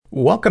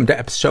Welcome to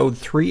episode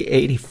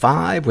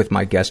 385 with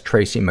my guest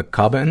Tracy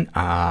McCubbin.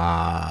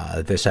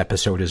 This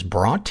episode is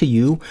brought to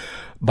you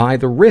by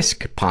the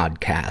Risk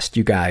podcast.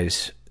 You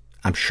guys,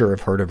 I'm sure,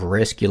 have heard of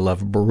Risk. You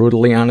love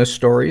brutally honest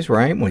stories,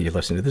 right? When you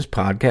listen to this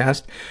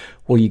podcast,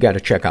 well, you got to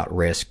check out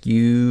Risk.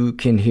 You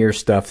can hear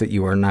stuff that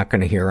you are not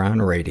going to hear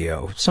on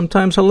radio.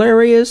 Sometimes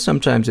hilarious,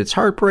 sometimes it's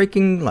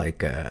heartbreaking, like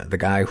the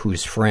guy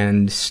whose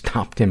friend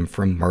stopped him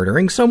from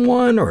murdering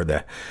someone, or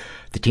the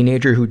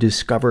teenager who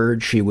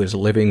discovered she was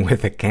living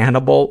with a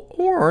cannibal,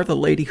 or the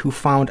lady who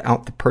found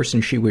out the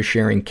person she was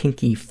sharing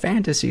kinky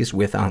fantasies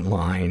with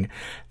online,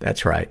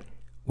 that's right,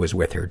 was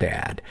with her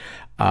dad.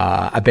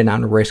 I've been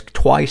on Risk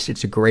twice.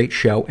 It's a great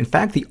show. In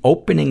fact, the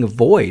opening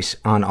voice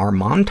on our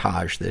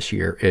montage this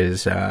year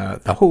is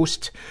the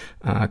host,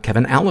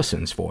 Kevin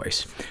Allison's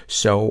voice.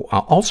 So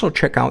also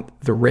check out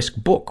the Risk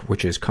book,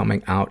 which is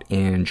coming out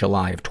in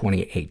July of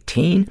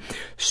 2018.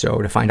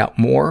 So to find out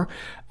more,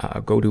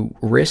 go to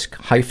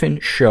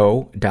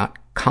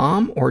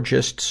risk-show.com or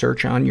just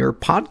search on your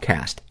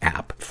podcast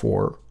app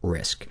for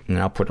Risk. And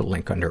I'll put a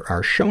link under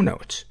our show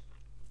notes.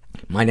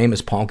 My name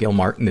is Paul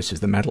Gilmartin. This is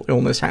the Mental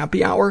Illness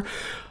Happy Hour,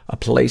 a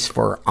place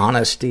for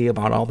honesty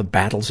about all the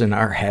battles in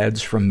our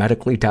heads, from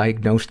medically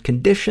diagnosed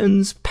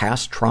conditions,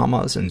 past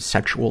traumas, and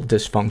sexual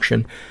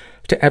dysfunction,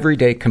 to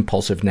everyday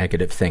compulsive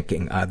negative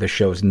thinking. The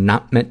show's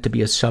not meant to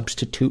be a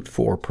substitute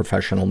for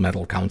professional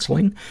mental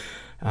counseling.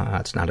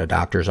 It's not a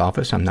doctor's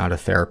office. I'm not a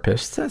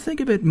therapist. Think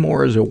of it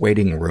more as a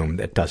waiting room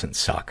that doesn't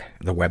suck.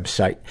 The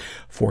website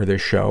for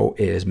this show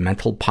is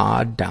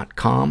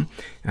mentalpod.com,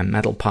 and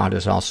mentalpod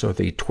is also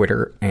the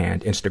Twitter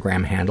and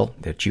Instagram handle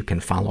that you can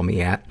follow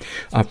me at.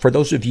 For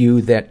those of you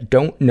that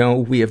don't know,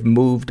 we have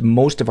moved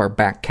most of our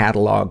back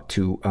catalog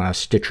to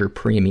Stitcher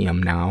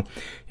Premium now.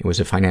 It was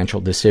a financial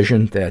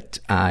decision that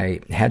I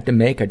had to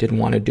make. I didn't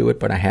want to do it,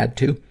 but I had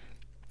to.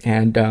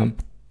 And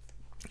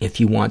if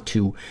you want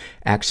to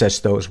access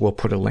those, we'll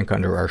put a link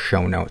under our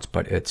show notes,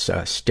 but it's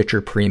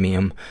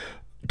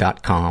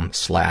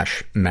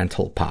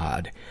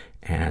stitcherpremium.com/mentalpod.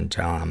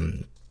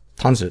 And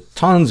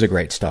tons of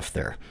great stuff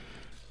there.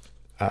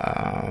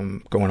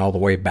 Going all the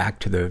way back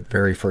to the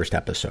very first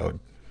episode.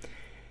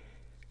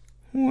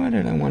 What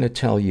did I want to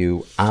tell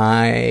you?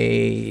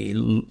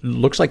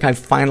 Looks like I've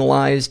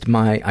finalized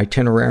my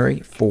itinerary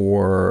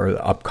for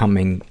the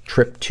upcoming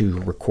trip to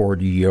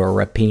record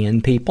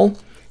European People.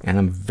 And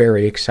I'm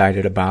very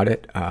excited about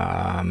it.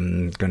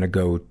 I'm going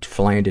to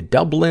fly into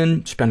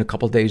Dublin, spend a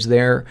couple days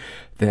there,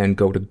 then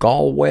go to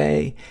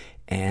Galway,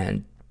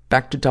 and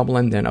back to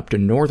Dublin, then up to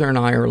Northern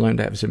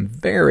Ireland. I have some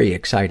very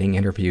exciting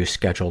interviews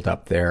scheduled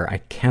up there.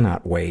 I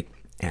cannot wait.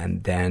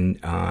 And then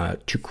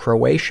to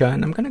Croatia,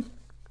 and I'm going to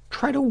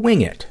try to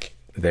wing it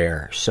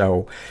there.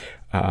 So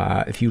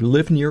if you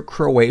live near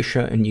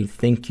Croatia and you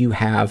think you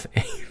have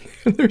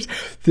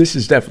this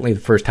is definitely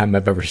the first time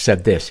I've ever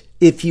said this.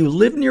 If you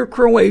live near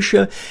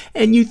Croatia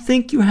and you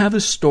think you have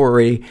a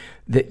story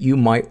that you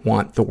might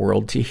want the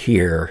world to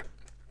hear,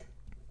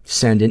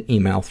 send an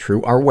email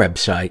through our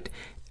website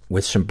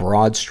with some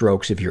broad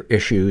strokes of your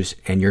issues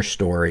and your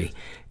story.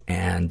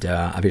 And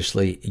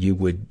obviously you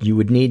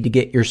would need to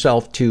get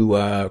yourself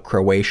to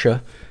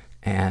Croatia.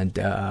 And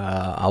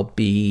I'll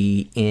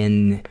be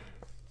in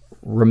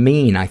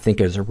Ravine, I think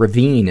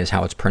Ravine is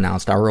how it's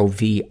pronounced,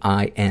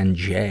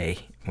 Rovinj,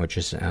 which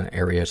is an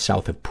area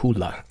south of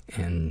Pula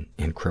in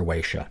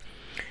Croatia.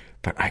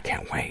 But I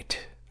can't wait.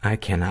 I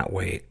cannot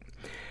wait.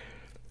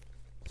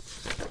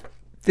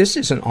 This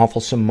is an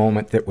awfulsome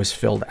moment that was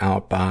filled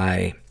out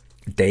by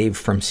Dave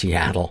from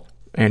Seattle.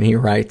 And he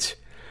writes,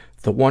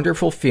 "The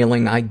wonderful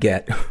feeling I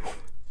get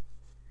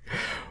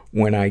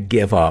when I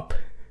give up."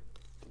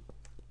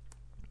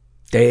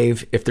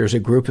 Dave, if there's a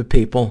group of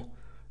people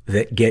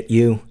that get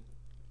you,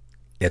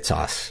 it's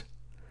us.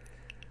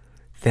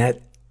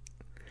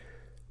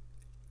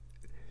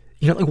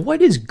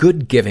 What is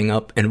good giving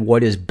up and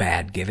what is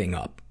bad giving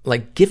up?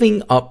 Like,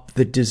 giving up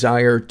the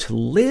desire to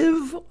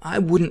live, I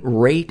wouldn't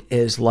rate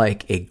as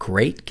like a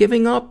great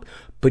giving up,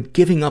 but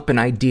giving up an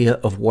idea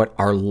of what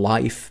our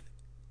life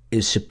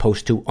is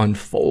supposed to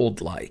unfold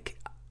like,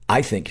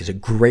 I think is a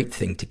great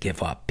thing to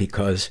give up,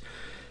 because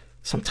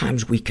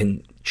sometimes we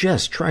can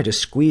just try to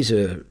squeeze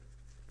a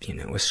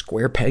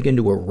square peg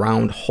into a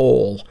round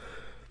hole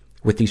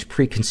with these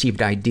preconceived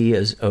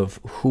ideas of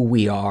who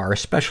we are,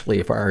 especially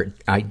if our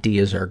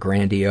ideas are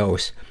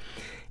grandiose.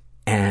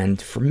 And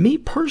for me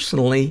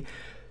personally,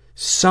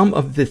 some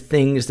of the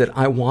things that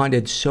I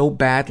wanted so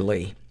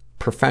badly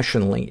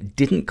professionally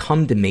didn't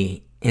come to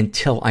me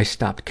until I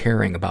stopped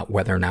caring about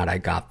whether or not I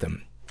got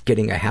them.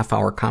 Getting a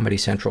half-hour Comedy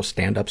Central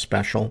stand-up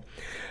special,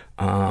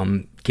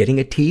 getting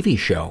a TV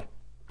show.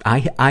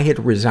 I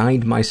had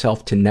resigned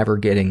myself to never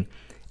getting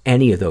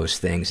any of those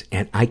things,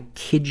 and I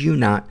kid you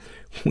not,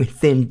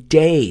 within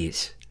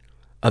days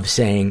of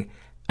saying,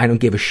 I don't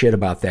give a shit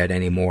about that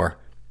anymore,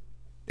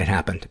 it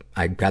happened.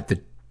 I got the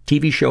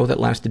TV show that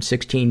lasted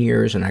 16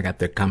 years, and I got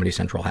the Comedy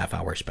Central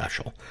half-hour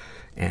special.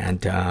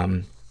 And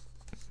I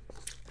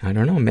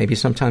don't know, maybe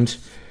sometimes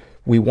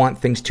we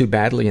want things too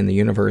badly, and the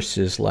universe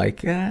is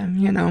like, I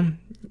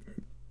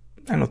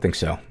don't think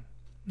so.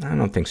 I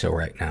don't think so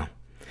right now.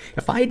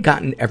 If I had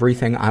gotten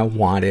everything I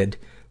wanted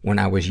when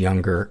I was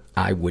younger,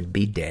 I would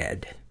be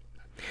dead.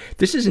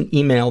 This is an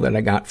email that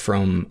I got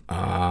from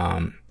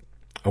a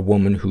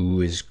woman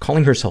who is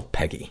calling herself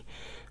Peggy.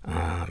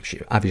 She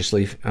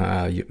obviously,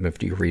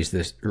 if you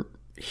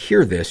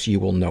hear this, you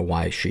will know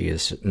why she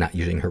is not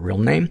using her real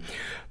name.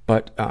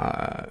 But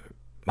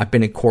I've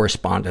been in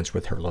correspondence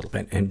with her a little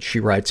bit, and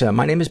she writes,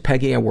 my name is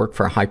Peggy. I work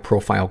for a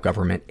high-profile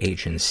government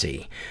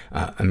agency,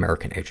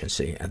 American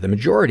agency. The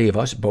majority of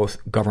us, both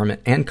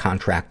government and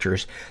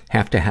contractors,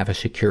 have to have a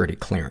security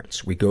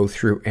clearance. We go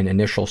through an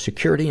initial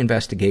security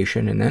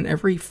investigation, and then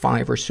every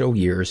 5 or so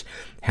years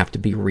have to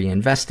be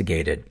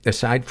reinvestigated.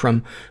 Aside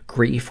from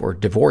grief or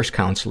divorce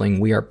counseling,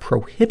 we are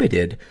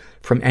prohibited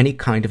from any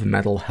kind of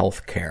mental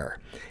health care.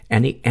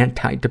 Any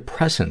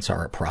antidepressants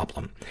are a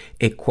problem.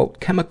 A,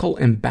 quote, chemical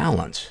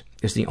imbalance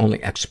is the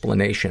only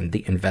explanation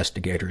the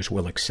investigators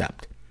will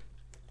accept.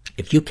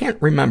 If you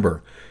can't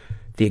remember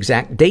the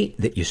exact date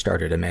that you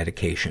started a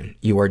medication,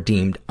 you are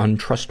deemed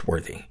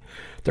untrustworthy.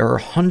 There are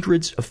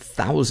hundreds of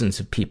thousands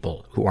of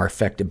people who are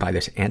affected by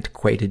this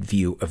antiquated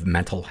view of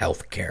mental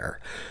health care.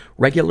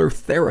 Regular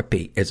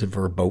therapy is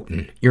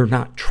verboten. You're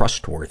not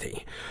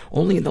trustworthy.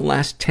 Only in the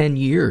last 10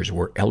 years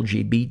were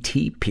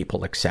LGBT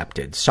people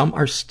accepted. Some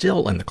are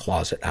still in the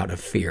closet out of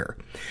fear.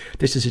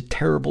 This is a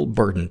terrible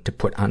burden to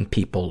put on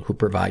people who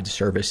provide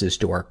services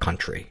to our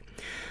country.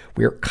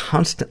 We are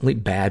constantly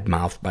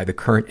bad-mouthed by the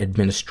current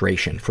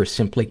administration for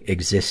simply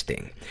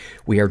existing.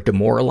 We are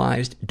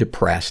demoralized,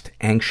 depressed,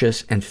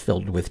 anxious, and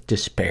filled with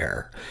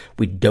despair.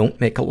 We don't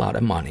make a lot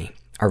of money.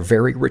 Our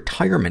very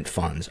retirement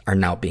funds are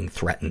now being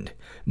threatened.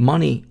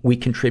 Money we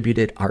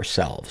contributed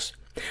ourselves.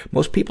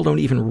 Most people don't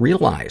even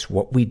realize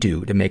what we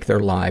do to make their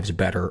lives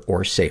better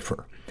or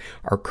safer.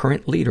 Our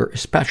current leader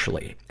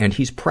especially, and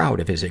he's proud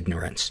of his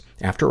ignorance.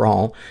 After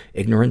all,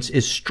 ignorance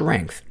is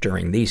strength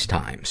during these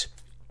times.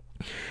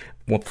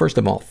 Well, first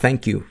of all,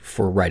 thank you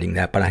for writing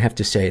that, but I have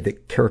to say the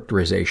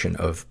characterization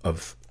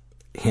of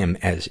him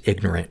as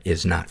ignorant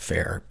is not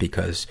fair,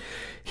 because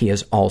he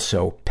is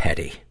also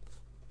petty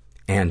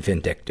and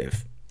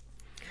vindictive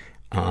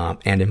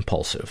and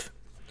impulsive.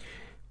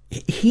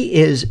 He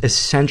is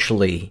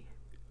essentially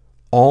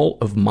all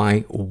of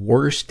my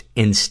worst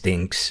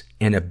instincts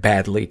in a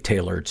badly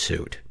tailored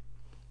suit.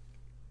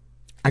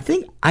 I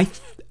think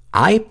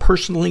I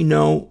personally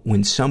know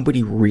when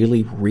somebody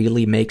really,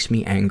 really makes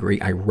me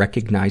angry. I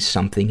recognize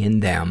something in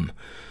them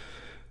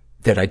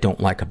that I don't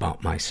like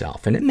about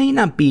myself. And it may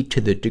not be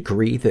to the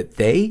degree that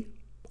they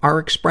are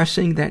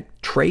expressing that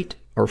trait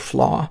or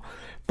flaw,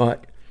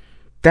 but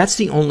that's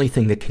the only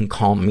thing that can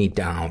calm me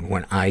down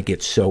when I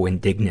get so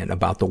indignant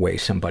about the way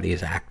somebody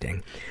is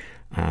acting.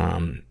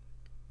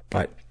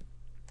 But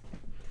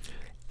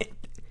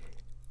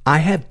I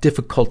have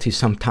difficulty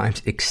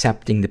sometimes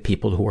accepting the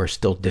people who are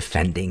still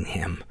defending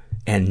him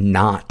and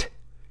not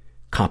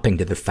copping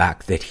to the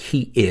fact that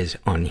he is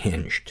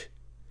unhinged.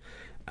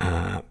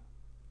 And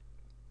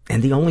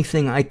the only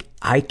thing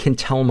I can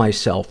tell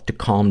myself to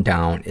calm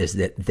down is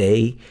that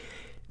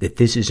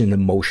this is an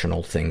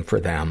emotional thing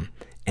for them,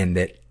 and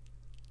that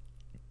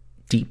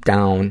deep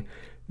down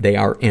they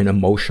are in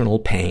emotional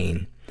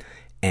pain,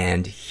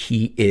 and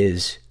he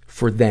is,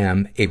 for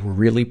them, a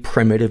really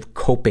primitive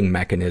coping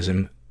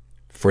mechanism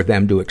for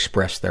them to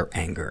express their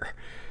anger.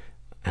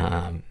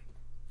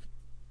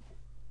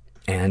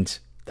 And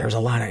there's a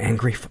lot of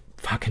angry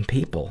fucking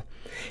people.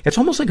 It's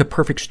almost like a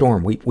perfect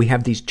storm. We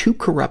have these two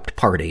corrupt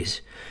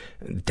parties,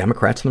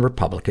 Democrats and the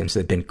Republicans, that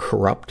have been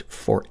corrupt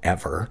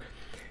forever.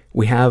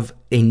 We have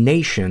a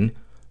nation,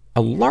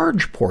 a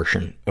large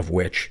portion of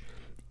which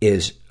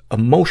is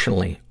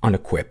emotionally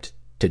unequipped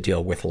to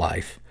deal with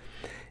life.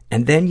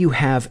 And then you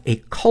have a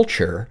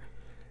culture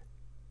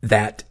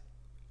that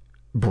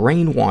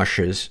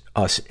brainwashes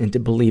us into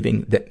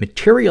believing that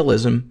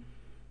materialism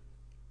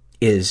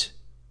is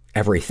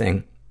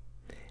everything,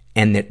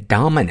 and that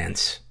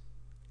dominance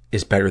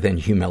is better than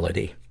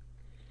humility.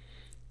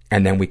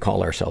 And then we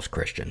call ourselves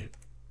Christian.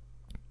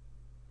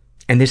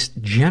 And this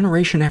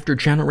generation after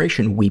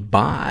generation, we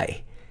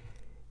buy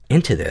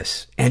into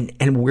this, and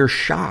we're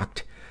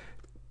shocked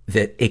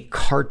that a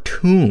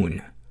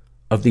cartoon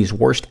of these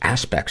worst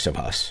aspects of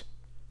us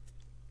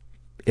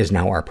is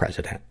now our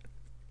president.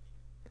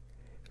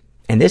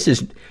 And this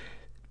is,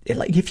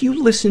 like, if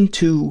you listen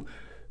to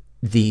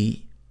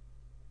the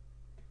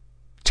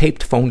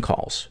taped phone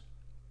calls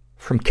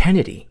from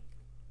Kennedy,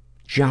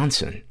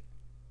 Johnson,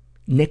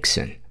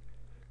 Nixon,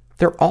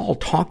 they're all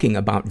talking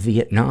about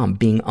Vietnam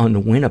being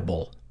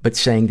unwinnable, but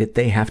saying that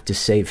they have to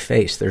save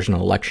face. There's an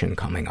election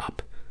coming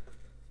up.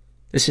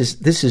 This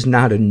is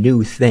not a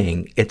new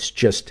thing. It's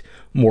just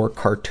more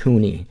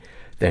cartoony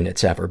than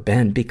it's ever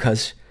been,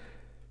 because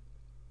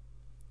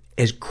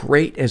as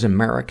great as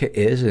America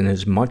is, and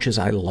as much as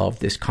I love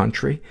this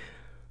country,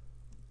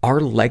 our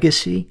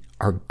legacy,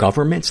 our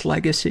government's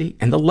legacy,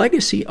 and the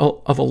legacy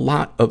of a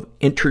lot of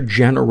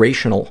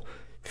intergenerational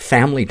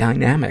family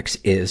dynamics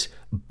is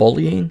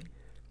bullying,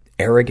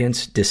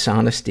 arrogance,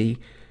 dishonesty,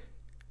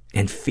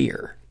 and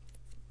fear.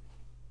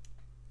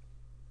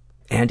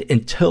 And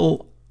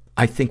until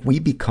I think we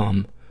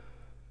become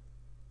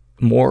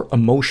more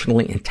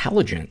emotionally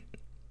intelligent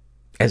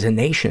as a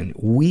nation.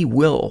 We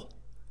will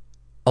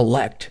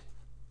elect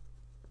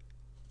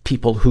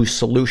people whose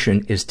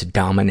solution is to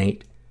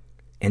dominate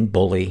and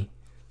bully.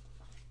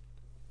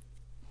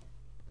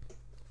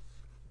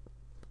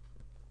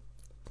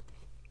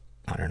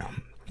 I don't know.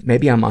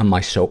 Maybe I'm on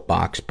my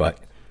soapbox, but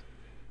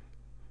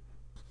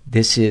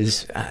this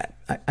is,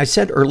 I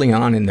said early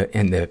on in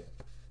the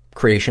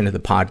creation of the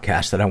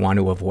podcast that I want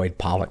to avoid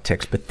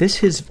politics, but this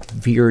has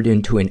veered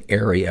into an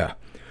area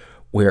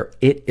where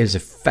it is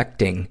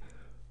affecting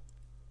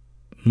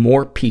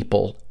more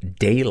people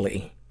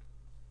daily,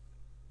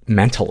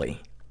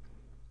 mentally,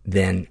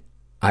 than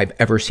I've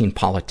ever seen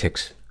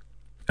politics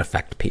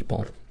affect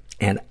people.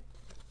 And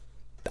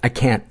I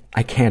can't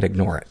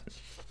ignore it.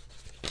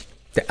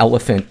 The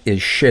elephant is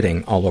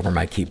shitting all over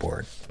my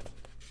keyboard.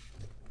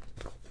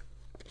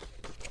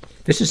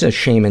 This is a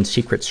shame and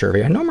secret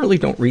survey. I normally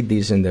don't read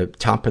these in the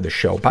top of the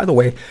show. By the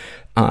way,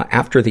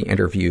 after the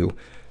interview,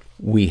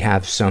 we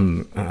have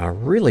some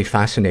really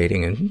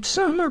fascinating, and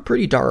some are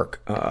pretty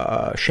dark,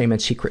 shame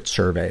and secret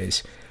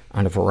surveys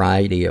on a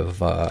variety of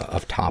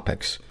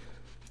topics.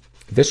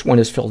 This one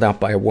is filled out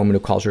by a woman who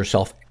calls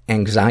herself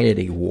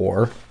Anxiety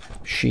War.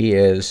 She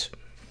is,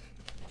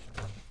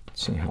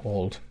 let's see how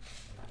old.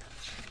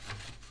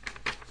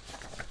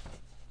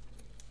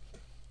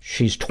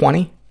 She's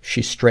 20.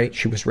 She's straight.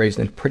 She was raised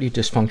in a pretty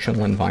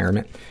dysfunctional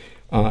environment.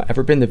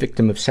 Ever been the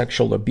victim of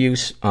sexual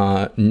abuse?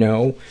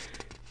 No.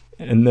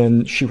 And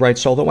then she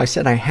writes, although I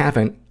said I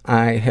haven't,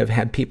 I have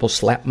had people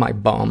slap my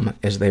bum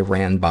as they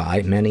ran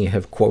by. Many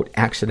have, quote,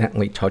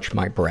 accidentally touched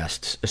my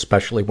breasts,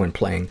 especially when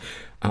playing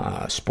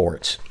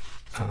sports.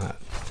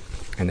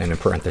 And then in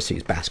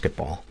parentheses,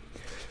 basketball.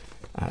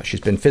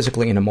 She's been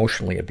physically and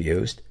emotionally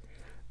abused.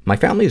 My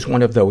family is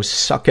one of those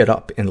suck it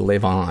up and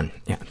live on.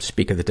 Yeah,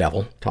 speak of the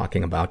devil,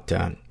 talking about,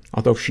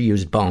 although she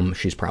used bum,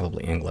 she's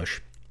probably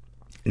English.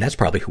 And that's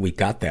probably who we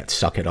got that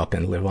suck it up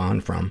and live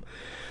on from.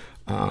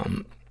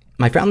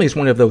 My family is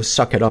one of those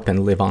suck it up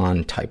and live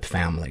on type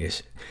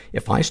families.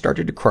 If I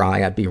started to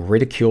cry, I'd be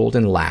ridiculed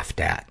and laughed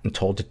at and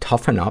told to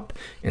toughen up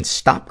and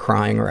stop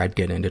crying or I'd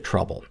get into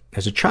trouble.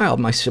 As a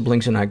child, my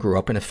siblings and I grew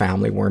up in a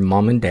family where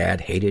mom and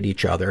dad hated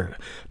each other.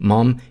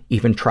 Mom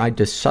even tried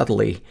to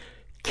subtly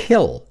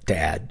kill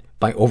dad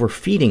by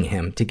overfeeding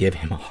him to give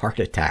him a heart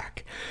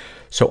attack.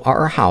 So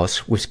our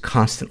house was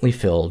constantly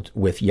filled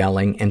with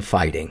yelling and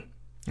fighting,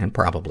 and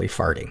probably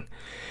farting,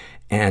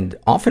 and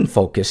often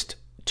focused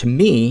to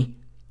me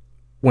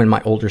when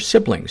my older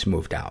siblings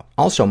moved out.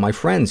 Also, my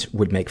friends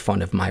would make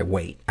fun of my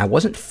weight. I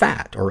wasn't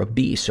fat or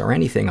obese or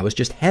anything. I was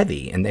just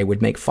heavy, and they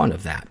would make fun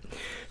of that.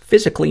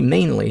 Physically,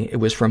 mainly, it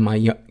was from my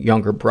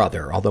younger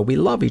brother. Although we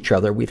love each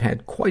other, we've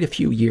had quite a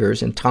few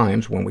years and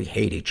times when we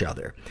hate each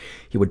other.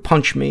 He would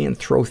punch me and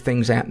throw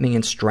things at me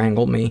and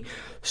strangle me.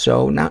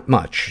 So not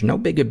much. No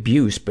big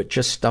abuse, but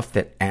just stuff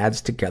that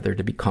adds together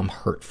to become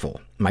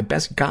hurtful. My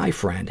best guy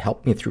friend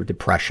helped me through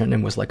depression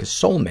and was like a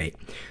soulmate.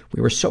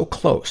 We were so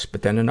close,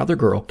 but then another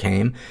girl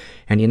came,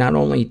 and he not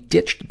only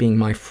ditched being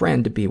my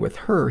friend to be with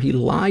her, he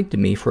lied to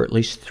me for at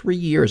least 3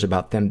 years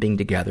about them being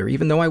together,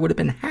 even though I would have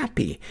been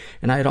happy,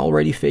 and I had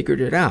already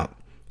figured it out.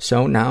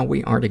 So now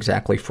we aren't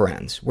exactly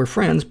friends. We're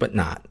friends, but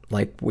not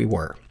like we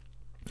were.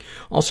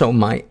 Also,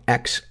 my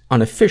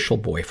ex-unofficial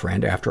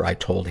boyfriend, after I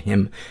told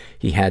him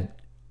we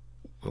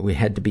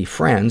had to be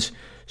friends,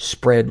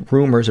 spread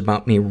rumors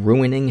about me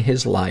ruining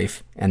his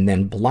life and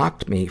then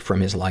blocked me from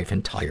his life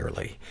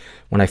entirely.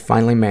 When I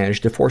finally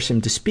managed to force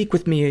him to speak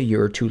with me a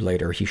year or two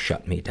later, he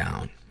shut me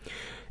down.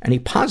 Any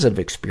positive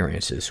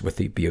experiences with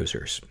the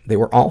abusers? They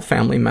were all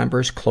family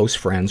members, close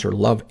friends, or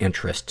love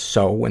interests.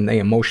 So when they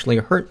emotionally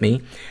hurt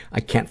me, I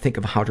can't think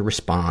of how to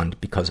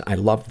respond because I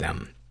love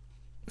them.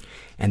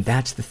 And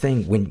that's the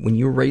thing. When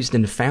you're raised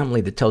in a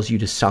family that tells you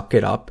to suck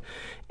it up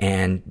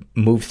and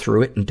move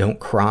through it and don't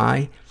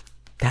cry,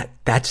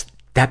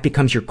 that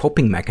becomes your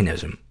coping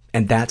mechanism.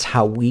 And that's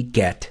how we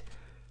get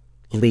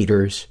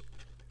leaders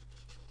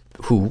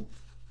who,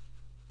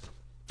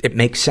 it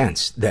makes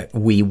sense that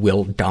we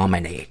will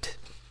dominate.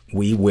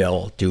 We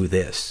will do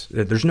this.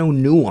 There's no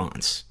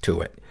nuance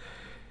to it.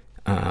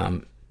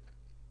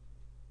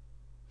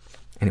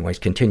 Anyways,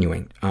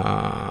 continuing.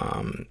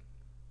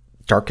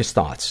 Darkest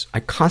thoughts. I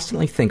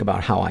constantly think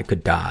about how I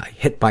could die.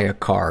 Hit by a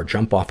car,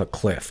 jump off a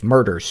cliff,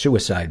 murder,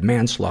 suicide,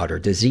 manslaughter,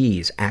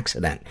 disease,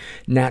 accident,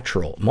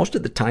 natural. Most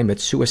of the time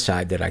it's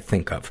suicide that I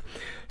think of,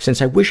 since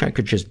I wish I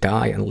could just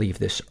die and leave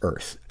this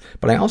earth.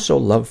 But I also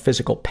love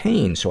physical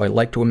pain, so I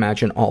like to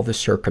imagine all the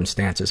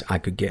circumstances I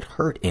could get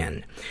hurt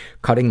in.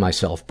 Cutting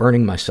myself,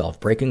 burning myself,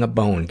 breaking a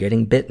bone,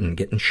 getting bitten,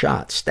 getting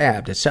shot,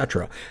 stabbed,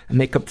 etc. I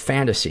make up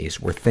fantasies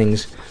where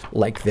things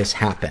like this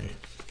happen.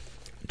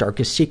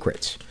 Darkest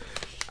secrets.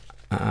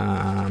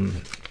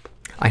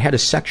 I had a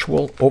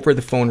sexual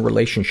over-the-phone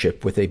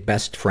relationship with a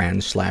best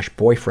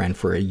friend/boyfriend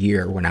for a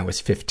year when I was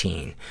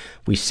 15.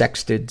 We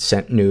sexted,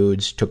 sent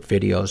nudes, took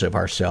videos of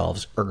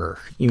ourselves,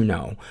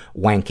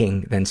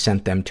 wanking, then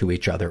sent them to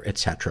each other,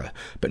 etc.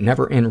 But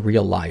never in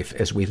real life,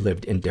 as we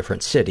lived in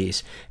different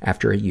cities.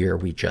 After a year,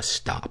 we just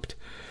stopped.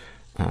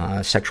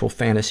 Sexual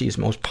fantasies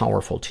most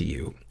powerful to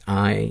you.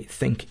 I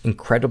think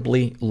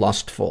incredibly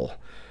lustful.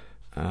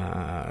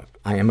 I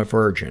am a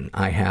virgin.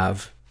 I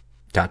have ...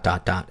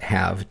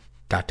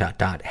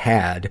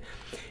 had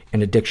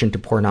an addiction to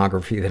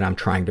pornography that I'm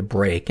trying to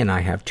break, and I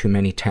have too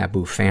many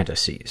taboo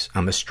fantasies.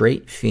 I'm a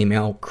straight,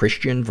 female,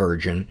 Christian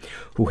virgin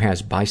who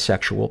has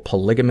bisexual,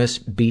 polygamous,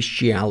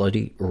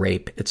 bestiality,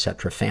 rape,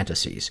 etc.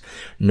 fantasies.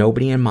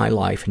 Nobody in my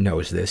life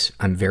knows this.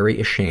 I'm very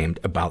ashamed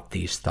about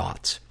these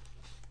thoughts.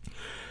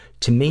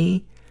 To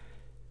me,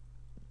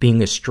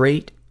 being a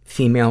straight,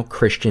 female,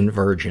 Christian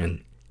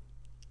virgin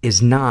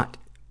is not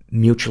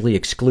mutually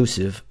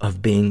exclusive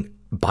of being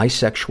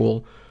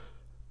bisexual,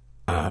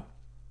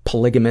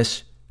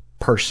 polygamous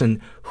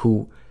person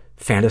who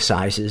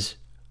fantasizes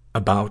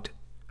about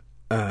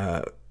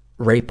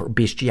rape or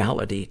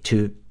bestiality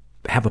to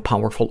have a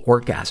powerful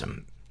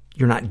orgasm.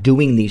 You're not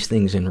doing these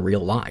things in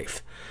real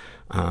life.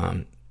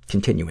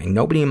 Continuing,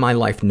 nobody in my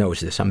life knows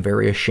this. I'm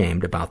very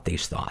ashamed about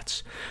these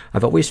thoughts.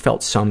 I've always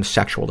felt some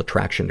sexual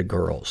attraction to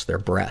girls, their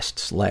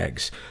breasts,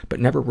 legs, but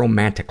never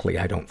romantically,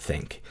 I don't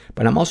think.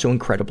 But I'm also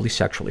incredibly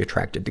sexually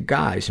attracted to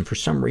guys, and for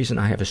some reason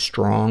I have a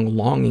strong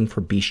longing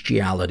for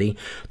bestiality,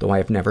 though I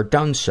have never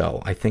done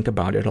so. I think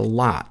about it a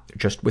lot,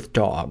 just with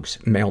dogs,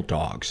 male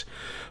dogs.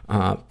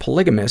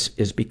 Polygamous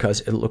is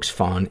because it looks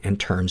fun and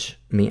turns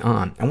me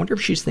on. I wonder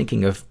if she's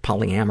thinking of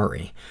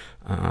polyamory.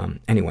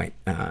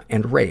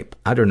 And rape.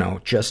 I don't know,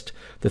 just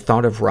the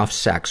thought of rough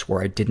sex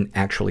where I didn't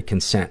actually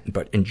consent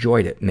but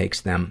enjoyed it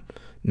makes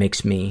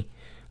me,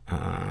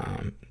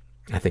 I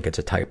think it's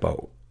a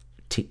typo,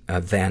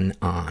 then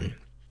on.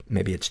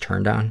 Maybe it's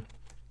turned on.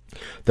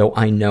 Though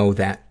I know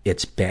that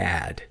it's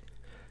bad.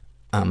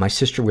 My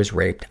sister was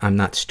raped. I'm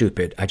not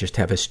stupid. I just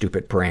have a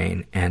stupid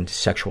brain and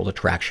sexual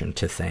attraction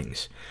to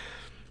things.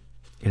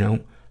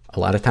 A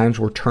lot of times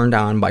we're turned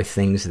on by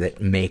things that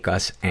make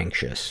us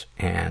anxious,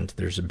 and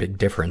there's a big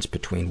difference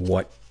between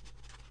what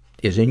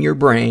is in your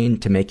brain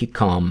to make you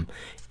come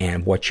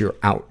and what you're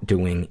out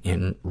doing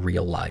in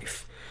real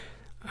life.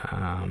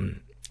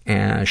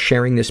 And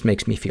sharing this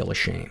makes me feel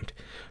ashamed.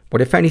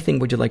 What, if anything,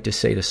 would you like to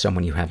say to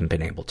someone you haven't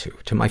been able to?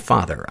 To my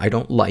father, I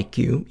don't like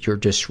you. You're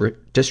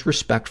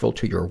disrespectful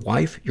to your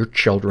wife, your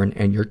children,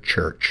 and your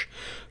church.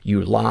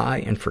 You lie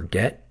and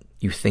forget.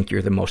 You think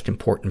you're the most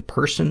important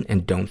person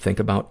and don't think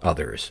about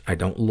others. I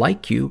don't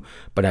like you,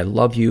 but I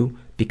love you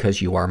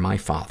because you are my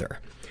father.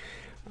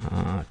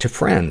 To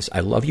friends,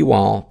 I love you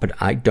all, but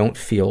I don't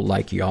feel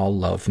like y'all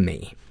love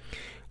me.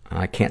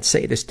 I can't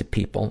say this to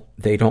people.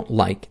 They don't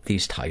like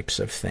these types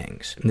of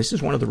things. And this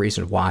is one of the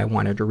reasons why I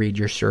wanted to read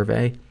your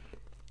survey.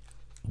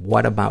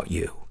 What about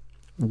you?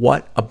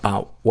 What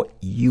about what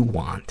you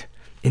want?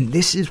 And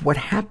this is what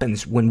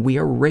happens when we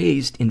are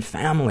raised in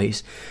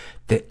families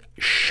that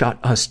shut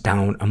us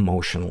down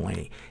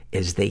emotionally,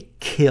 is they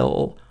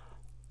kill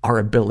our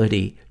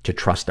ability to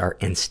trust our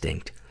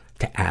instinct,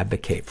 to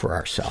advocate for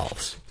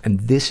ourselves.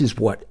 And this is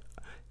what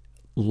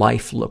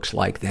life looks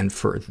like then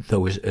for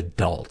those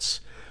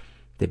adults.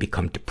 They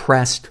become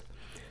depressed,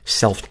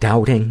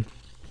 self-doubting,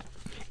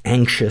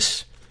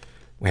 anxious,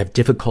 we have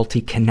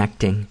difficulty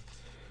connecting,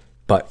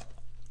 but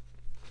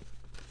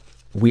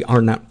we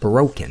are not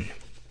broken.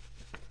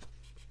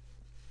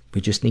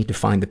 We just need to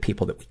find the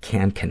people that we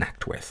can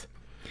connect with.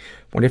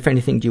 What, if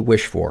anything, do you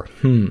wish for?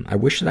 I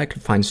wish that I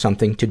could find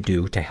something to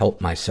do to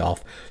help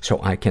myself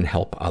so I can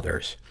help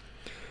others.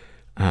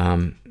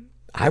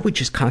 I would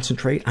just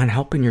concentrate on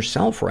helping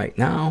yourself right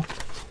now.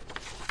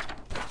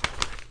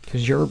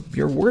 Because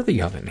you're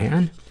worthy of it,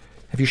 man.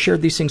 Have you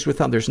shared these things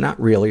with others?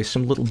 Not really.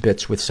 Some little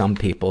bits with some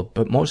people,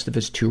 but most of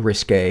it's too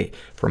risque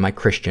for my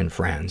Christian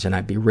friends, and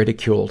I'd be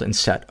ridiculed and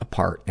set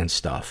apart and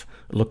stuff,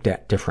 looked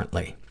at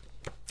differently.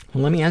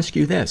 Well, let me ask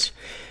you this.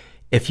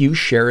 If you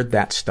shared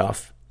that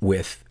stuff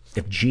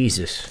if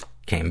Jesus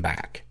came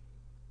back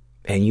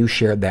and you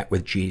shared that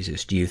with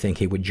Jesus, do you think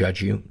he would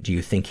judge you? Do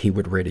you think he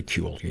would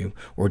ridicule you?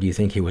 Or do you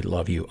think he would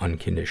love you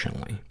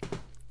unconditionally?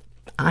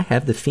 I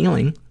have the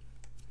feeling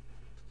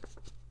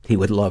he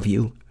would love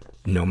you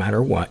no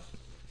matter what.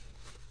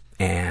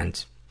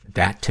 And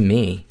that, to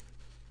me,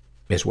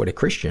 is what a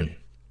Christian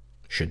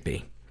should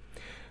be.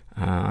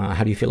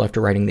 How do you feel after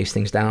writing these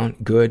things down?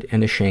 Good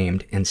and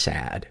ashamed and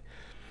sad.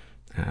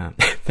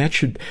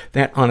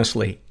 That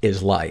honestly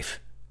is life.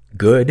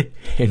 Good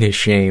and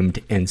ashamed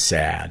and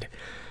sad.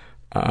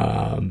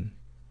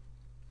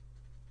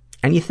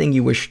 Anything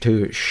you wish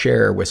to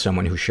share with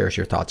someone who shares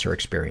your thoughts or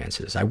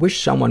experiences? I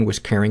wish someone was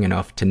caring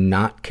enough to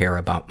not care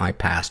about my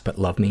past, but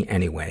love me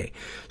anyway.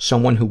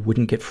 Someone who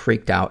wouldn't get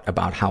freaked out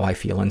about how I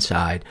feel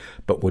inside,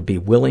 but would be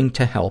willing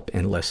to help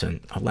and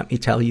listen. Let me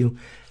tell you,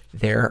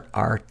 there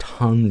are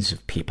tons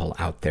of people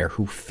out there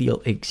who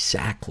feel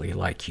exactly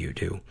like you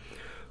do,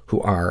 who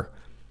are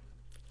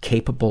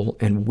capable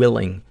and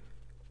willing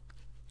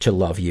to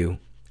love you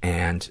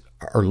and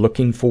are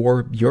looking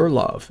for your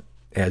love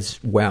as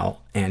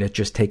well. And it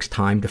just takes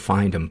time to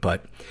find them.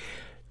 But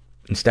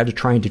instead of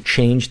trying to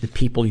change the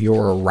people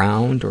you're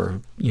around,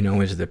 or,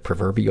 as the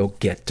proverbial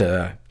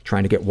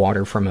trying to get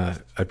water from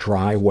a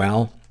dry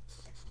well,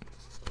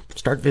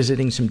 start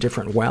visiting some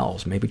different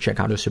wells. Maybe check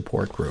out a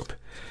support group.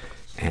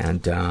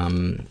 And,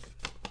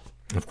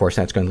 of course,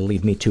 that's going to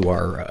lead me to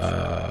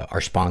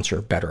our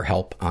sponsor,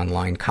 BetterHelp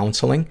Online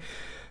Counseling.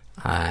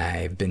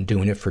 I've been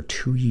doing it for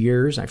 2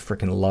 years. I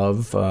freaking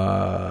love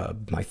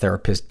my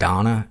therapist,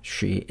 Donna.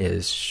 She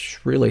is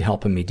really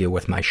helping me deal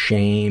with my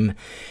shame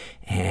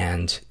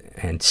and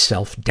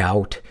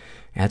self-doubt.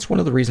 And it's one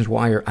of the reasons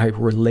why I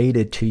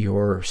related to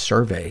your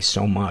survey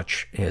so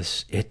much.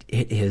 Is it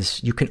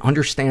is, you can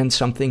understand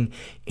something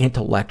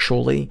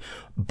intellectually,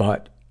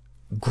 but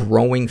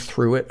growing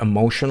through it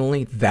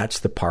emotionally, that's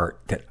the part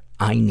that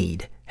I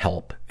need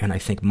help, and I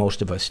think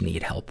most of us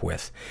need help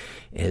with,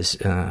 is,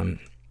 and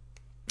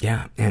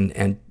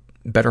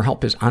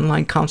BetterHelp is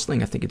online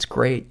counseling. I think it's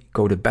great.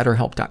 Go to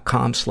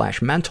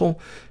betterhelp.com/mental,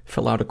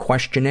 fill out a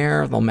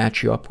questionnaire. They'll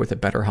match you up with a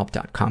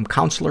betterhelp.com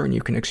counselor, and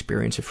you can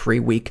experience a free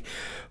week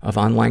of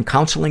online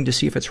counseling to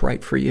see if it's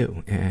right for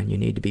you. And you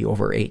need to be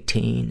over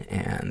 18,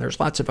 and there's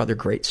lots of other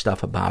great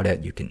stuff about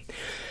it. You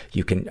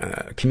can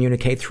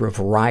communicate through a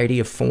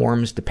variety of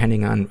forms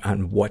depending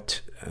on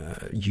what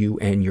you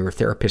and your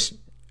therapist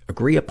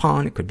agree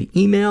upon. It could be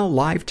email,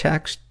 live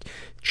text,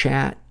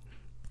 chat,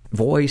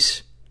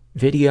 voice,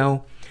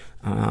 video,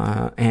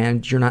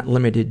 and you're not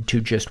limited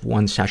to just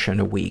one session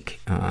a week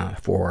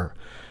for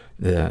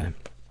the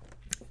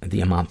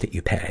amount that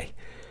you pay.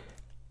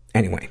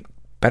 Anyway,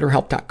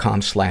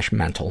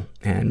 betterhelp.com/mental,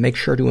 and make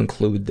sure to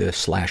include the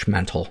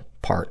 /mental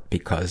part,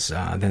 because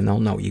then they'll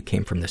know you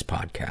came from this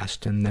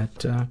podcast, and that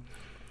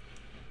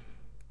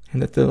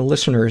the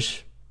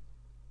listeners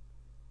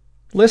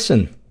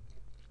listen.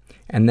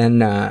 And then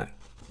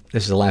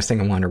this is the last thing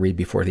I want to read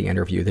before the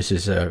interview. This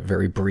is a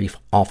very brief,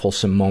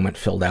 awfulsome moment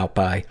filled out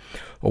by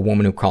a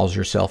woman who calls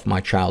herself My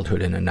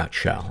Childhood in a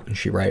Nutshell. And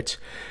she writes,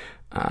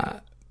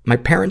 my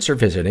parents are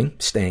visiting,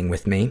 staying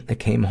with me. I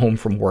came home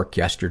from work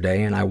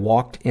yesterday, and I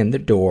walked in the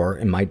door,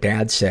 and my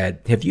dad said,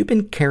 "Have you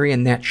been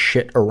carrying that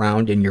shit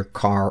around in your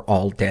car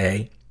all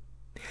day?"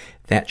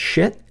 That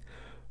shit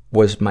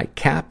was my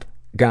cap,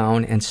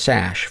 gown, and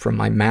sash from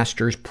my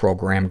master's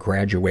program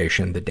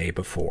graduation the day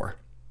before.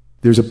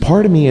 There's a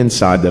part of me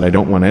inside that I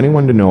don't want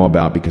anyone to know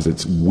about because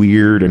it's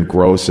weird and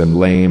gross and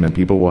lame and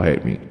people will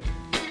hate me.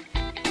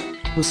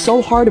 It was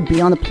so hard to be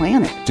on the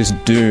planet. Just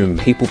doom,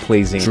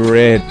 people-pleasing,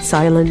 dread.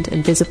 Silent,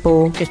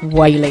 invisible, just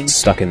wailing.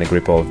 Stuck in the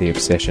grip of the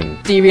obsession.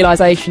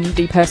 Derealization,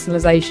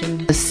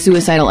 depersonalization. A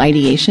suicidal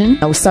ideation.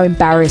 I was so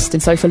embarrassed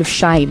and so full of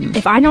shame.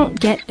 If I don't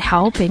get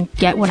help and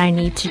get what I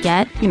need to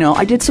get...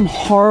 I did some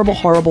horrible,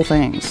 horrible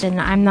things. Then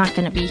I'm not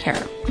going to be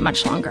here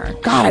much longer.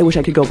 God, I wish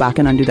I could go back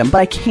and undo them,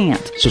 but I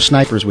can't. So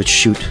snipers would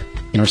shoot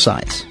in our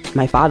sides.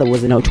 My father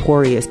was a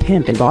notorious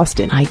pimp in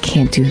Boston. I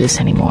can't do this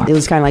anymore. It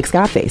was kind of like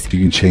Scarface. You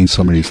can change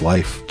somebody's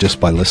life just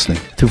by listening.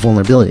 Through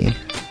vulnerability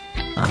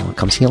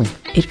comes healing.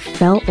 It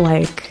felt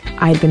like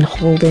I'd been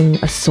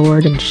holding a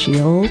sword and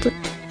shield,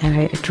 and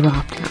I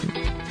dropped them.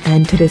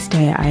 And to this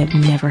day, I have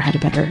never had a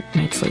better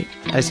night's sleep.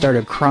 I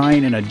started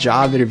crying in a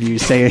job interview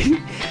saying,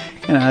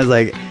 and I was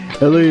like,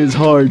 LA is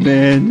hard,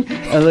 man.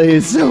 LA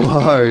is so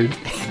hard.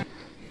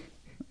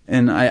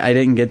 And I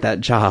didn't get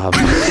that job.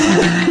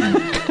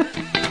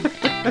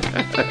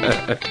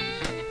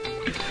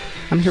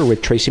 I'm here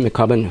with Tracy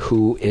McCubbin,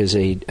 who is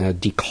a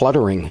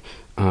decluttering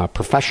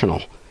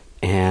professional.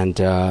 And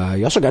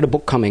you also got a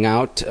book coming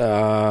out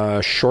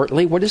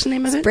shortly. What is the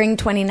name of it? Spring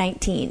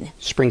 2019.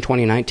 Spring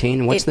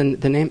 2019. What's the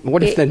name?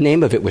 What if the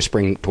name of it was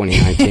Spring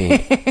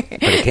 2019,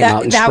 but it came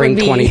out in Spring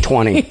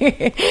 2020?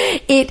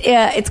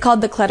 It's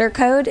called The Clutter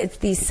Code. It's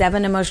the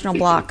 7 emotional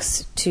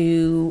blocks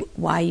to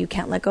why you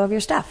can't let go of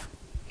your stuff.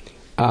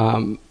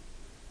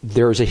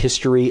 There's a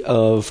history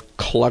of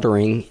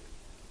cluttering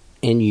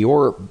in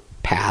your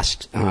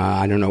past.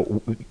 I don't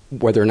know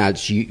whether or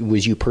not it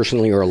was you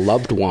personally or a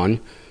loved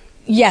one.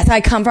 Yes,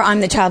 I'm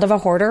the child of a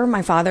hoarder.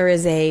 My father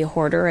is a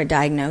hoarder, a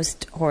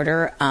diagnosed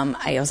hoarder.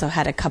 I also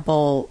had a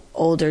couple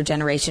older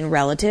generation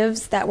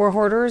relatives that were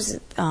hoarders.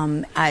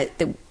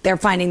 They're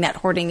finding that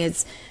hoarding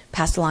is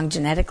passed along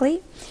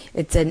genetically.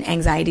 It's an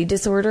anxiety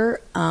disorder,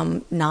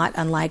 not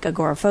unlike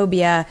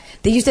agoraphobia.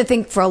 They used to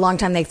think for a long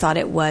time they thought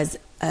it was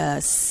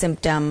a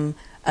symptom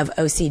of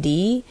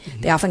OCD.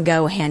 Mm-hmm. They often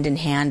go hand in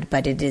hand,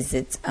 but it is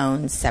its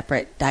own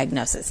separate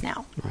diagnosis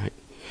now. Right.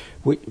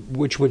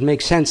 Which would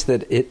make sense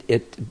that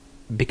it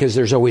because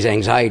there's always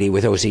anxiety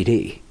with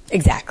OCD.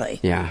 Exactly.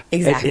 Yeah.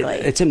 Exactly.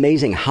 It's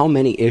amazing how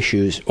many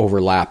issues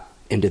overlap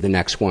into the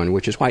next one,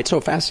 which is why it's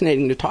so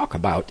fascinating to talk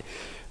about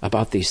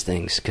these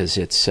things, because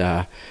it's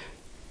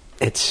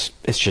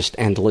just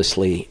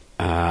endlessly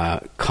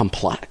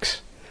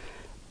complex.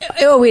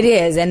 Oh, it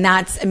is. And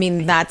that's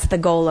the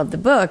goal of the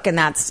book. And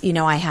that's,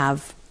 I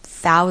have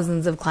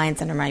thousands of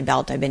clients under my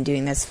belt. I've been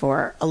doing this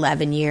for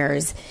 11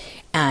 years.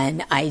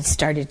 And I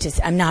started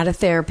I'm not a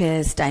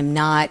therapist. I'm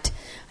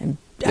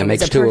That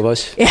makes two of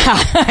us.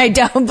 Yeah,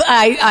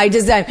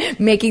 I'm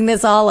making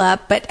this all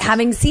up. But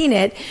having seen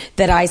it,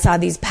 that I saw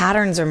these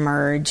patterns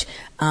emerge,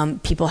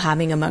 people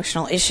having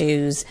emotional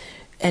issues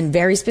and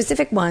very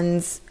specific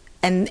ones,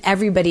 and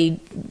everybody,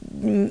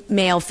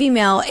 male,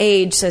 female,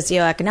 age,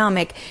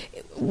 socioeconomic,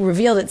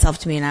 revealed itself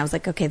to me. And I was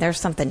like, okay, there's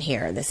something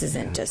here. This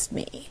isn't just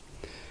me.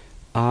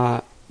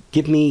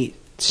 Give me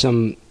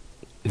some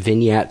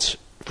vignettes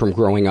from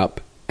growing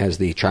up as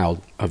the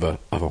child of a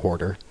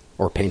hoarder,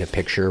 or paint a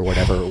picture,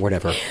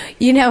 whatever.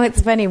 You know,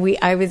 it's funny.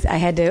 I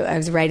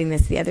was writing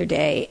this the other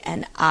day,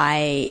 and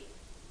my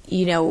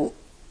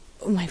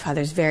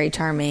father's very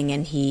charming,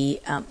 and he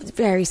is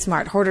very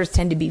smart. Hoarders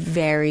tend to be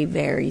very,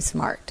 very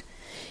smart.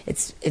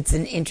 It's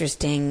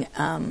interesting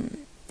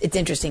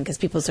because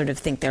people sort of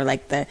think they're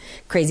like the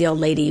crazy old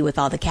lady with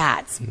all the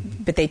cats,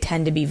 but they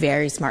tend to be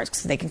very smart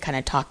because they can kind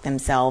of talk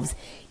themselves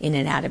in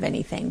and out of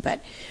anything.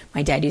 But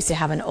my dad used to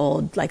have an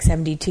old, like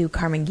 72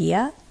 Carmen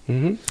Ghia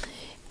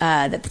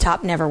that the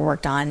top never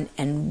worked on,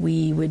 and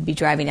we would be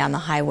driving down the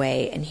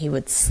highway, and he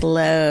would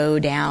slow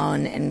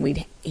down,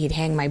 and he'd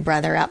hang my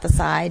brother out the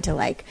side to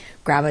like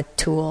grab a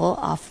tool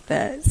off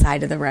the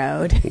side of the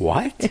road.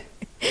 What?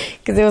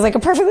 Because it was like a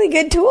perfectly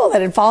good tool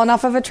that had fallen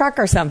off of a truck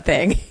or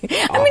something.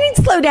 I mean, he'd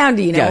slow down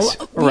to,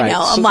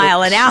 a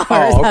mile an hour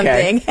or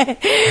something.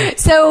 Okay.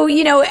 So,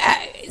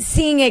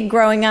 seeing it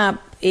growing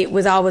up, it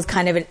was always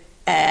kind of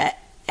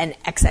an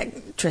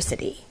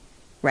eccentricity,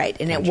 right?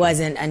 And It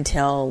wasn't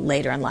until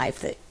later in life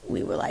that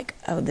we were like,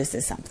 oh, this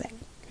is something.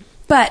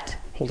 But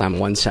hold on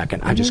 1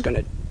 second. I'm just going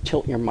to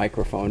tilt your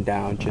microphone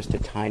down just a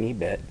tiny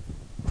bit.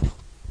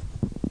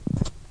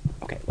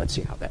 Okay, let's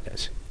see how that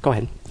is. Go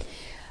ahead.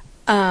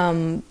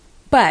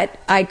 But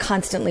I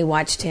constantly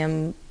watched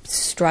him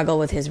struggle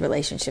with his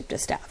relationship to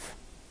stuff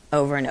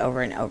over and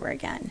over and over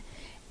again.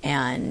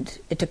 And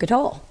it took a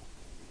toll.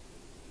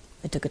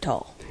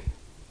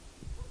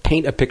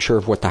 Paint a picture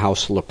of what the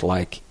house looked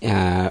like,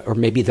 or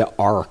maybe the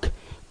arc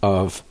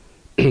of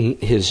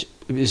his,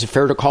 is it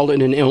fair to call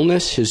it an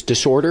illness, his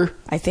disorder?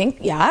 I think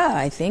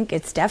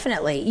it's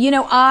definitely.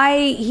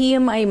 He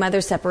and my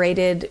mother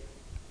separated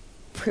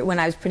when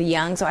I was pretty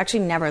young, so I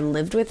actually never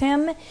lived with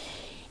him.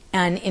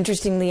 And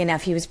interestingly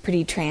enough, he was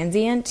pretty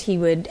transient. He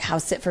would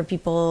house sit for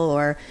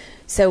people,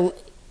 so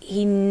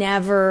he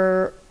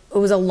never. It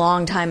was a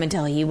long time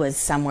until he was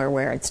somewhere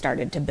where it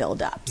started to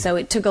build up. So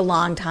it took a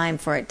long time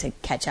for it to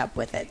catch up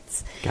with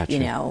it.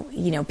 Gotcha.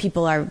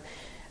 People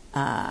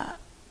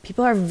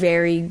are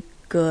very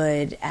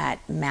good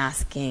at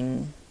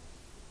masking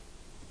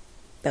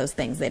those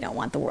things they don't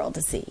want the world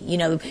to see.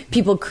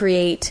 People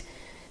create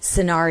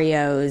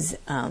scenarios.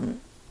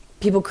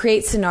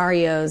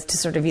 To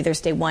sort of either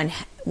stay one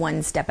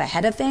step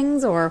ahead of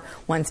things or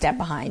one step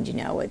behind.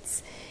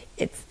 It's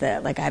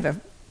the, like, I have a,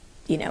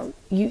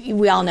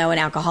 we all know an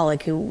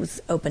alcoholic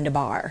who's opened a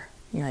bar.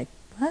 You're like,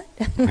 what?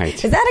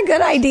 Right. Is that a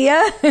good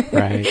idea?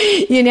 Right.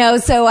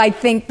 So I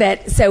think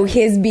so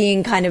his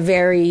being kind of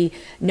very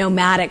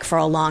nomadic for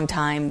a long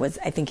time was,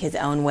 I think, his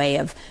own way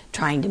of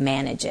trying to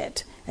manage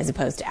it as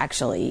opposed to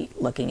actually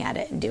looking at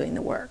it and doing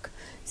the work.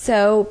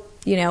 So,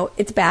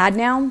 it's bad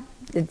now.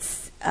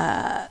 It's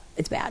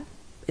bad.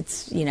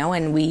 It's,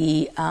 and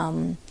we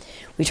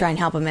try and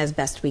help him as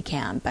best we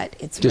can, but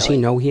it's Does he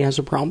know he has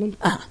a problem?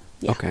 Yeah.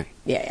 Okay.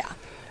 Yeah.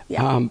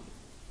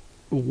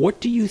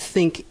 What do you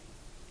think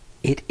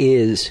it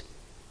is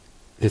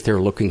that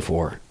they're looking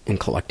for in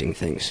collecting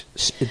things?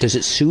 Does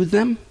it soothe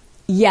them?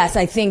 Yes,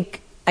 I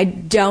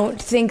don't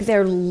think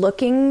they're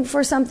looking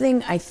for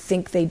something. I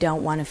think they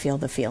don't want to feel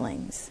the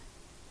feelings.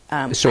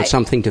 So it's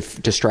something to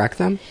distract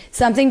them?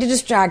 Something to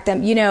distract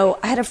them.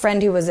 I had a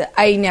friend who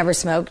I never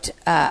smoked,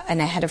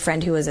 and I had a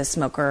friend who was a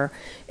smoker,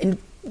 and,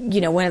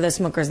 one of those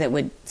smokers that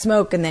would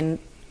smoke and then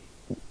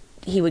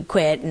he would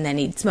quit and then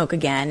he'd smoke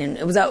again. And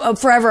it was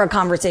forever a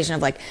conversation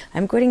of like,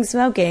 I'm quitting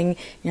smoking. And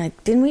you're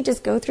like, didn't we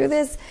just go through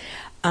this?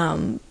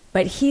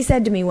 But he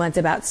said to me once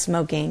about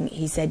smoking,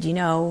 he said,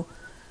 the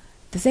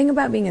thing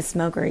about being a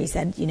smoker, he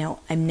said,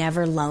 I'm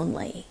never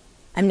lonely.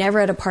 I'm never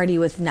at a party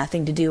with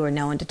nothing to do or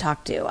no one to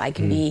talk to. I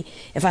can be,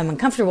 if I'm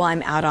uncomfortable,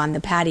 I'm out on the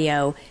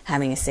patio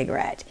having a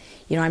cigarette.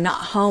 I'm not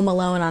home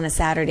alone on a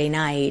Saturday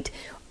night,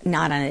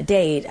 not on a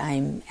date.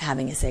 I'm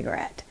having a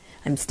cigarette.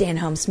 I'm staying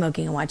home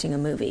smoking and watching a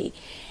movie.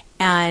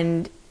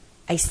 And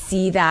I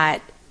see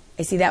that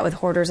with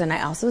hoarders, and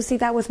I also see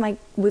that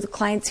with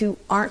clients who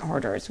aren't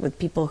hoarders, with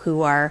people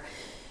who are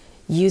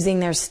using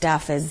their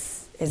stuff as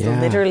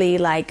literally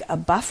like a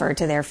buffer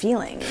to their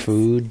feelings.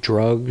 Food,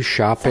 drugs,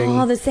 shopping. It's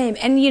all the same.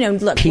 And,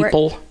 look,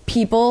 people,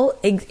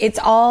 it's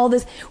all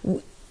this.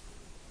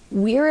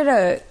 We're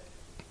at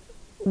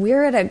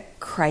a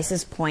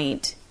crisis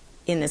point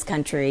in this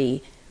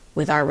country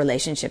with our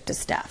relationship to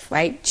stuff,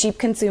 right? Cheap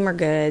consumer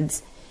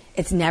goods.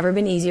 It's never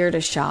been easier to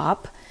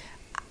shop.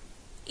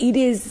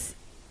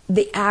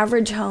 The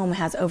average home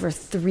has over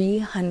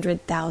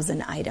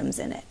 300,000 items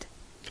in it.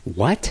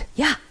 What?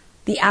 Yeah.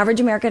 The average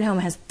American home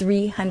has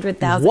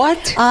 300,000.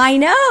 What? I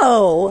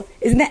know.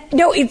 Isn't that?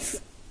 No,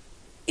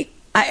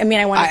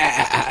 I want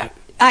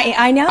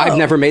I know. I've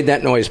never made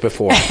that noise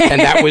before.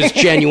 And that was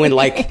genuine,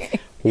 like,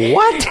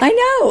 what?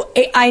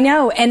 I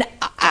know. And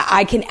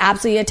I can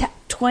absolutely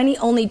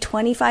only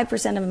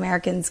 25% of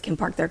Americans can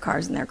park their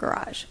cars in their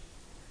garage.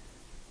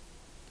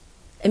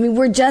 I mean,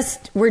 we're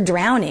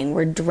drowning.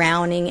 We're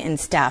drowning in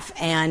stuff.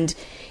 And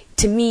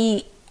to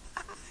me,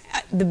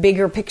 the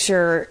bigger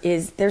picture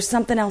is there's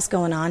something else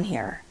going on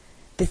here.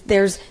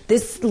 There's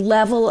this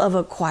level of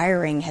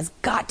acquiring has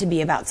got to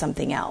be about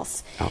something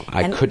else. Oh,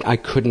 I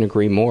couldn't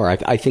agree more.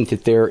 I think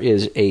that there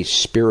is a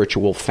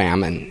spiritual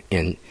famine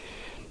in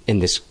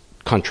this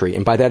country,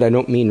 and by that I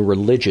don't mean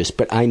religious,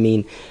 but I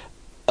mean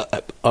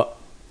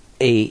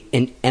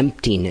an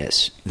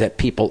emptiness that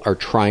people are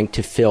trying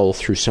to fill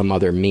through some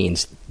other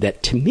means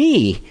that, to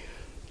me,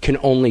 can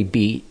only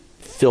be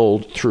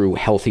filled through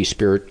healthy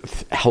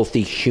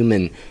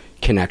human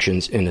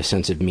connections in a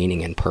sense of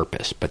meaning and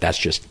purpose. But that's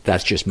just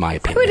my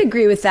opinion. I would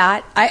agree with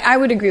that. I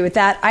would agree with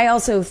that. I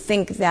also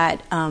think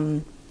that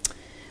online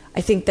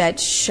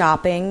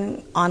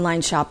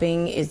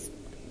shopping is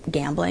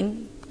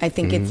gambling. I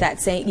think it's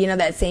that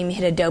same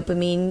hit of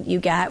dopamine you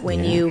get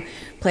when you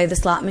play the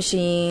slot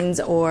machines,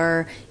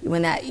 or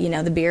when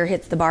the beer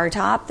hits the bar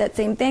top. That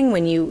same thing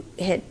when you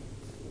hit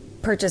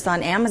purchase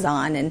on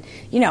Amazon, and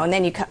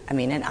then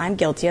and I'm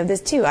guilty of this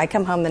too. I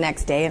come home the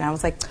next day and I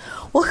was like,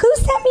 well, who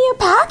sent me a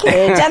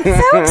package?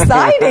 That's so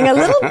exciting, a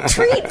little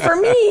treat for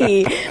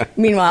me.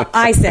 Meanwhile,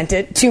 I sent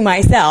it to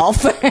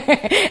myself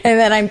and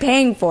then I'm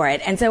paying for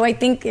it. And so I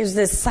think there's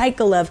this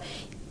cycle of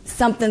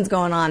something's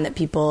going on, that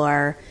people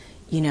are,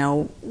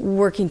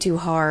 working too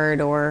hard,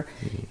 or,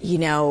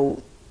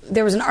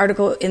 there was an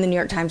article in the New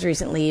York Times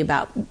recently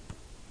about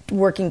two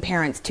working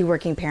parents,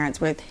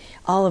 where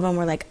all of them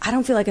were like, I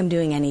don't feel like I'm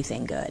doing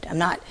anything good. I'm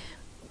not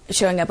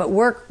showing up at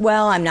work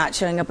well. I'm not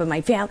showing up at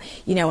my family,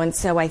 and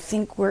so I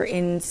think we're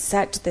in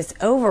such this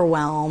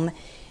overwhelm,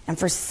 and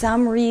for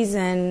some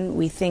reason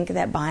we think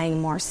that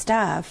buying more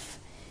stuff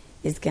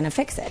is going to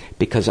fix it.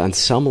 Because on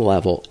some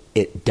level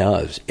it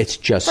does. It's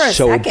just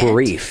so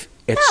brief.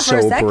 It's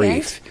so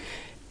brief.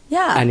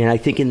 Yeah. I mean, I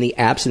think in the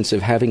absence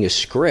of having a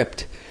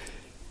script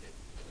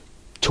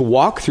to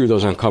walk through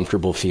those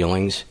uncomfortable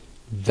feelings,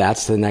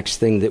 that's the next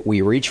thing that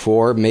we reach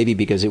for, maybe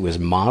because it was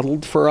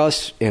modeled for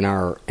us in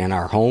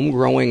our home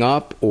growing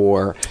up,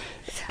 or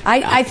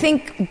I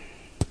think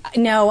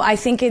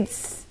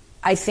it's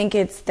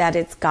that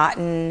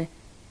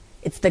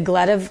it's the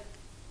glut of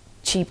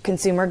cheap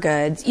consumer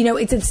goods.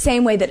 It's the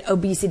same way that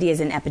obesity is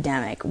an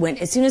epidemic.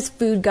 As soon as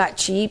food got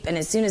cheap and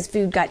as soon as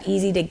food got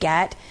easy to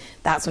get,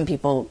 that's when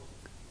people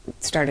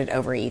started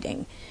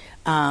overeating.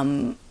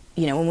 When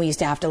we used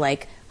to have to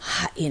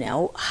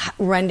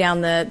run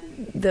down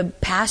the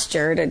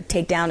pasture to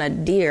take down a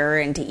deer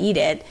and to eat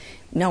it,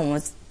 no one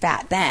was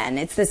fat then.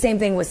 It's the same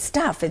thing with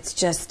stuff. It's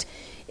just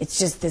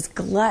this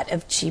glut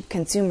of cheap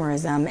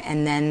consumerism,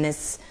 and then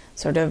this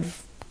sort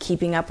of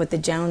keeping up with the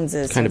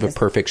Joneses. Kind of a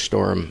perfect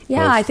storm.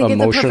 Yeah, of I think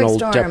it's a perfect emotional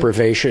storm.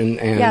 deprivation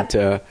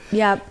and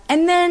Yep.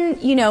 And then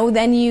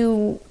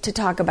to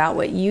talk about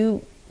what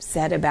you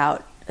said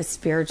about a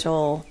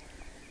spiritual,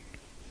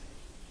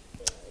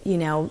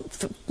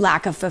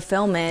 lack of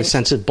fulfillment. The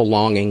sense of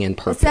belonging and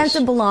purpose.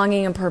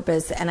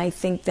 And I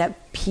think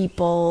that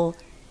people,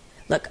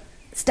 look,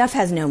 stuff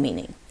has no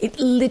meaning. It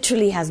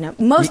literally has no.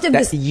 Most of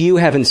this. You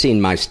haven't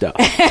seen my stuff.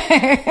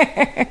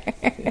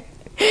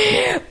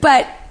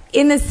 But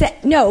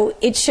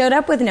it showed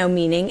up with no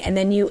meaning, and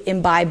then you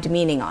imbibed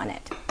meaning on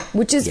it,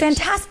 which is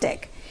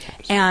fantastic.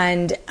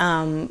 And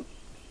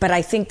but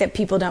I think that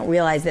people don't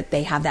realize that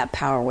they have that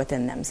power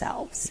within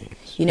themselves,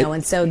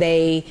 and so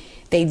they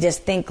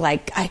just think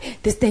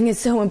this thing is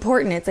so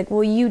important. It's like,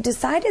 well, you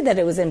decided that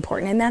it was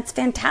important, and that's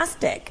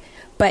fantastic,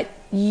 but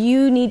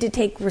you need to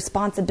take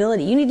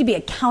responsibility. You need to be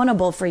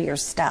accountable for your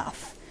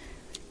stuff,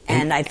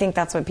 and I think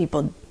that's what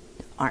people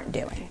aren't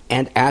doing.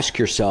 And ask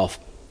yourself,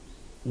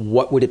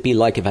 what would it be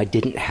like if I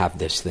didn't have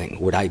this thing?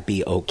 Would I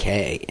be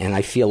okay? And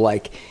I feel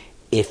like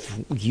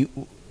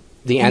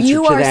the answer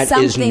to that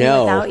is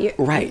no.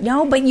 Right.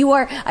 No, but you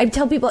are. I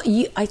tell people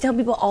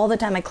all the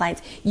time, my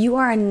clients, you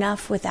are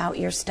enough without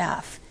your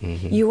stuff.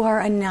 Mm-hmm. You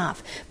are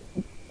enough.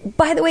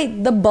 By the way,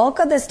 the bulk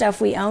of the stuff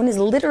we own is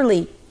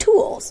literally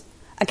tools.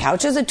 A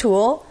couch is a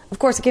tool. Of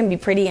course, it can be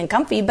pretty and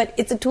comfy, but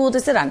it's a tool to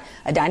sit on.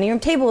 A dining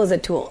room table is a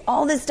tool.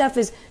 All this stuff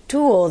is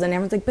tools. And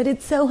everyone's like, but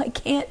it's I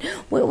can't,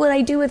 what would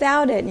I do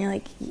without it? And you're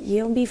like,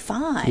 you'll be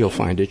fine. You'll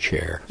find a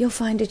chair.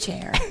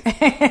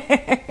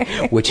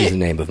 Which is the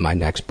name of my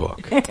next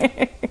book.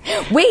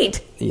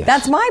 Wait, yes.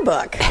 That's my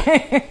book.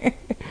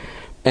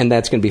 And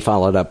that's going to be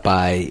followed up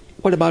by,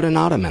 what about an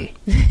ottoman?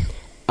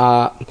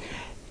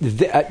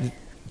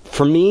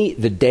 For me,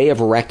 the day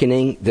of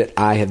reckoning that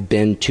I have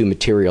been too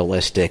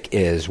materialistic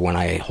is when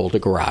I hold a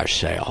garage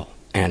sale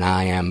and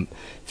I am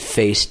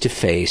face to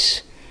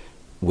face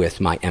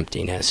with my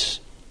emptiness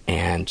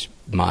and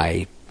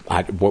my,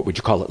 what would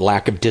you call it,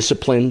 lack of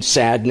discipline,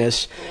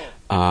 sadness.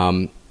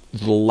 The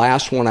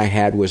last one I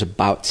had was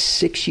about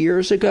 6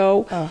 years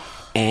ago,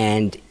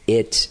 and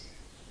it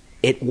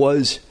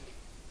was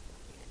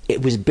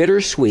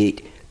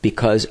bittersweet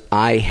because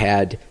I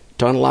had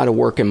done a lot of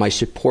work in my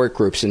support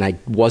groups, and I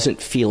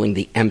wasn't feeling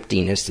the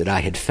emptiness that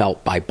I had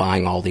felt by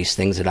buying all these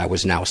things that I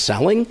was now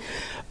selling.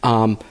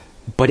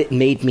 But it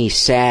made me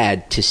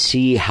sad to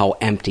see how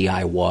empty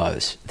I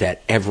was,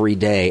 that every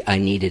day I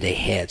needed a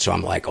hit. So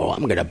I'm like,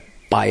 I'm going to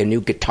buy a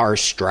new guitar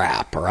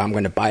strap, or I'm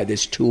going to buy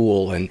this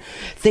tool, and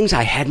things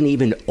I hadn't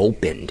even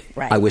opened.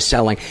 Right. I was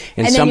selling.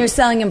 And then you're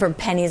selling them for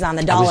pennies on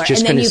the dollar,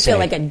 and then you feel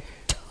like a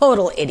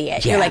total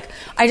idiot. Yeah. You're like,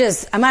 I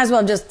might as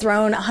well have just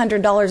thrown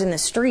 $100 in the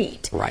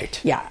street. Right.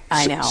 Yeah,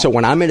 I know. So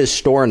when I'm at a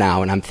store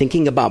now and I'm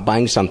thinking about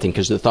buying something,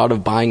 because the thought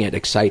of buying it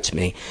excites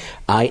me,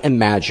 I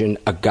imagine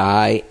a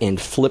guy in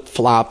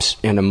flip-flops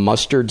and a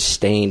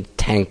mustard-stained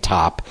tank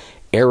top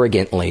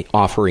arrogantly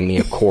offering me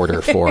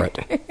 $0.25 for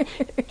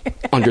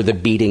it under the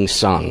beating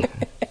sun.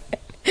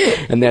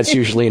 And that's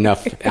usually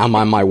enough. I'm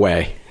on my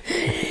way.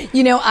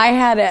 You know, I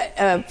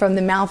had from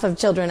the mouth of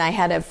children, I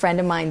had a friend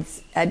of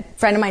mine's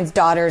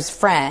daughter's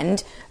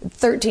friend,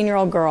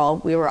 13-year-old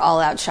girl. We were all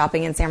out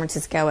shopping in San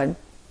Francisco, and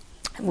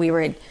we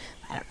were at,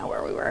 I don't know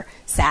where we were,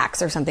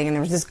 Saks or something, and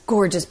there was this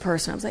gorgeous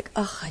purse, and I was like,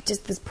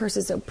 this purse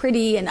is so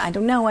pretty, and I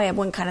don't know, I have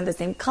one kind of the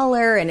same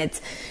color, and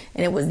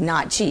it was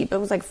not cheap. It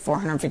was like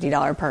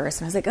 $450 purse,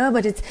 and I was like,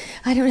 but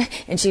I don't know.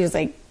 And she was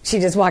like, she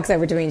just walks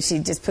over to me, and she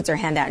just puts her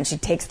hand out, and she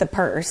takes the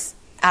purse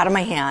out of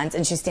my hands,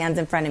 and she stands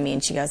in front of me,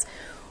 and she goes,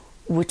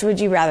 which would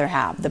you rather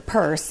have, the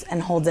purse,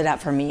 and holds it up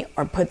for me,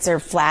 or puts her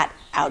flat,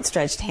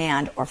 outstretched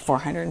hand, or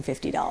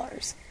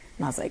 $450?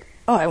 And I was like,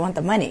 I want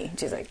the money.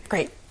 She's like,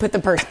 great, put the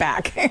purse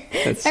back.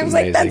 That's I was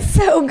amazing. like, that's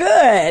so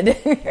good.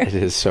 It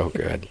is so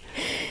good.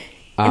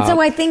 And so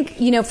I think,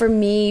 for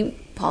me,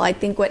 Paul, I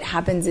think what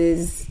happens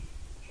is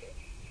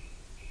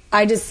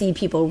I just see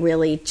people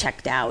really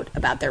checked out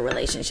about their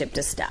relationship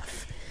to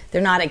stuff.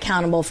 They're not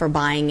accountable for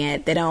buying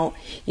it. They don't,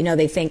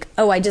 they think,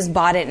 I just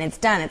bought it and it's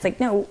done. It's like,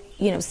 no,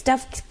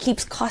 stuff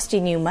keeps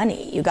costing you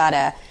money. You got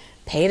to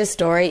pay to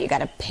store it. You got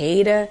to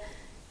pay to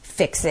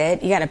fix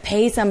it. You got to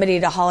pay somebody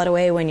to haul it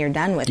away when you're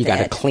done with it. You got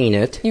to clean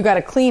it. You got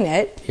to clean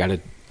it. You got to,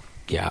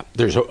 yeah.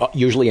 There's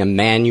usually a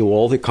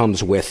manual that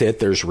comes with it.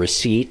 There's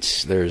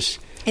receipts.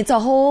 It's a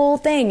whole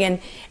thing.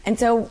 And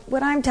so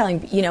what I'm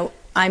telling,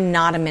 I'm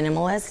not a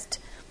minimalist.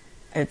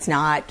 It's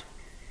not.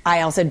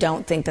 I also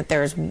don't think that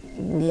there's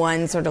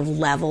one sort of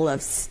level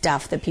of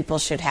stuff that people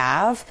should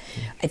have.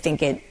 I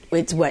think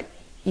it's what,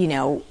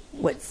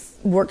 what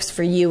works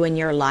for you in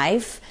your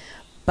life.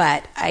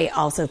 But I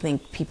also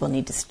think people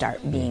need to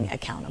start being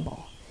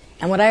accountable.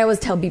 And what I always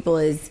tell people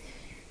is,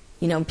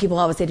 people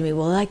always say to me,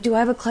 well, do I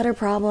have a clutter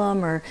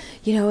problem? Or,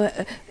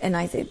 and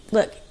I say,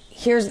 look,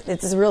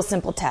 it's a real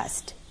simple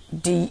test.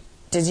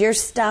 Does your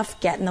stuff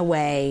get in the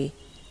way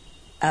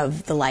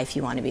of the life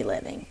you want to be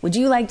living? Would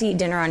you like to eat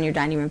dinner on your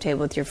dining room table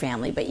with your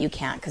family, but you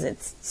can't because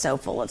it's so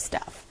full of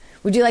stuff?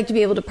 Would you like to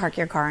be able to park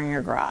your car in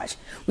your garage?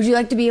 Would you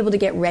like to be able to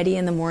get ready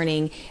in the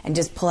morning and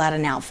just pull out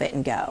an outfit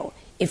and go?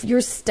 If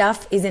your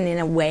stuff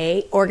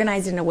isn't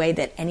organized in a way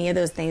that any of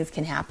those things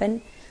can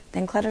happen,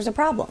 then clutter's a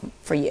problem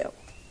for you.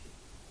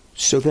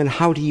 So then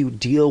how do you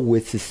deal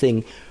with the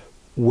thing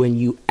when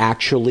you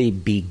actually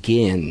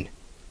begin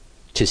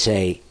to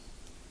say,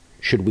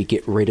 should we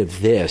get rid of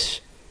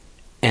this?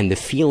 And the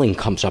feeling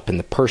comes up in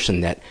the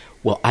person that,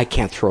 well, I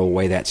can't throw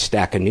away that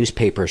stack of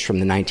newspapers from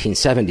the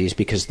 1970s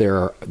because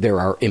there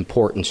are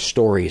important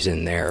stories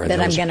in there that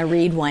I'm going to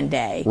read one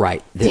day.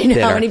 Right. Do you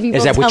know how many people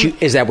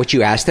is that what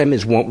you asked them?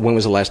 When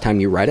was the last time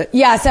you read it?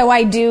 Yeah. So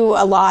I do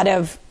a lot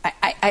of.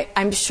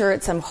 I'm sure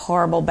it's some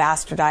horrible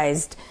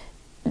bastardized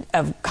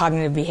of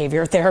cognitive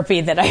behavior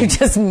therapy that I've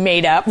just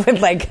made up with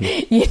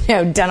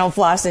dental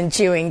floss and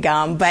chewing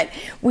gum. But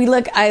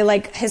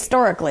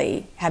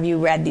historically, have you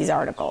read these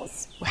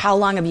articles? How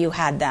long have you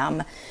had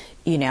them?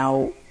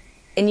 And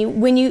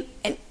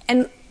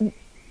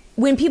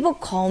when people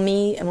call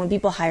me and when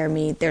people hire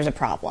me, there's a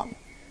problem,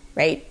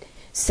 right?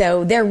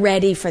 So they're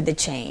ready for the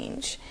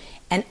change.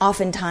 And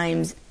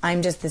oftentimes,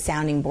 I'm just the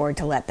sounding board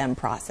to let them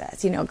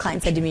process. A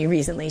client said to me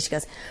recently, she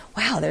goes,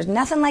 wow, there's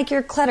nothing like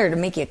your clutter to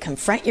make you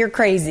confront your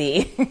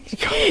crazy.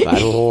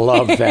 I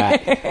love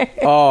that.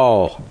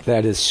 Oh,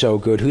 that is so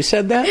good. Who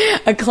said that?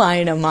 A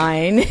client of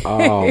mine.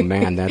 Oh,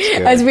 man, that's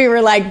good. As we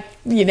were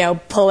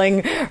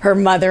pulling her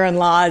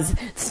mother-in-law's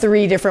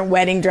 3 different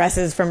wedding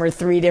dresses from her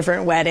 3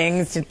 different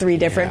weddings to 3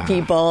 different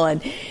people.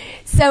 And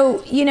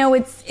so,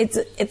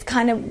 it's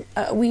kind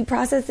of, we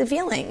process the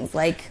feelings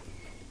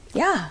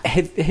yeah.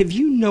 Have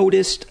you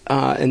noticed,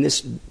 and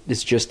this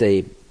is just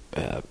an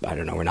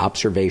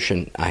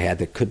observation I had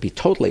that could be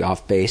totally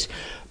off base,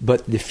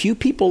 but the few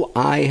people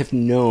I have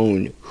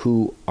known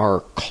who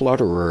are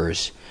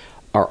clutterers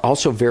are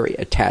also very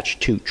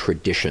attached to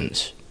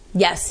traditions.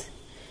 Yes.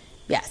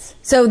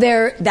 So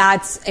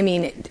that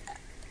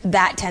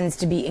tends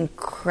to be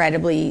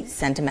incredibly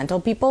sentimental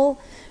people.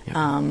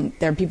 Yeah.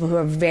 There are people who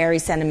are very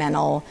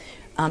sentimental,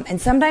 and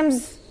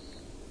sometimes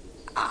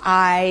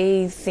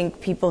I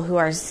think people who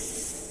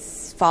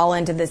fall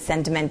into this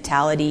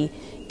sentimentality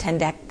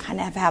tend to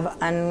kind of have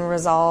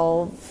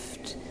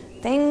unresolved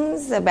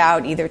things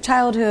about either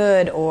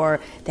childhood or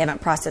they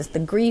haven't processed the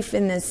grief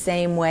in the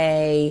same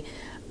way.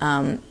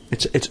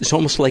 It's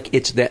almost like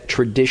it's that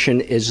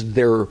tradition is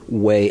their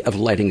way of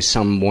letting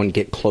someone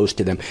get close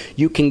to them.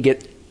 You can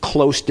get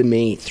close to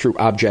me through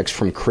objects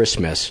from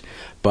Christmas,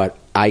 but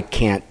I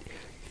can't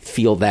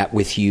feel that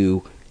with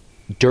you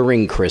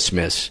during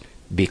Christmas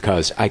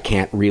because I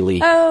can't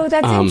really... Oh,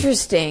 that's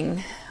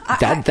interesting.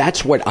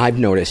 That's what I've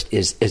noticed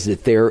is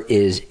that there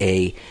is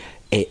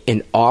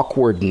an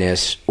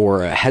awkwardness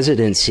or a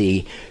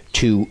hesitancy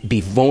to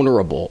be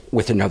vulnerable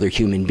with another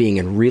human being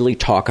and really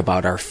talk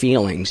about our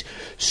feelings,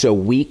 so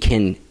we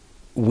can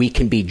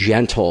be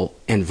gentle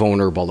and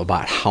vulnerable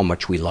about how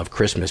much we love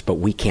Christmas, but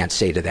we can't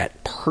say to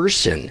that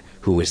person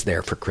who is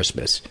there for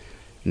Christmas,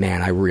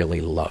 man, I really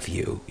love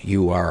you.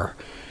 You are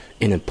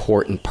an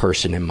important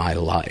person in my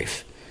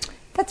life.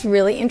 That's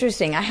really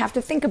interesting. I have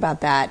to think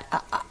about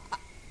that.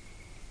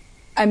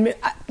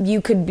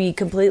 You could be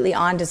completely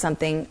onto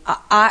something.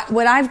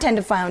 What I've tend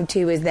to find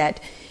too is that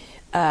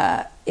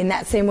in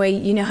that same way,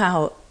 you know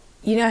how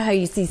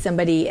you see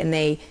somebody and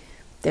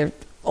they're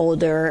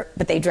older,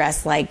 but they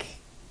dress like,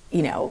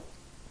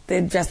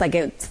 they dress like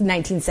it's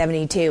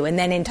 1972, and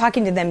then in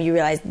talking to them, you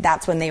realize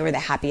that's when they were the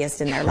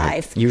happiest in their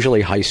life.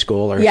 Usually high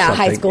school or something. Yeah,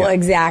 high school,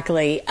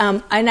 exactly.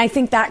 And I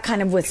think that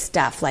kind of with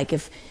stuff, like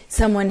if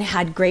someone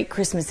had great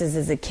Christmases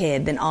as a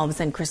kid, then all of a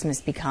sudden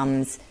Christmas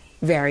becomes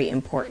very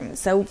important.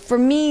 So for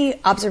me,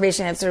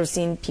 observation, I've sort of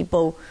seen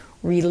people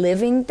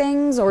reliving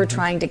things or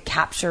trying to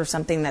capture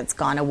something that's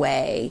gone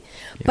away.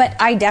 Yeah. But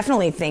I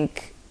definitely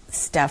think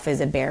stuff is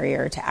a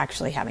barrier to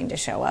actually having to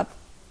show up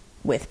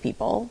with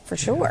people, for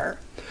sure.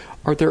 Yeah.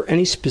 Are there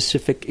any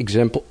specific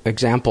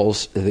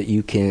examples that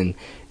you can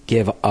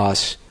give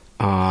us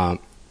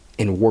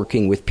in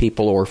working with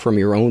people or from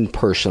your own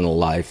personal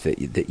life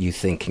that you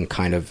think can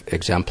kind of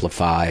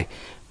exemplify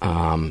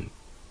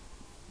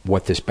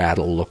what this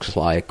battle looks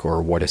like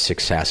or what a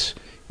success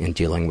in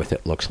dealing with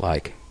it looks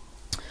like?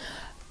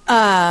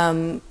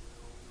 Oh,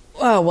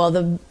 well,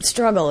 the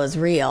struggle is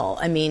real.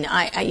 I mean,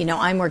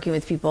 I'm working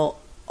with people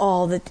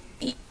all the,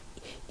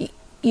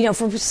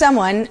 for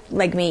someone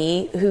like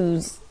me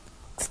whose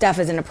stuff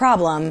isn't a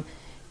problem,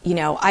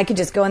 I could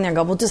just go in there and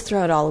go, well, just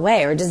throw it all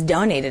away or just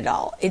donate it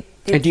all.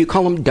 And do you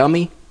call them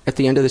dummy at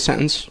the end of the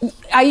sentence?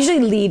 I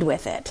usually lead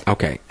with it.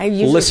 Okay.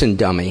 Listen,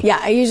 dummy. Yeah,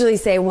 I usually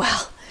say,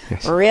 well,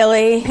 yes.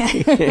 Really?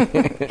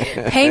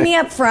 Pay me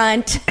up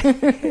front.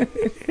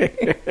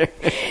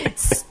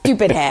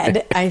 Stupid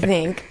head, I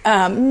think.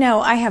 No,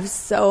 I have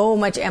so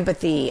much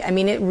empathy. I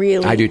mean, it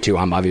really... I do too.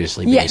 I'm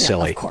obviously being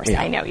silly. Of course,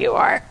 yeah. I know you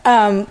are.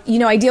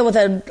 I deal with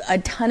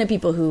a ton of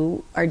people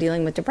who are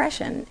dealing with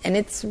depression, and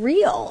it's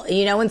real,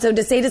 and so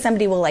to say to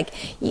somebody, well, like,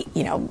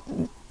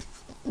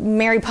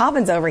 Mary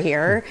Poppins over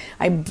here,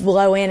 I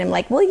blow in and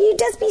like, well, you'd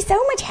just be so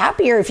much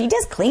happier if you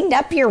just cleaned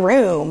up your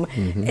room.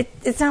 Mm-hmm.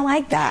 It's not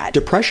like that.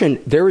 Depression,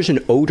 there is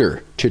an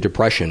odor to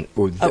depression.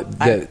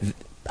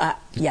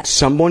 Yes.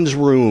 Someone's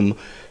room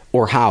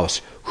or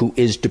house who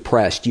is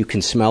depressed, you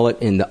can smell it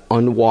in the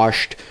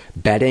unwashed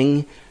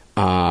bedding,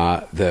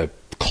 the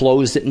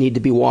clothes that need to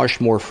be washed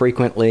more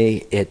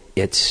frequently. There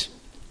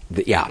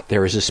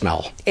is a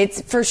smell.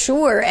 It's for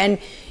sure. And,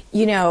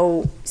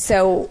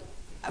 so...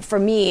 For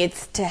me,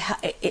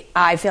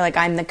 I feel like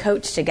I'm the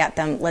coach to get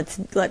them. Let's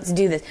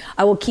do this.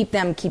 I will keep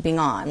them keeping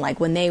on. Like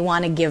when they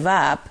want to give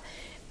up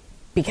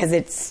because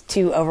it's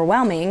too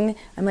overwhelming,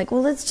 I'm like,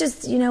 well, let's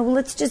just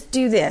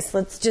do this.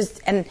 Let's just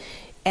and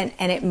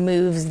it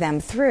moves them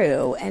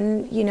through.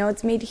 And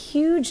it's made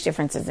huge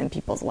differences in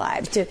people's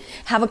lives. To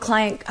have a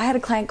client, I had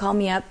a client call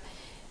me up.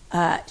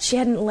 She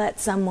hadn't let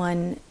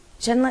someone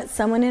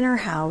in her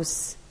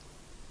house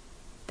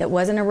that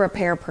wasn't a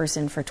repair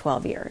person for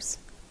 12 years.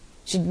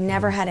 She'd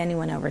never had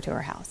anyone over to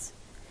her house.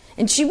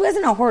 And she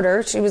wasn't a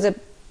hoarder. She was a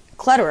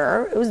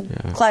clutterer. It was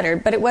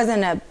cluttered, but it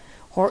wasn't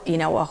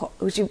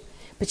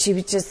but she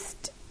was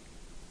just,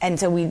 and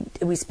so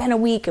we spent a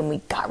week and we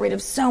got rid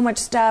of so much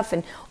stuff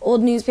and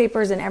old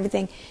newspapers and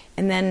everything.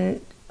 And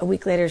then a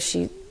week later,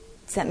 she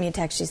sent me a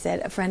text. She said,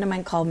 a friend of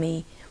mine called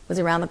me, was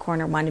around the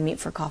corner, wanted to meet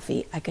for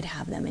coffee. I could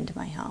have them into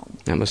my home.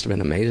 That must have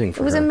been amazing for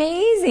her. It was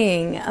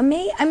amazing. I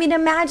mean,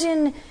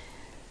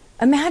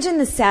 Imagine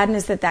the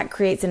sadness that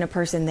creates in a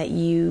person that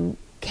you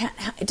can't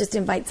just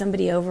invite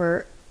somebody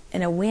over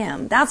in a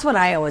whim. That's what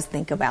I always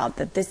think about,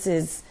 that this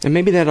is... And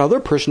maybe that other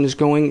person is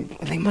going,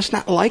 they must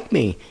not like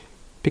me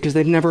because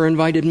they've never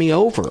invited me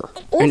over.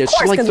 Well, and it's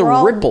course, like the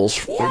ripples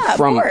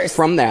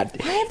from that.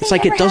 It's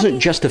like it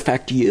doesn't just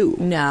affect you.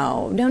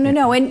 No.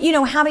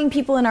 And, having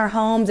people in our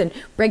homes and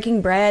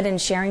breaking bread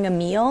and sharing a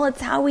meal,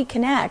 it's how we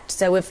connect.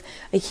 So if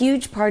a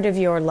huge part of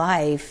your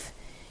life...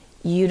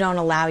 you don't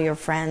allow your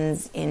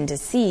friends in to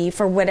see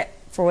for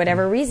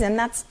whatever reason,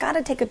 that's got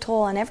to take a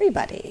toll on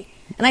everybody.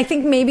 And I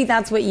think maybe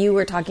that's what you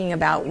were talking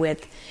about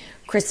with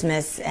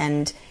Christmas,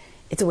 and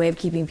it's a way of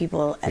keeping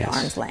people at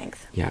arm's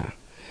length. Yeah.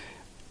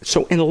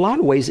 So in a lot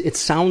of ways, it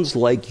sounds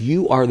like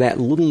you are that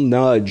little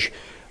nudge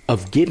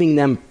of giving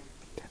them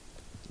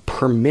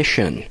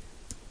permission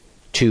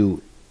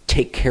to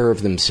take care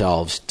of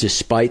themselves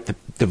despite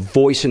the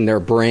voice in their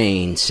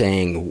brain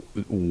saying,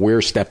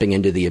 we're stepping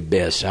into the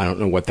abyss. I don't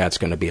know what that's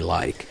going to be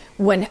like.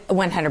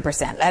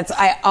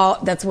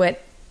 100%. That's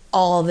what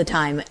all the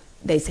time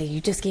they say.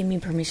 You just gave me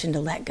permission to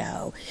let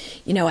go.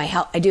 You know,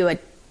 I do a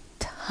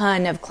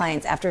ton of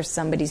clients after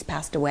somebody's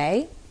passed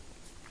away.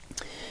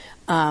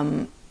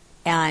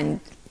 And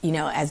you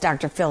know, as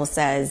Dr. Phil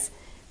says,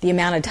 the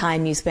amount of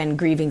time you spend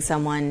grieving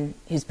someone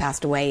who's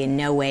passed away in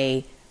no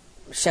way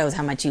shows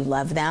how much you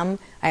love them.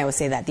 I always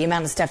say that. The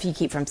amount of stuff you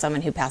keep from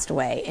someone who passed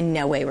away in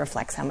no way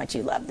reflects how much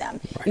you love them.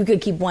 Right. You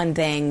could keep one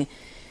thing,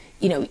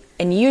 you know,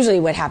 and usually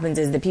what happens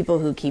is the people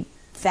who keep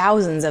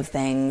thousands of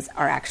things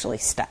are actually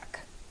stuck.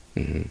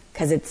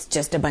 Because it's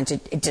just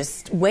it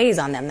just weighs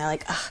on them. They're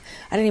like,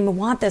 I don't even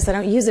want this. I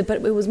don't use it,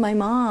 but it was my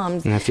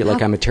mom's. And I feel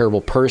like I'm a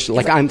terrible person.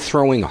 Like I'm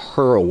throwing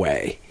her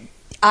away.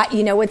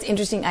 You know what's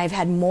interesting? I've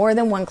had more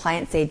than one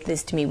client say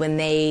this to me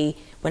when a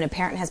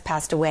parent has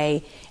passed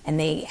away and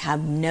they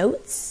have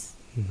notes.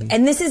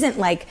 And this isn't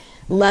like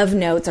love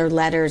notes or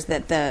letters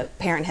that the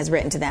parent has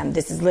written to them.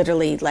 This is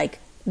literally like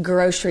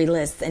grocery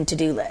lists and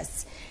to-do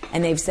lists.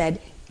 And they've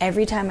said,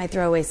 every time I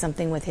throw away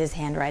something with his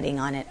handwriting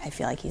on it, I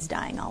feel like he's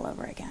dying all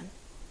over again.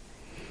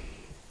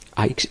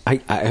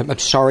 I'm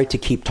sorry to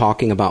keep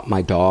talking about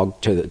my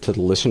dog to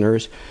the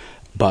listeners,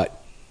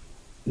 but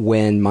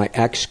when my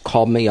ex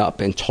called me up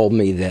and told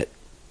me that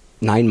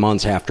 9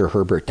 months after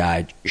Herbert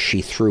died,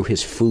 she threw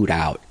his food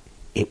out,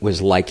 it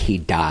was like he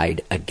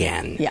died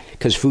again. Yeah.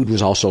 Because food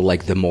was also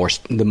like the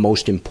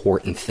most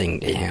important thing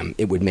to him.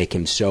 It would make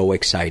him so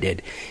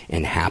excited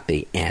and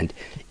happy, and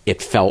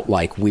it felt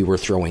like we were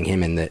throwing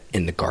him in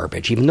the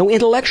garbage, even though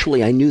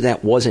intellectually I knew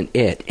that wasn't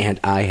it. And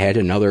I had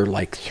another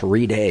like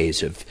 3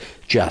 days of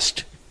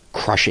just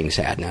crushing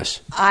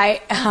sadness.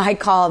 I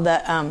call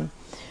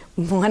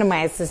one of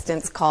my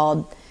assistants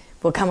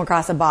will come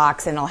across a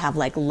box and I'll have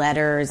like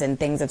letters and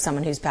things of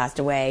someone who's passed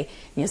away.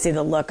 And you'll see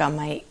the look on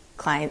the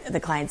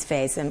client's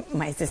face, and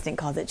my assistant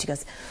calls it. She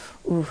goes,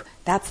 "Ooh,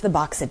 that's the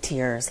box of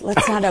tears.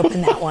 Let's not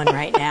open that one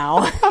right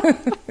now."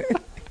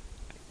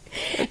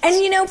 And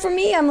you know, for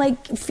me, I'm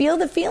like, feel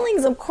the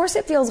feelings. Of course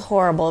it feels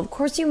horrible. Of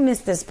course you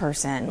miss this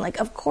person. Like,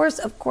 of course.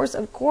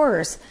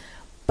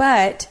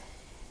 But,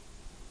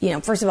 you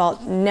know, first of all,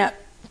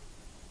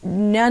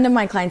 none of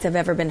my clients have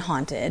ever been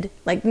haunted.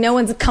 Like, no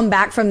one's come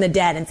back from the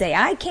dead and say,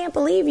 I can't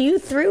believe you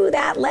threw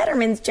that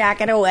Letterman's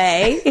jacket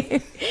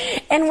away.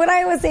 And what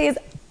I always say is,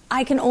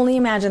 I can only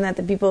imagine that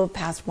the people who have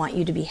passed want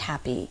you to be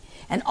happy.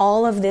 And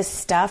all of this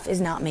stuff is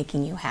not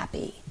making you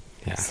happy.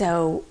 Yeah.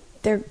 So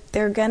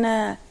they're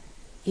gonna,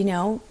 you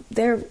know,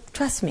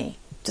 trust me.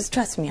 Just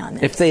trust me on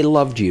this. If they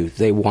loved you,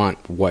 they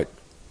want what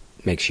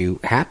makes you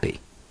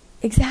happy.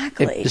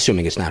 Exactly.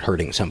 Assuming it's not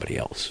hurting somebody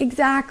else.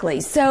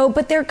 Exactly. So,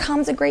 but there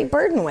comes a great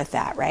burden with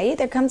that, right?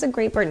 There comes a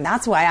great burden.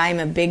 That's why I'm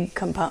a big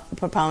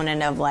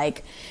proponent of,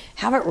 like,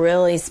 have it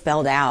really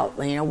spelled out.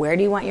 You know, where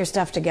do you want your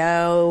stuff to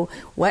go?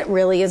 What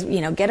really is,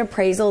 you know, get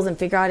appraisals and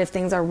figure out if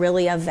things are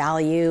really of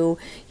value.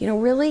 You know,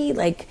 really,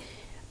 like,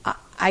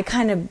 I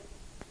kind of,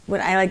 what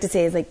I like to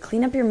say is, like,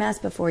 clean up your mess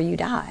before you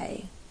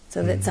die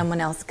so that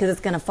someone else, because it's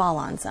going to fall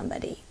on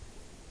somebody.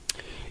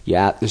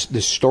 Yeah,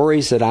 the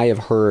stories that I have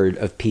heard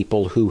of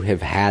people who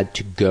have had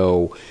to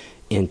go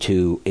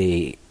into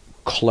a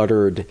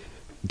cluttered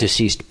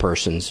deceased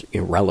person's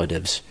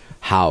relative's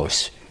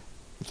house,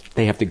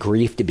 they have the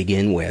grief to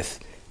begin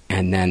with,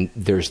 and then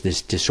there's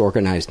this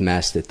disorganized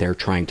mess that they're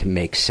trying to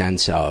make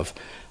sense of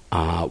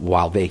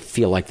while they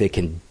feel like they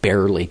can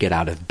barely get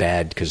out of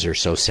bed because they're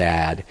so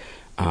sad.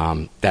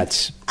 I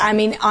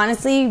mean,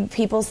 honestly,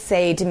 people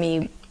say to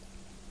me,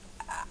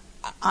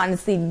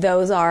 honestly,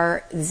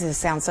 this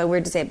sounds so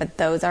weird to say, but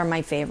those are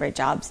my favorite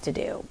jobs to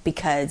do,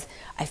 because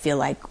I feel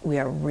like we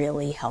are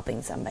really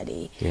helping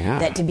somebody. Yeah.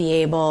 That to be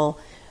able,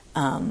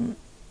 you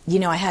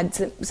know, I had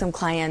some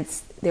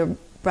clients, their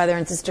brother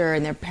and sister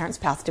and their parents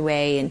passed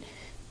away and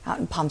out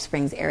in Palm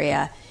Springs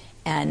area,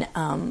 and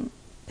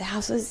the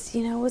house was,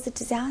 you know, was a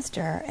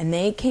disaster. And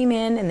they came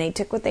in and they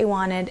took what they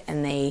wanted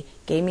and they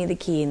gave me the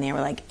key and they were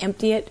like,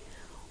 empty it.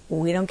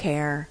 We don't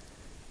care.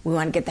 We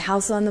want to get the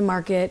house on the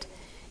market.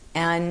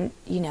 And,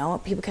 you know,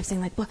 people kept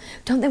saying, like, well,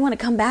 don't they want to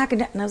come back?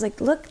 And I was like,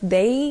 look,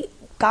 they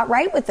got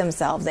right with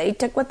themselves. They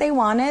took what they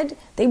wanted.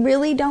 They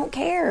really don't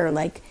care.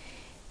 Like,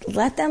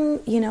 let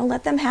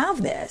them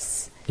have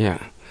this.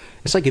 Yeah.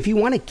 It's like, if you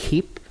want to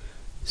keep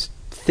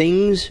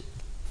things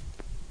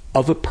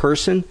of a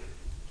person,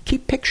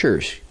 keep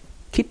pictures.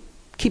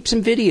 Keep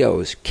some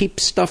videos. Keep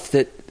stuff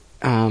that,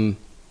 I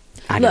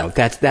don't know.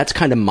 That's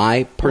kind of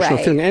my personal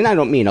feeling. And I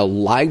don't mean a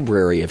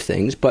library of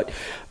things, but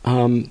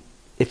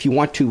if you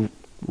want to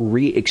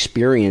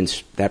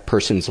re-experience that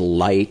person's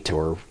light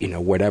or, you know,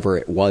 whatever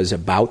it was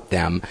about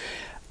them,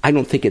 I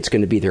don't think it's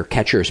going to be their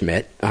catcher's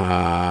mitt,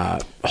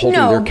 holding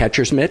their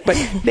catcher's mitt, but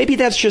maybe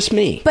that's just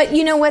me. But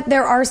you know what?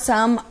 There are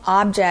some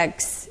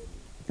objects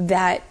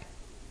that,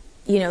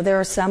 you know,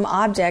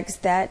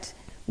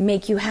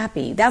 make you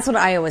happy. That's what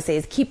I always say,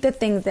 is keep the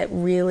things that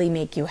really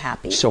make you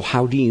happy. So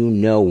how do you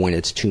know when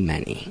it's too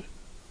many?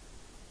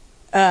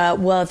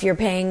 Well, if you're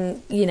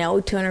paying,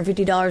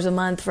 $250 a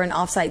month for an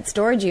offsite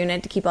storage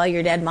unit to keep all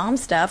your dead mom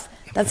stuff,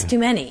 that's too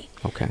many.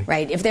 Okay.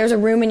 Right? If there's a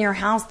room in your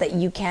house that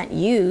you can't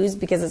use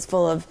because it's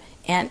full of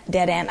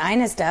dead Aunt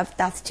Ina stuff,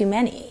 that's too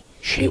many.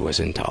 She was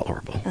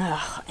intolerable.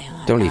 Oh,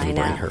 Don't even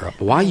bring her up.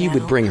 Why you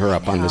would bring her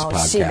up on this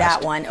podcast? She,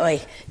 that one.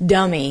 Oy,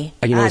 dummy.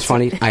 You know what's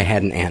funny? I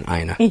had an Aunt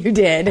Ina. You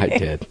did? I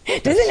did.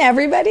 Doesn't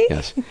everybody?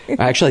 Yes.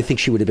 I actually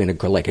think she would have been a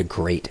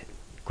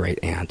great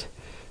aunt.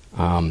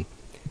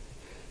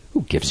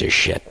 Who gives a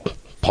shit?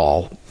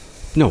 Paul.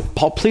 No,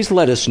 Paul, please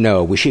let us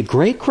know. Was she a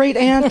great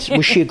aunt?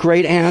 Was she a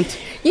great aunt?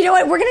 You know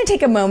what? We're going to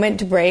take a moment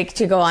to break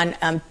to go on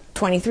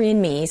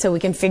 23andMe so we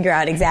can figure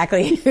out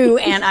exactly who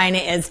Aunt Ina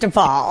is to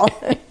Paul.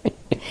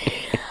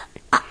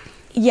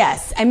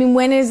 Yes. I mean,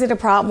 when is it a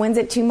problem? When's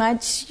it too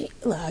much?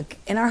 Look,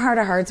 in our heart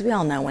of hearts, we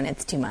all know when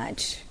it's too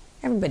much.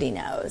 Everybody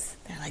knows.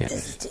 They're like,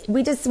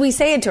 we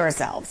say it to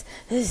ourselves.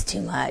 This is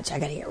too much. I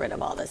got to get rid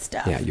of all this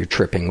stuff. Yeah, you're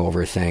tripping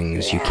over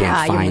things. You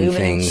can't find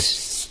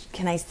things.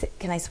 Can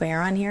I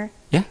swear on here?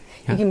 Yeah.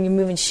 You're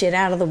moving shit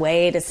out of the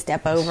way to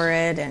step over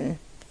it, and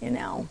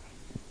and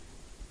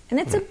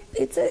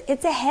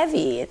it's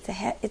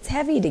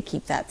heavy to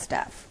keep that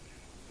stuff.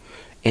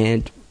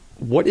 And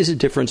what is the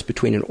difference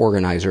between an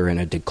organizer and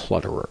a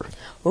declutterer?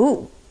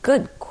 Ooh,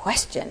 good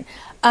question.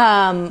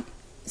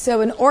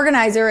 So an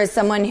organizer is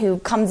someone who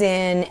comes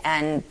in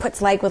and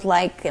puts like with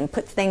like and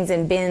puts things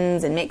in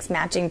bins and makes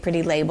matching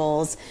pretty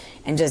labels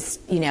and just,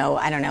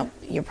 I don't know,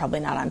 you're probably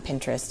not on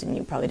Pinterest and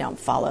you probably don't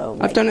follow.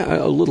 I've done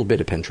a little bit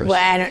of Pinterest.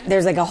 Well,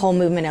 there's like a whole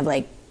movement of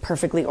like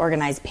perfectly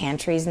organized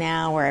pantries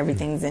now where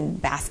everything's in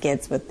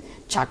baskets with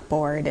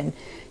chalkboard and,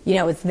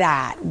 it's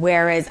that.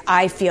 Whereas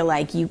I feel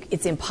like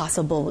it's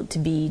impossible to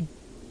be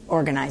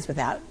organized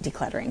without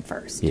decluttering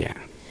first. Yeah.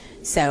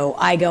 So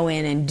I go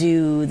in and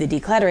do the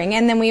decluttering,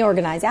 and then we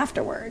organize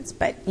afterwards.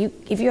 But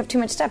if you have too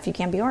much stuff, you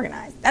can't be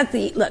organized. That's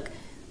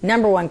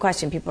number one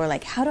question. People are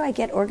like, how do I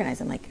get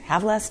organized? I'm like,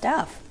 have less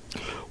stuff.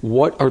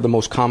 What are the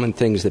most common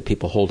things that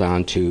people hold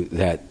on to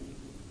that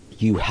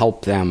you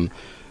help them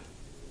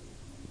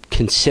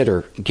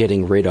consider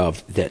getting rid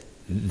of that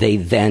they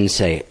then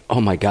say, oh,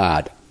 my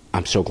God,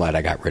 I'm so glad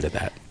I got rid of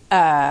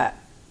that?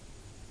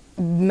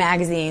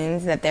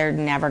 Magazines that they're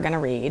never going to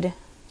read.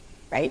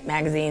 Right?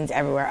 Magazines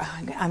everywhere. Oh,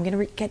 I'm going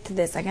to get to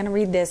this. I'm going to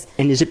read this.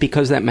 And is it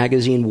because that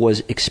magazine was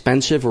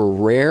expensive or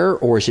rare,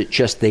 or is it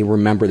just they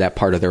remember that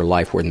part of their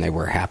life when they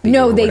were happy?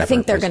 No, they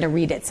think they're going to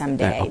read it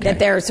someday. Okay. That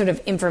they're sort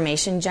of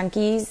information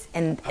junkies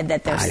and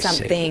that there's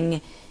something,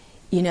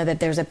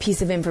 that there's a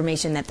piece of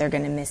information that they're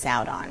going to miss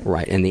out on.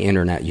 Right. And the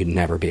internet, you'd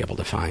never be able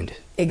to find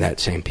that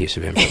same piece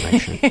of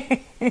information.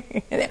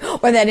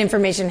 Or that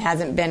information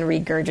hasn't been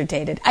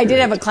regurgitated. I did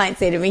have a client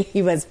say to me,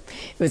 it was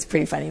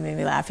pretty funny, it made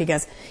me laugh. He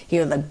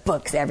had like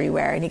books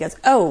everywhere, and he goes,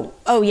 oh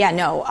yeah,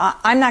 no,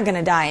 I'm not going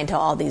to die until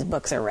all these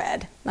books are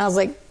read. And I was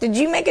like, did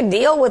you make a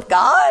deal with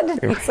God?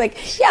 It's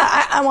like,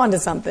 yeah, I'm onto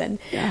something.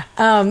 Yeah.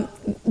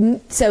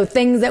 So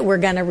things that we're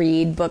going to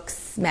read,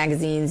 books,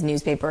 magazines,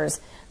 newspapers,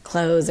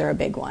 clothes are a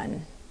big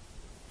one.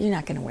 You're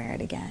not going to wear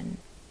it again.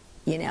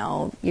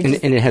 And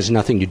it has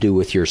nothing to do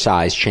with your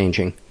size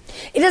changing.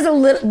 It does a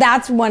little.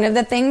 That's one of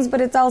the things, but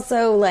it's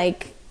also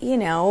like,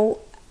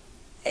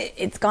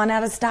 it's gone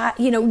out of style.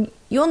 You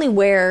only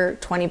wear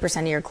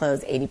 20% of your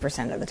clothes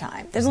 80% of the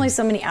time. There's only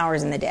so many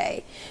hours in the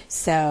day,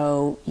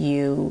 so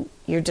you're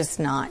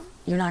not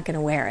going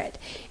to wear it.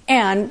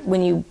 And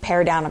when you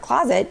pare down a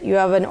closet, you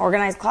have an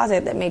organized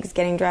closet that makes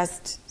getting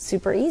dressed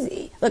super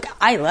easy. Look,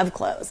 I love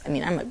clothes. I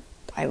mean,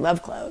 I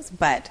love clothes,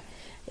 but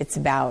it's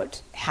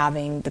about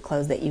having the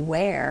clothes that you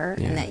wear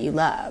and that you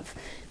love.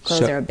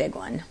 Clothes are a big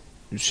one.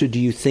 So do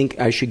you think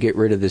I should get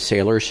rid of the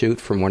sailor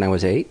suit from when I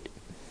was 8?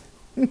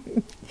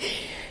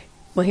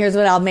 Well, here's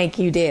what I'll make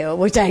you do,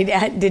 which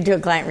I did to a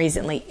client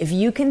recently. If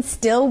you can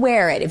still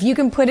wear it, if you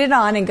can put it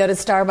on and go to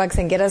Starbucks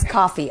and get us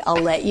coffee,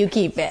 I'll let you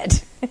keep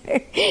it.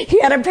 He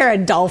had a pair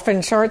of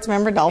dolphin shorts.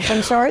 Remember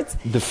dolphin shorts?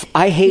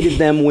 I hated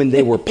them when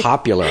they were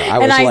popular.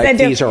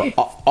 These are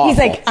awful. He's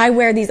like, I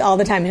wear these all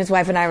the time. And his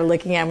wife and I were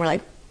looking at him. We're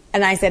like,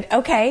 and I said,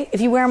 okay,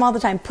 if you wear them all the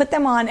time, put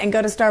them on and go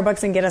to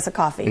Starbucks and get us a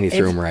coffee. And he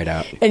threw them right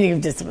out. And he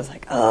just was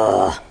like,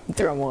 ugh,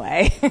 threw them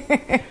away.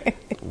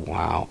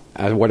 Wow.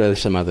 What are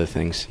some other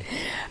things?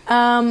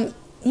 Photos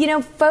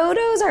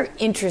are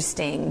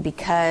interesting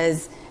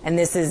because, and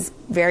this is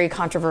very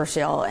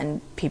controversial,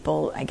 and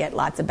I get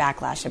lots of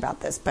backlash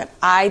about this, but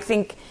I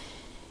think,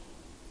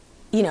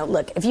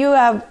 look, if you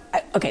have,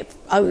 okay,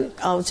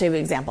 I'll show you an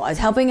example. I was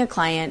helping a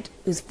client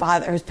whose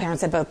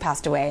parents had both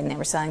passed away, and they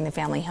were selling the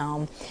family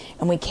home,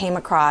 and we came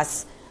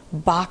across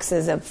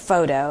boxes of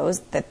photos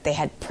that they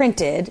had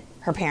printed,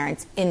 her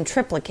parents, in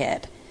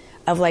triplicate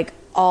of like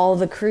all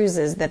the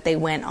cruises that they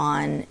went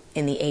on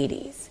in the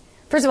 80s.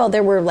 First of all,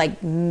 there were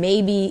like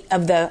maybe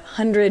of the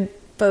 100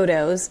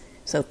 photos,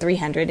 so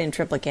 300 in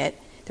triplicate,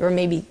 there were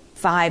maybe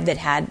 5 that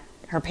had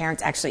her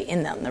parents actually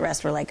in them. The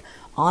rest were like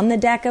on the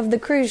deck of the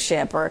cruise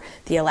ship or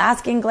the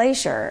Alaskan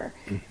glacier.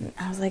 Mm-hmm.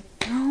 I was like,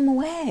 throw them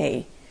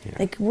away. Yeah.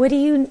 Like, what do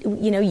you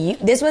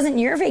this wasn't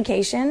your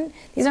vacation.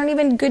 These aren't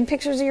even good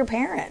pictures of your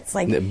parents.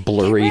 Like, the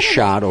blurry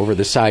shot over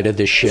the side of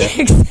the ship.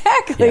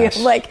 Exactly. Yes.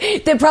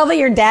 Like, that probably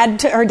her dad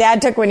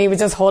took when he was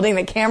just holding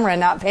the camera and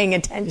not paying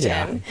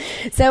attention.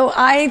 Yeah. So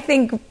I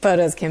think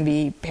photos can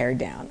be pared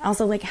down.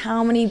 Also, like,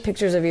 how many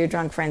pictures of your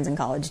drunk friends in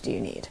college do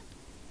you need?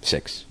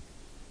 6.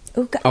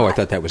 Ooh, Oh, I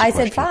thought that was a I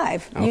question. said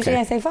 5. Okay. Usually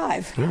I say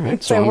 5. All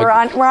right. So we're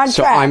on track.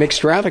 So I'm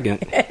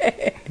extravagant.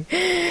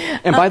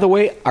 And by the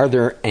way, are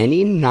there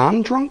any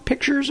non-drunk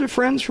pictures of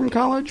friends from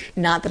college?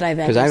 Not that I've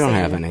ever seen. Because I don't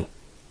have any.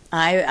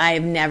 I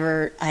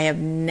have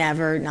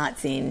never not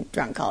seen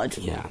drunk college.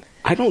 Yeah.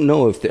 I don't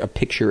know if a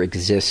picture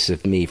exists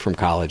of me from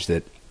college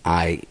that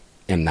I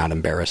am not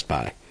embarrassed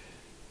by,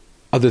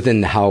 other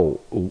than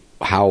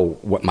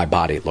what my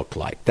body looked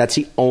like. That's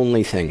the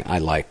only thing I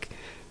like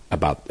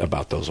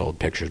about those old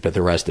pictures. But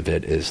the rest of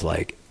it is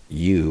like,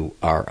 you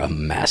are a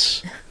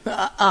mess.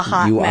 A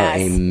hot you mess. are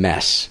a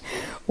mess.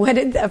 What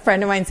did a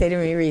friend of mine say to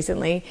me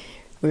recently?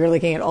 We were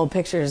looking at old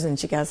pictures, and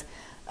she goes,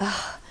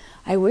 "Oh,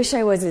 I wish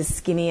I was as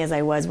skinny as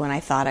I was when I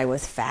thought I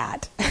was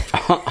fat."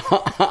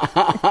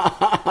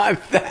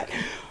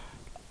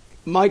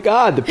 My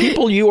God, the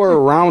people you are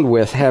around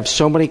with have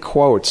so many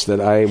quotes that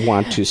I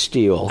want to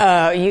steal.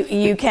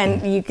 You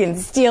can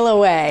steal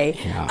away.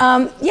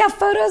 Yeah.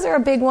 Photos are a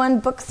big one.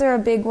 Books are a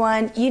big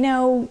one.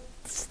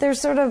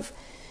 There's sort of,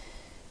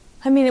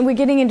 we're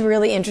getting into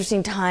really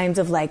interesting times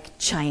of like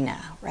China,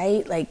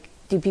 right? Like,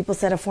 do people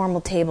set a formal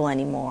table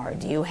anymore?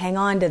 Do you hang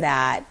on to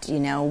that?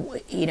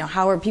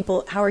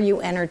 How are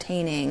you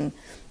entertaining?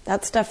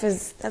 That stuff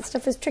is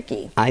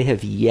tricky. I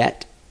have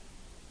yet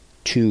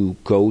to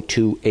go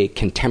to a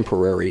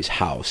contemporary's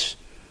house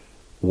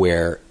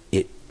where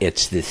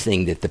it's the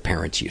thing that the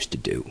parents used to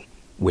do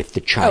with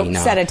the china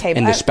set a table.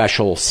 And the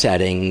special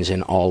settings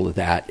and all of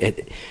that.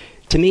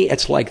 To me,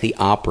 it's like the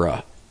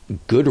opera.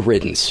 Good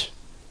riddance.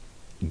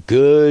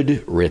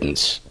 Good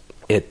riddance.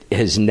 It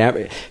has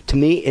never, to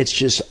me, it's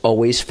just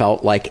always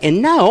felt like,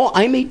 and now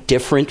I'm a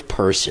different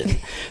person.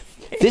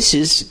 This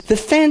is the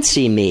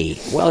fancy me.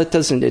 Well, it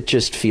doesn't, it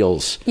just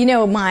feels.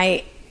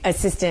 My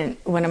assistant,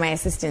 one of my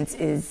assistants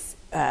is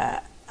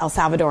El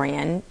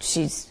Salvadorian.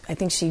 I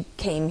think she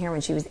came here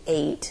when she was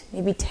 8,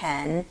 maybe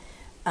 10.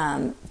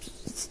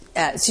 She's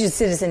a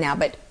citizen now,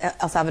 but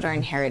El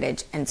Salvadorian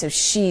heritage. And so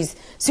she's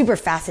super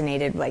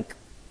fascinated,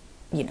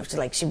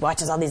 she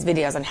watches all these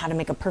videos on how to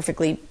make a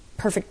perfect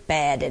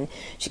bed, and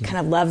she kind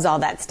of loves all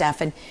that stuff.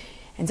 And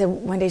so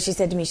one day she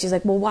said to me, she's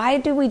like, well, why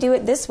do we do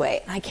it this way?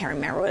 And I can't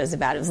remember what it was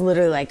about. It was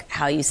literally like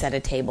how you set a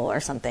table or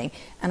something.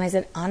 And I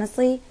said,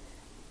 honestly,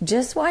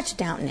 just watch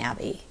Downton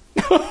Abbey.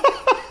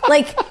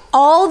 Like,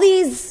 all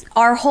these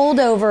are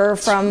holdover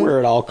from... That's where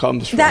it all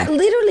comes from. That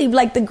literally,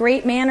 like, the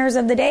great manners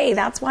of the day.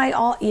 That's why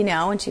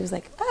and she was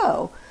like,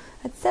 oh,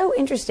 that's so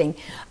interesting.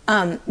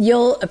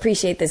 You'll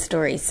appreciate this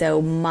story.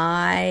 So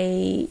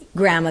my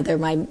grandmother,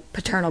 my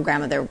paternal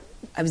grandmother,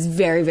 I was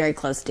very, very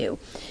close to.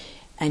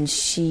 And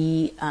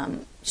she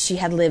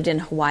had lived in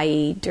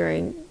Hawaii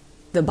during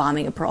the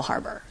bombing of Pearl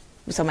Harbor.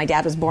 So my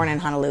dad was born in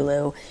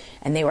Honolulu,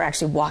 and they were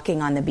actually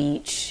walking on the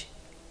beach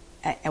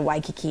at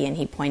Waikiki, and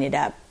he pointed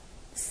up,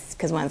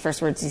 because one of the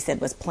first words he said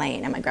was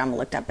plane, and my grandma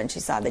looked up and she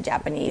saw the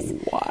Japanese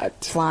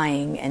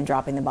flying and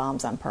dropping the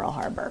bombs on Pearl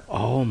Harbor.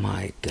 Oh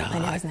my God. I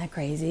know, isn't that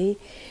crazy?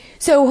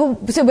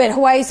 But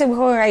Hawaii's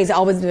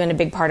always been a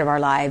big part of our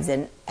lives,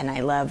 and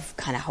I love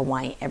kind of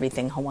Hawaii,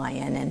 everything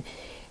Hawaiian. And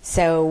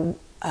so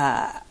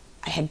I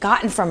had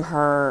gotten from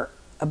her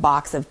a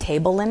box of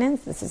table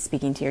linens. This is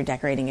speaking to your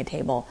decorating a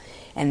table.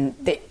 And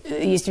there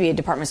used to be a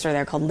department store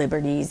there called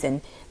Liberty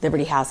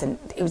House, and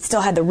it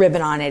still had the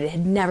ribbon on it. It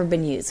had never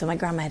been used. So my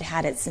grandma had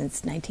had it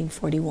since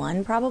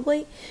 1941,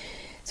 probably.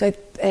 So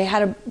I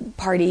had a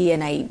party,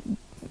 and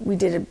we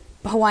did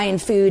a Hawaiian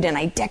food, and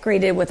I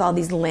decorated it with all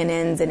these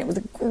linens, and it was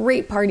a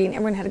great party, and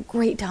everyone had a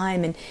great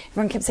time, and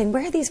everyone kept saying,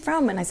 where are these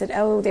from? And I said,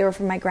 oh, they were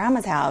from my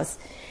grandma's house.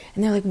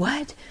 And they're like,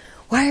 what?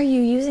 Why are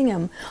you using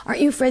them?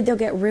 Aren't you afraid they'll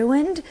get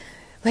ruined?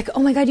 Like,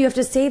 oh my God, you have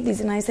to save these.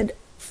 And I said,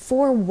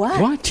 for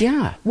what? What?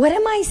 Yeah. What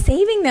am I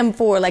saving them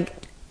for? Like,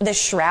 the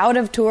Shroud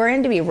of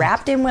Turin to be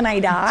wrapped in when I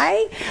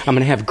die? I'm going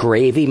to have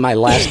gravy my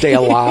last day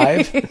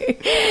alive.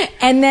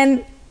 And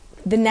then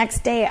the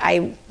next day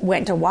I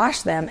went to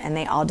wash them, and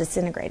they all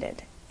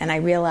disintegrated. And I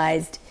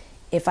realized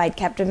if I'd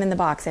kept them in the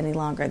box any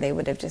longer, they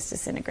would have just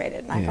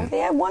disintegrated. And I thought, they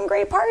had one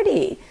great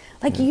party.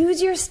 Like,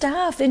 use your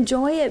stuff.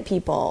 Enjoy it,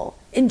 people.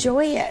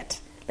 Enjoy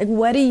it. Like,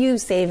 what are you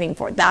saving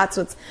for? That's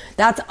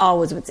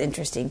always what's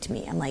interesting to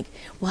me. I'm like,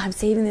 well, I'm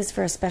saving this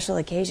for a special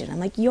occasion. I'm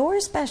like,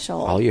 you're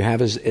special. All you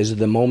have is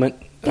the moment.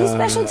 Be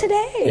special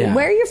today. Yeah.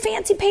 Wear your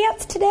fancy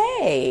pants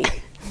today.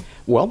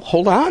 Well,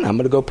 hold on. I'm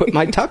going to go put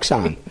my tux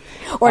on.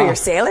 Or your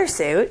sailor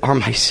suit. Or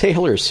my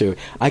sailor suit.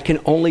 I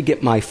can only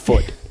get my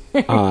foot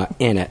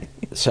in it.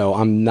 So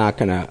I'm not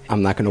gonna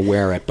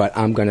wear it, but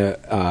I'm gonna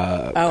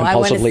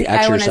compulsively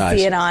exercise.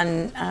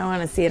 I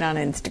want to see it on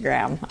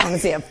Instagram. I want to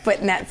see a foot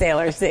in that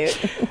sailor suit.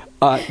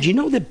 Do you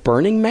know that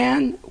Burning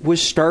Man was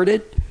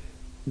started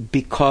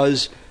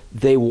because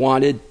they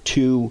wanted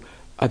to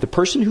the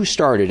person who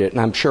started it, and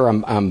I'm sure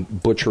I'm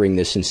butchering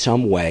this in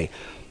some way,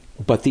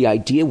 but the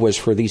idea was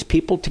for these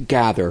people to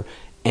gather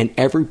and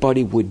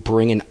everybody would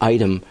bring an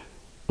item,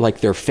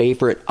 like their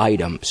favorite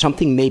item,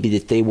 something maybe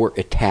that they were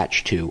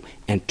attached to,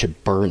 and to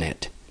burn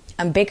it.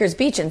 Baker's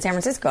Beach in San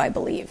Francisco, I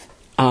believe.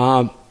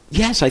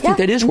 Yes, I think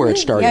that is where it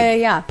started.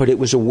 Yeah. But it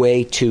was a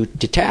way to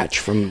detach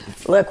from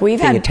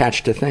being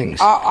attached to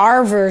things.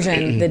 Our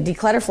version, the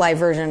Declutterfly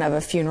version of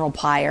a funeral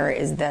pyre,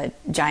 is the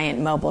giant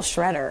mobile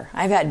shredder.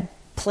 I've had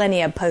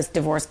plenty of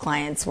post-divorce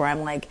clients where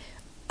I'm like,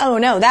 oh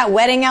no, that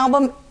wedding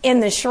album in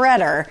the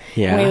shredder.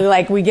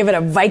 Yeah. We give it a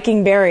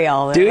Viking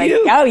burial. Do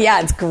you? Oh yeah,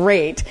 it's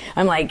great.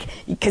 I'm like,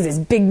 because this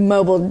big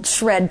mobile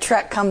shred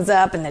truck comes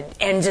up and the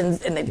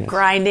engines and the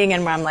grinding,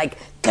 and I'm like,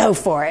 go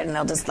for it. And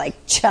they'll just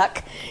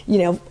chuck,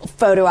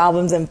 photo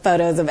albums and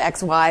photos of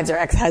ex-wives or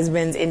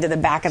ex-husbands into the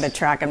back of the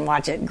truck and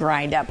watch it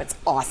grind up. It's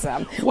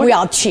awesome. We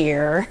all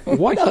cheer.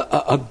 What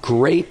a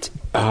great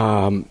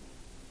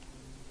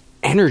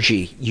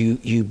energy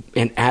you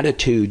and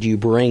attitude you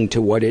bring to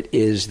what it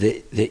is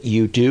that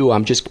you do.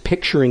 I'm just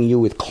picturing you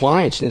with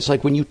clients, and it's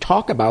like when you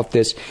talk about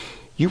this,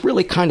 you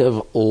really kind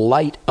of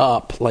light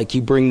up, like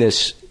you bring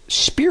this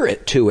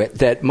spirit to it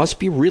that must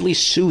be really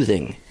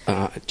soothing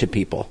to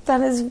people.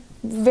 That is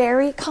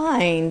very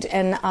kind,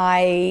 and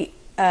I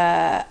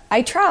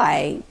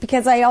try,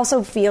 because I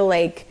also feel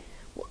like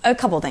a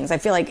couple things. I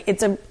feel like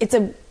it's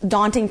a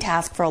daunting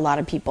task for a lot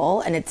of people,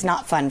 and it's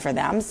not fun for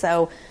them.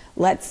 So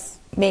let's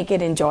make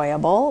it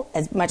enjoyable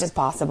as much as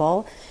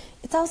possible.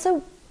 It's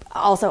also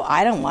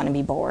I don't want to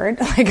be bored.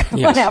 I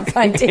want to have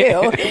fun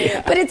too.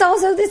 But it's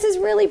also, this is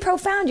really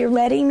profound. You're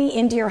letting me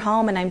into your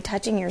home and I'm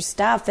touching your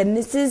stuff. And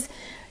this is,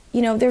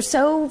 there's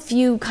so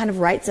few kind of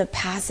rites of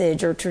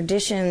passage or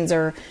traditions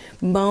or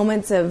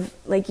moments of,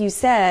 like you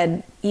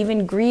said,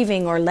 even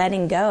grieving or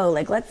letting go.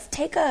 Let's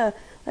take a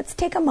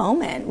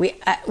moment. We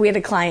had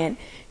a client,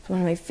 one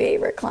of my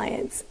favorite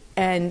clients,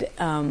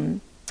 and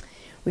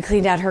we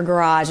cleaned out her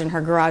garage, and her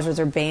garage was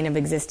her bane of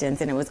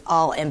existence, and it was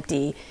all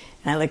empty.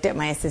 And I looked at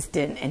my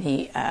assistant, and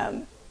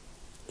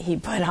he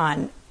put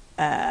on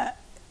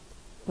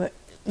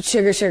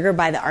Sugar Sugar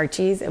by the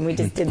Archies, and we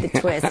just did the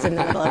twist in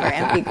the middle of our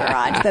empty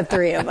garage, the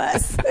three of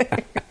us.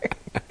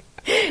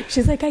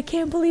 She's like, I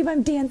can't believe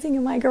I'm dancing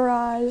in my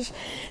garage.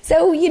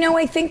 So,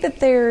 I think that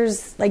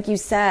there's, like you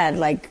said,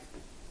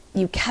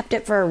 you kept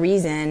it for a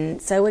reason,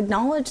 so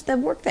acknowledge the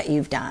work that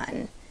you've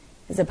done,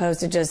 as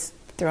opposed to just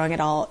throwing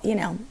it all,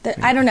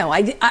 I don't know.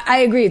 I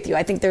agree with you.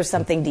 I think there's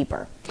something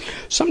deeper.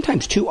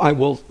 Sometimes, too, I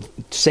will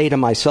say to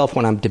myself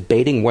when I'm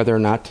debating whether or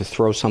not to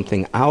throw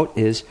something out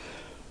is,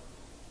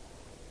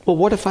 well,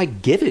 what if I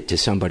give it to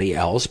somebody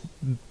else?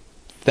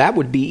 That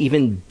would be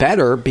even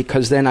better,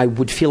 because then I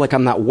would feel like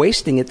I'm not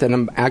wasting it, then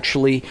I'm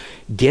actually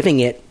giving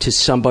it to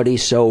somebody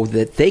so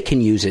that they can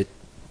use it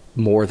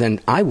more than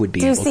I would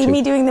be able to. Do you see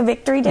me doing the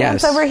victory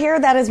dance over here?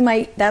 That's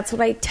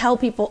what I tell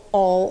people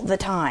all the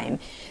time.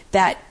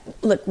 That,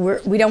 look,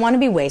 we don't want to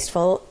be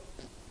wasteful,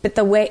 but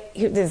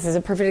this is a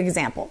perfect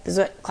example. This is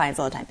what clients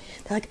all the time.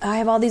 They're like, I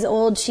have all these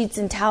old sheets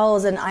and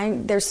towels,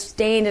 and they're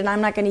stained, and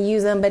I'm not going to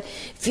use them, but it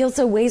feels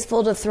so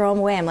wasteful to throw them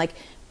away. I'm like,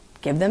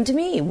 give them to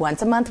me.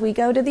 Once a month, we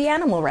go to the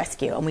animal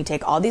rescue, and we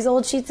take all these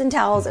old sheets and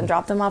towels and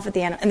drop them off at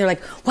the animal. And they're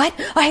like, what?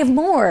 I have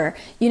more.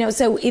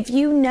 So if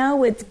you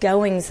know it's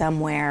going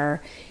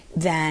somewhere,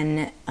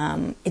 then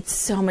it's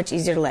so much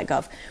easier to let go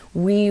of.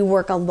 We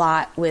work a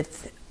lot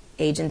with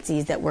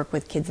agencies that work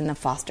with kids in the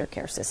foster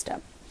care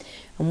system.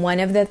 And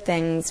one of the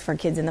things for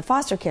kids in the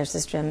foster care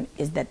system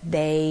is that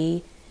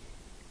they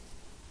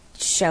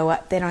show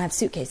up, they don't have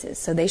suitcases.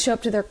 So they show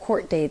up to their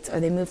court dates,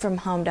 or they move from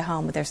home to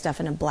home with their stuff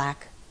in a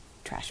black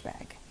trash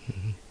bag.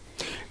 Mm-hmm.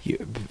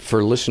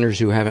 For listeners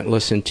who haven't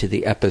listened to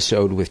the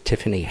episode with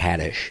Tiffany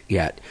Haddish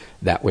yet,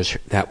 that was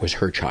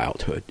her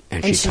childhood,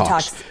 and she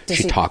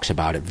talks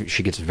about it.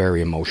 She gets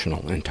very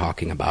emotional in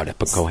talking about it.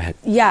 But go ahead.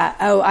 Yeah.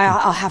 Oh,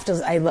 I'll have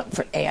to. I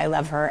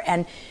love her,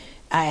 and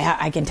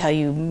I can tell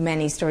you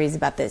many stories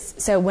about this.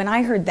 So when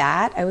I heard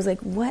that, I was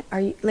like, "What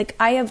are you like?"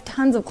 I have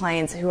tons of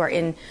clients who are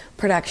in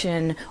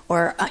production,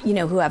 or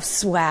who have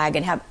swag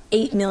and have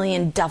 8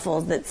 million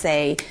duffels that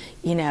say,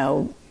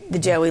 the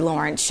Joey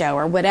Lawrence Show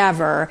or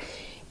whatever.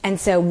 And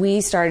so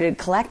we started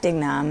collecting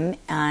them,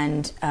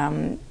 and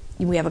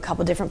we have a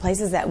couple different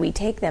places that we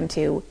take them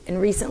to. And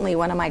recently,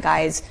 one of my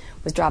guys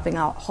was dropping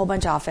a whole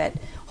bunch off at a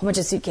whole bunch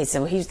of suitcases.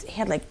 So he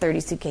had like 30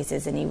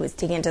 suitcases, and he was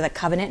taking it to the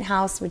Covenant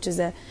House, which is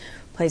a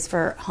place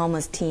for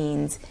homeless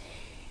teens.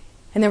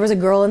 And there was a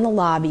girl in the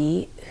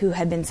lobby who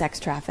had been sex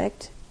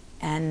trafficked,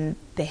 and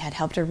they had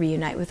helped her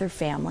reunite with her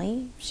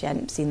family. She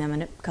hadn't seen them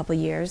in a couple of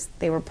years.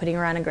 They were putting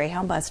her on a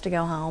Greyhound bus to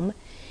go home,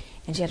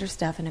 and she had her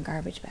stuff in a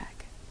garbage bag.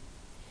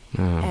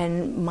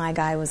 And my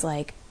guy was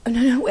like, oh,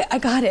 no, wait, I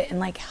got it, and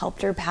like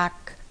helped her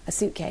pack a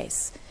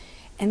suitcase.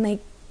 And he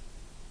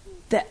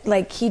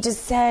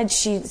just said,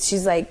 she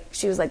was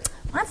like,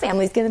 my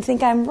family's gonna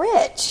think I'm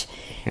rich.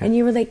 Yeah. And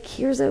you were like,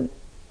 here's a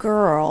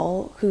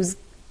girl who's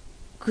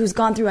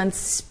gone through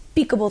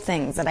unspeakable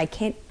things that I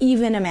can't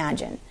even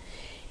imagine.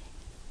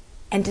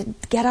 And to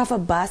get off a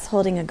bus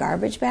holding a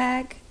garbage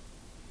bag,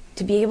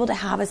 to be able to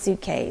have a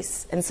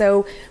suitcase. And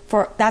so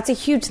that's a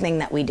huge thing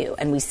that we do.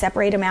 And we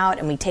separate them out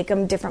and we take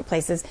them different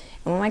places.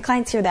 And when my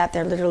clients hear that,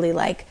 they're literally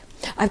like,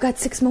 I've got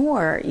 6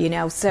 more,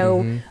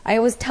 So I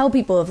always tell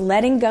people, if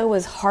letting go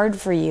is hard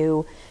for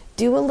you,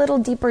 do a little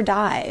deeper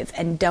dive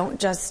and don't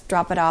just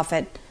drop it off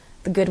at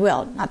the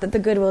Goodwill. Not that the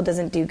Goodwill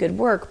doesn't do good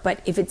work, but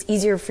if it's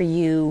easier for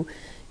you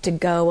to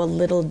go a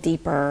little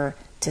deeper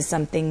to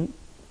something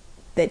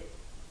that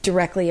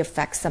directly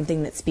affects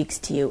something that speaks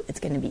to you, it's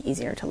going to be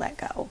easier to let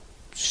go.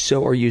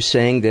 So are you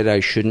saying that I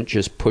shouldn't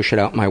just push it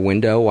out my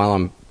window while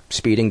I'm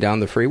speeding down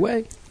the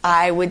freeway?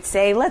 I would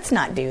say let's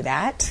not do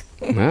that.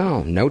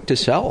 Well, note to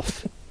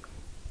self.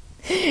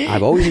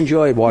 I've always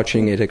enjoyed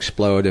watching it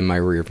explode in my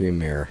rearview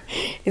mirror.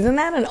 Isn't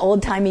that an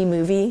old-timey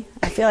movie?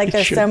 I feel like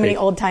there's so many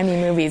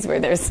old-timey movies where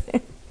there's...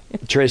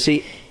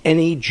 Tracy,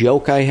 any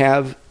joke I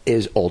have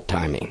is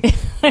old-timing.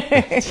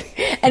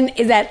 And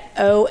is that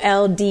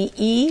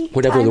O-L-D-E?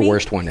 Whatever timey? The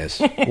worst one is.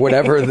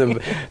 Whatever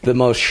the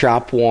most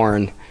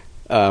shop-worn,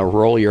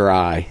 roll your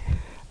eye.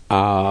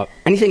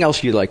 Anything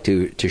else you'd like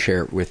to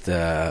share with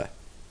the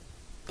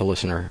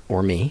listener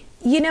or me?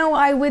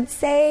 I would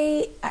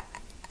say,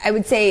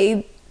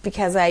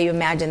 because I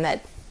imagine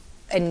that,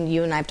 and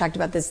you and I have talked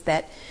about this,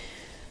 that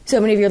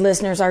so many of your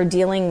listeners are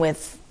dealing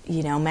with,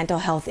 mental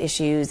health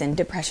issues and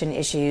depression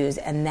issues,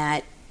 and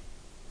that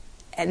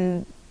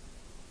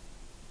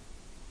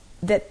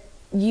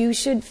you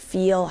should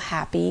feel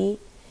happy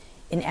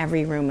in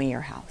every room in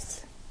your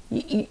house.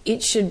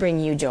 It should bring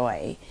you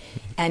joy.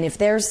 And if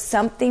there's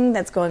something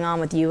that's going on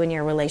with you and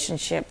your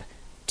relationship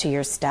to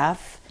your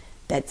stuff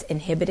that's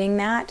inhibiting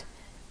that,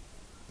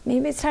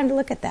 maybe it's time to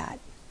look at that.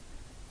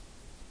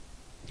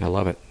 I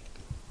love it.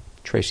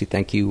 Tracy,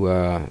 thank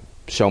you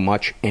so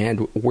much.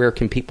 And where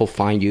can people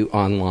find you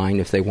online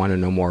if they want to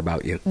know more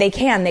about you? They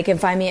can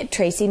find me at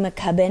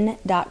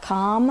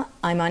TracyMcCubbin.com.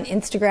 I'm on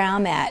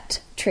Instagram at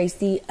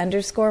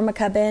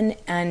Tracy_McCubbin,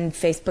 and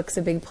Facebook's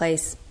a big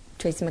place.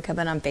 Tracy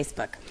McCubbin on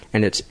Facebook.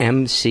 And it's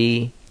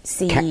M-C...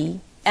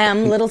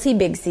 M, little C,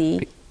 big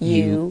C,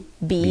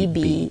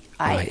 U-B-B-I-N.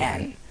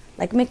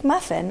 Like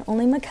McMuffin,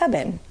 only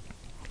McCubbin.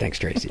 Thanks,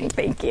 Tracy.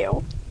 Thank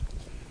you.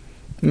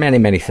 Many,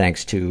 many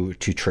thanks to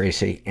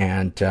Tracy.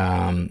 And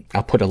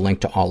I'll put a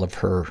link to all of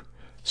her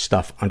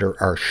stuff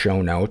under our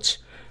show notes.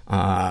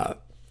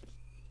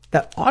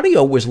 That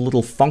audio was a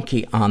little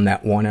funky on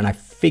that one, and I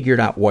figured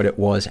out what it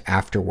was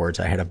afterwards.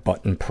 I had a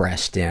button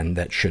pressed in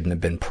that shouldn't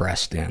have been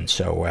pressed in.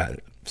 So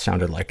it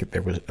sounded like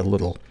there was a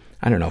little,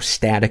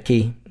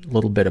 staticky, a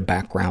little bit of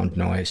background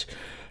noise.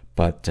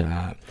 But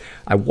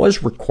I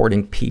was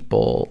recording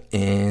people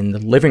in the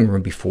living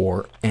room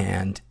before,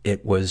 and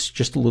it was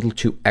just a little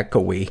too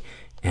echoey.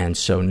 And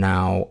so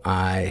now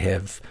I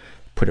have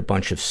put a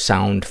bunch of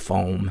sound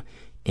foam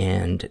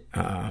in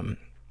a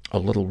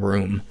little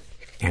room,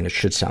 and it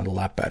should sound a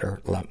lot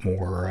better, a lot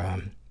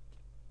more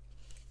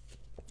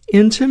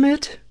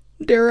intimate,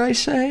 dare I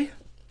say.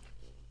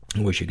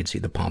 I wish you could see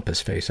the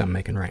pompous face I'm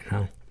making right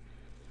now.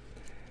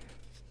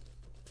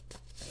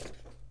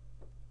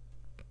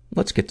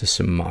 Let's get to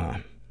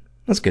some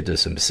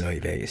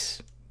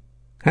surveys.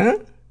 Huh?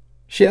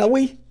 Shall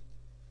we?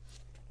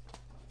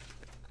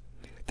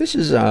 This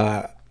is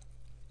an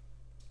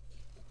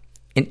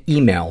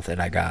email that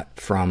I got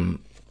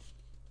from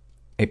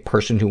a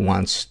person who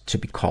wants to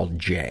be called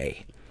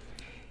Jay.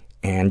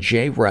 And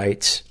Jay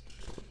writes,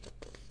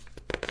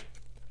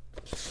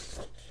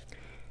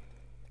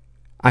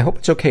 I hope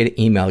it's okay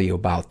to email you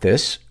about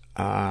this.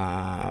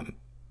 I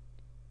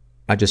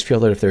just feel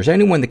that if there's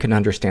anyone that can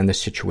understand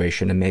this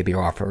situation and maybe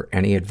offer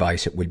any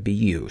advice, it would be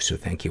you. So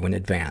thank you in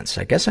advance.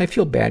 I guess I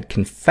feel bad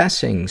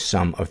confessing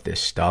some of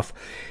this stuff,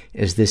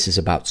 as this is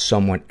about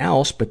someone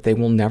else, but they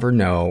will never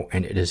know,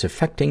 and it is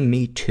affecting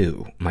me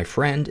too. My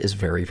friend is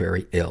very,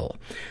 very ill.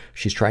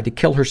 She's tried to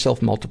kill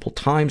herself multiple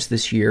times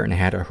this year and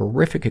had a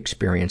horrific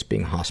experience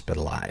being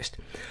hospitalized.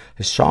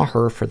 I saw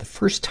her for the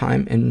first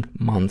time in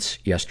months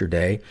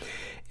yesterday,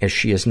 as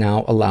she is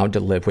now allowed to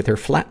live with her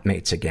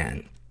flatmates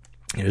again.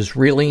 It is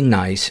really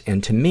nice,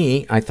 and to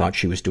me, I thought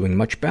she was doing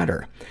much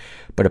better.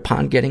 But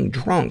upon getting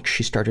drunk,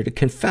 she started to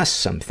confess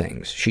some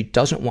things. She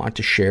doesn't want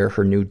to share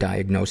her new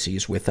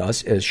diagnoses with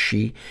us, as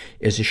she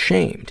is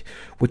ashamed,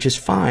 which is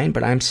fine,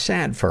 but I'm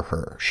sad for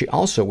her. She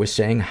also was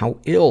saying how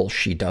ill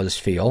she does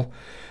feel,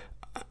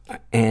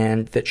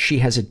 and that she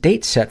has a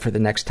date set for the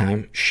next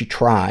time she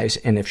tries,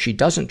 and if she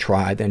doesn't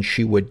try, then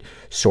she would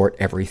sort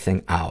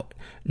everything out.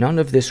 None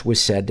of this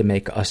was said to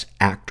make us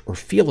act or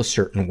feel a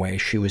certain way.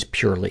 She was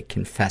purely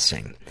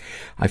confessing.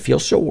 I feel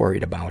so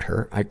worried about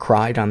her. I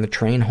cried on the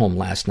train home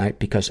last night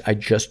because I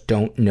just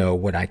don't know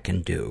what I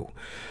can do.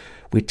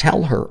 We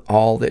tell her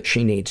all that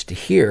she needs to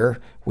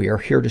hear. We are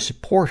here to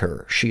support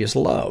her. She is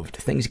loved.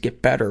 Things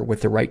get better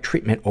with the right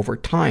treatment over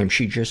time.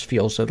 She just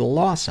feels at a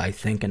loss, I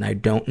think, and I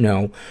don't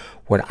know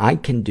what I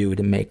can do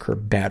to make her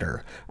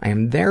better. I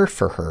am there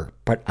for her,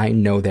 but I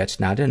know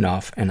that's not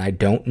enough, and I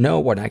don't know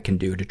what I can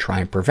do to try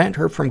and prevent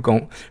her from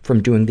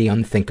doing the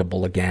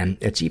unthinkable again.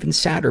 It's even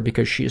sadder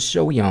because she is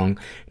so young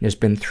and has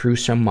been through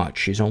so much.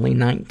 She's only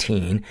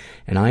 19,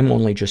 and I'm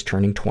only just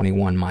turning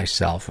 21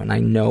 myself, and I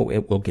know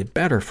it will get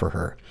better for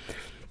her.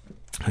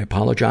 I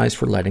apologize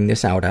for letting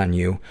this out on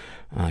you.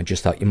 I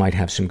just thought you might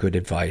have some good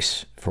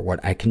advice for what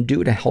I can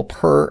do to help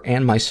her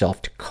and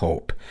myself to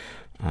cope.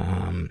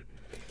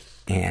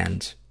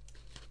 And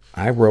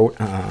I wrote,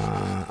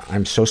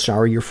 I'm so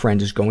sorry your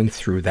friend is going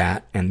through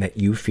that and that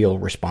you feel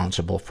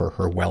responsible for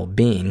her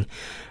well-being.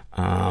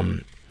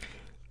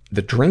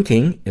 The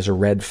drinking is a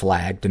red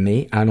flag to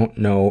me. I don't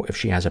know if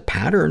she has a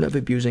pattern of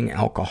abusing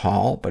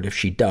alcohol, but if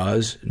she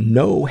does,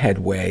 no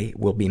headway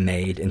will be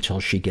made until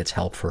she gets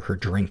help for her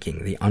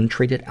drinking. The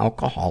untreated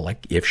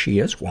alcoholic, if she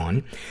is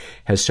one,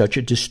 has such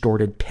a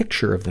distorted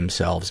picture of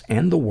themselves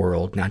and the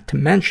world, not to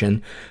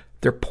mention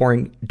they're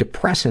pouring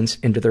depressants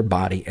into their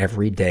body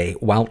every day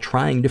while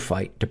trying to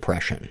fight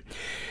depression.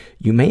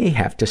 You may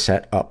have to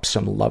set up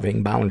some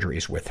loving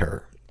boundaries with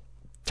her.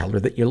 Tell her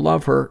that you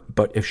love her,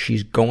 but if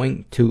she's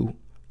going to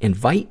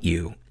invite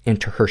you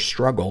into her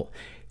struggle,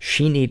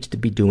 she needs to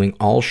be doing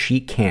all she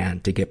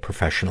can to get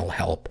professional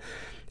help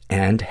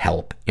and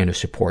help in a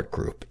support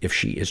group. If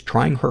she is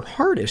trying her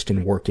hardest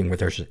in working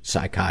with her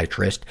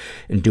psychiatrist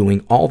and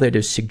doing all that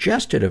is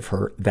suggested of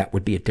her, that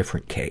would be a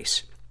different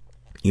case.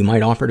 You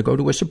might offer to go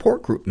to a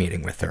support group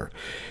meeting with her,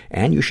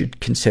 and you should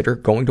consider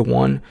going to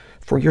one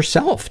for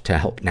yourself to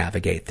help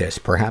navigate this.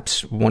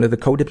 Perhaps one of the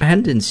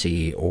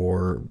codependency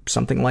or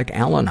something like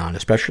Al-Anon,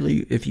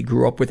 especially if you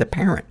grew up with a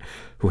parent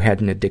who had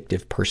an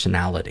addictive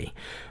personality.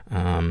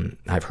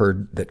 I've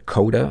heard that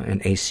CODA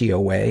and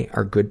ACOA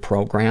are good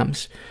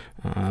programs.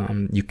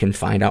 You can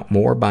find out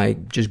more by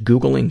just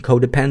Googling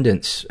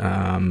codependence,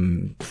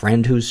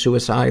 friend who's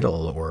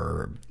suicidal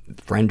or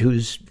friend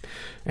who's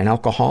an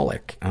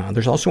alcoholic.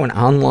 There's also an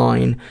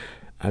online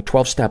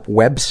 12-step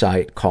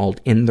website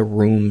called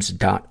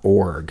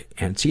intherooms.org.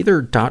 And it's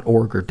either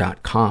 .org or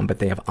 .com, but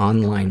they have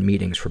online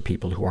meetings for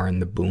people who are in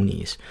the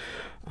boonies.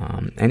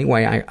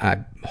 Anyway,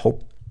 I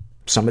hope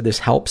some of this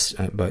helps,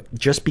 but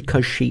just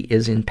because she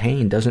is in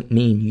pain doesn't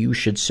mean you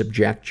should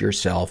subject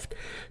yourself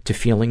to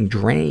feeling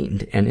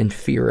drained and in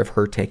fear of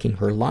her taking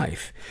her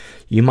life.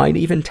 You might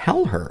even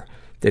tell her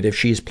that if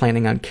she is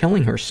planning on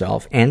killing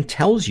herself and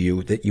tells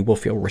you that you will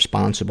feel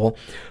responsible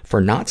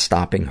for not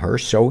stopping her,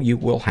 so you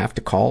will have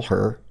to call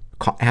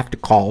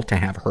to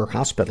have her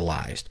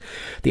hospitalized.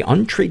 The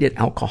untreated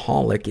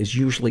alcoholic is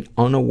usually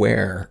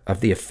unaware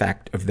of the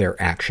effect of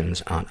their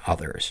actions on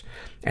others.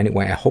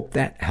 Anyway, I hope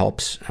that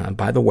helps.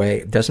 By the way,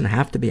 it doesn't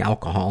have to be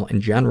alcohol.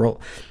 In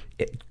general,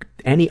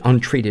 any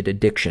untreated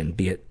addiction,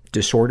 be it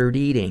disordered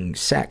eating,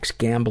 sex,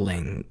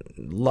 gambling,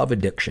 love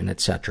addiction,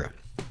 etc.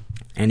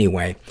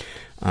 Anyway,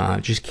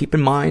 just keep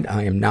in mind,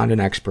 I am not an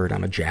expert.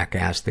 I'm a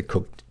jackass that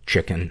cooked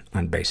chicken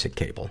on basic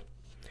cable.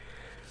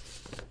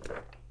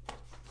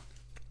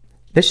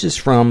 This is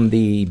from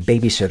the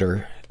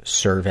babysitter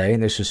survey.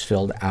 This was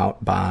filled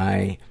out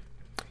by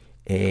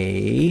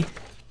a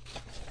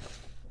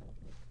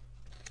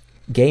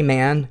gay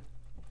man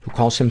who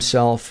calls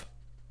himself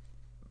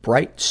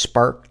Bright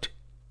Spark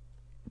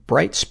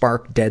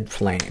Dead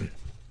Flame.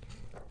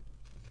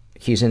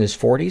 He's in his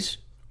 40s,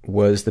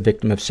 was the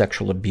victim of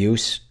sexual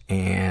abuse,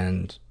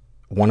 and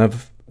one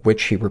of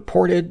which he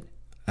reported,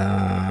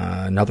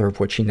 another of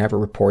which he never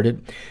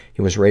reported.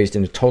 He was raised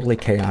in a totally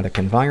chaotic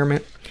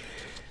environment.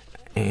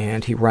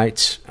 And he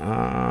writes,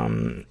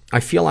 I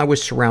feel I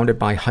was surrounded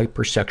by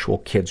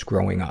hypersexual kids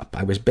growing up.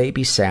 I was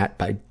babysat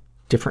by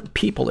different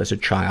people as a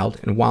child,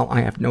 and while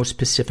I have no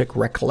specific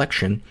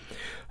recollection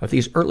of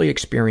these early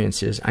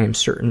experiences, I am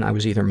certain I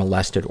was either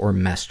molested or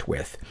messed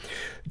with.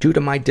 Due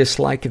to my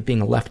dislike of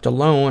being left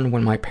alone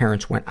when my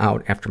parents went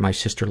out after my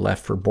sister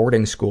left for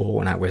boarding school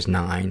when I was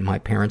 9, my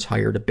parents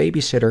hired a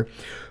babysitter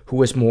who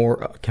was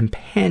more a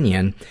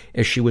companion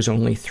as she was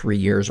only 3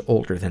 years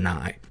older than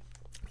I.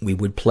 We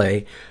would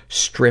play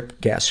Strip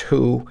Guess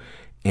Who,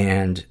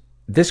 and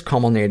this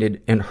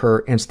culminated in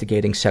her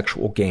instigating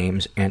sexual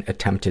games and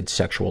attempted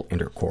sexual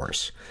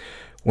intercourse.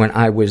 When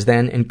I was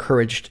then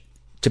encouraged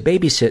to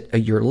babysit a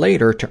year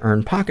later to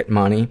earn pocket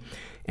money,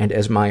 and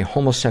as my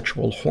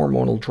homosexual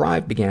hormonal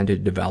drive began to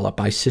develop,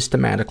 I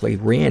systematically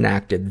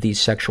reenacted these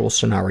sexual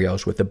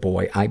scenarios with the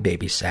boy I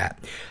babysat.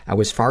 I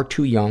was far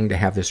too young to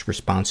have these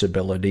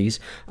responsibilities.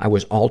 I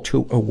was all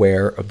too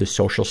aware of the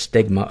social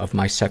stigma of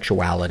my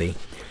sexuality.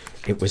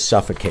 It was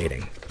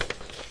suffocating.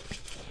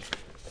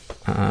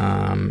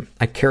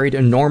 I carried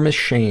enormous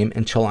shame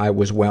until I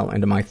was well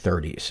into my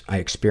 30s. I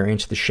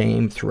experienced the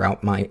shame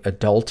throughout my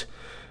adult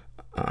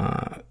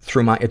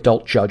through my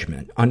adult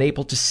judgment,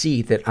 unable to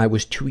see that I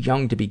was too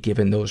young to be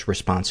given those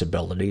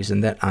responsibilities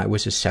and that I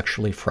was a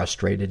sexually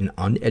frustrated and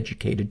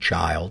uneducated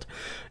child,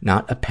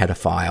 not a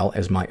pedophile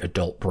as my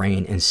adult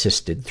brain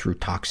insisted through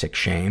toxic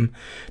shame.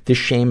 This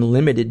shame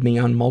limited me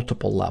on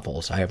multiple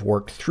levels. I have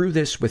worked through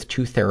this with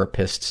 2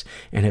 therapists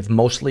and have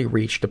mostly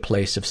reached a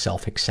place of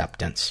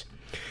self-acceptance.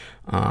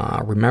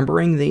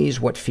 Remembering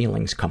these, what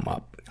feelings come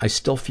up? I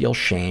still feel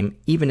shame,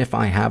 even if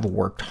I have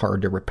worked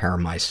hard to repair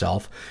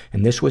myself,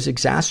 and this was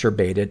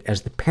exacerbated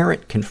as the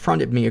parent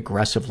confronted me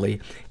aggressively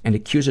and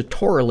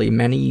accusatorily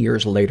many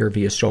years later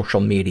via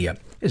social media.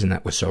 Isn't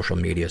that what social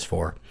media is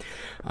for?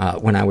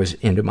 When I was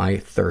into my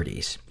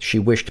 30s. She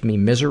wished me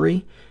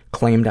misery,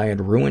 claimed I had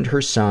ruined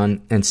her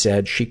son, and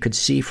said she could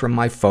see from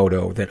my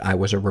photo that I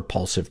was a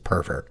repulsive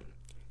pervert.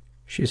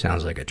 She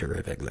sounds like a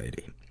terrific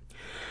lady.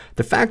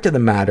 The fact of the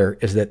matter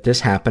is that this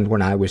happened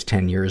when I was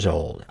 10 years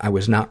old. I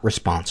was not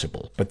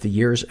responsible, but the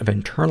years of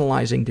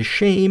internalizing the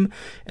shame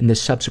and the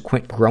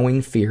subsequent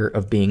growing fear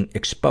of being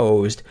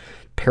exposed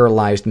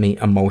paralyzed me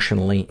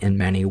emotionally in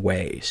many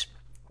ways.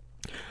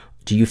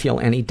 Do you feel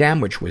any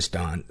damage was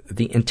done?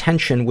 The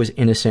intention was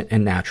innocent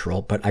and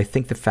natural, but I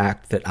think the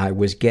fact that I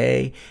was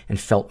gay and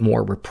felt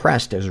more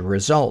repressed as a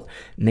result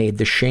made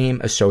the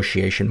shame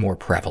association more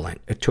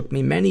prevalent. It took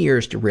me many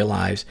years to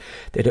realize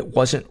that it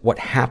wasn't what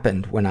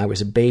happened when I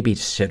was a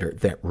babysitter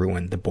that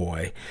ruined the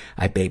boy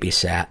I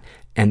babysat,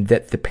 and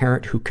that the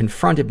parent who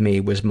confronted me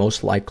was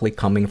most likely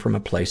coming from a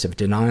place of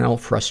denial,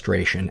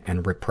 frustration,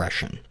 and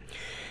repression.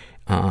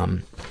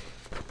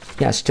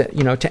 Yes,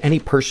 to any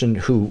person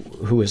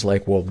who is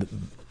like, well,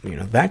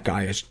 that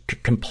guy is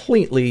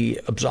completely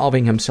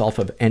absolving himself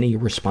of any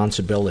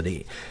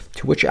responsibility,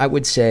 to which I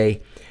would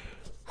say,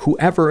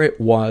 whoever it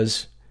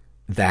was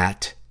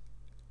that,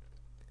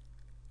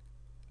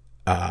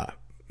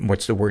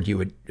 what's the word you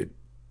would,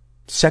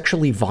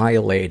 sexually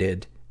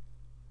violated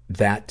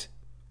that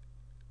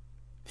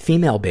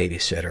female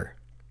babysitter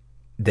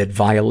that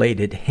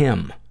violated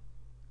him,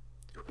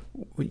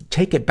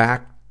 take it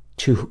back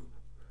to,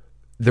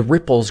 the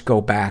ripples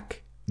go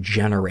back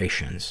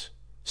generations.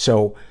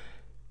 So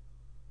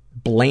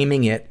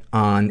blaming it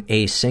on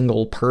a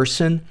single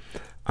person,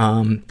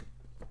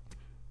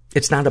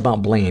 it's not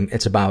about blame,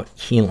 it's about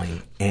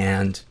healing.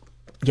 And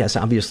yes,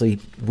 obviously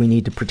we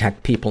need to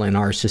protect people in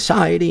our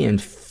society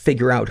and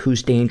figure out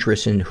who's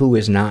dangerous and who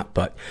is not,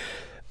 but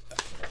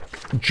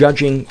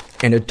judging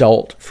an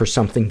adult for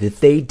something that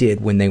they did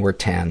when they were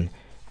 10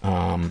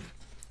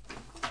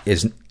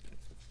 is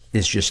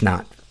just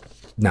not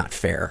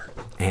fair.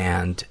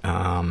 And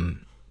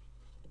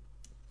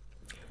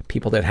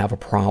people that have a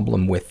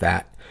problem with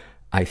that,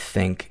 I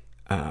think,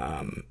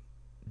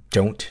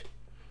 don't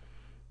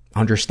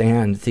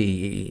understand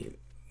the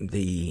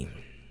I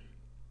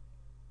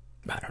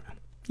don't know.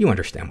 You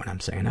understand what I'm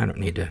saying. I don't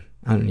need to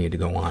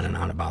go on and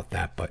on about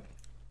that, but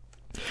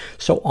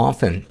so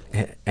often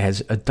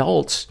as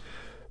adults,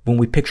 when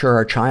we picture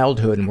our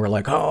childhood and we're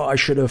like, oh, I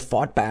should have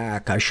fought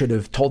back, I should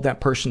have told that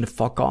person to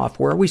fuck off,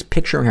 we're always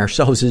picturing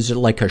ourselves as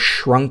like a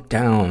shrunk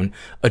down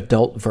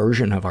adult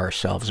version of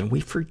ourselves, and we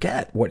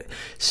forget what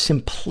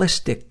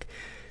simplistic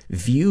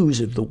views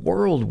of the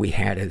world we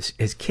had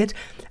as kids.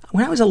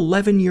 When I was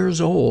 11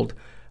 years old,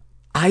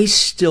 I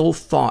still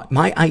thought,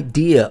 my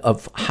idea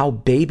of how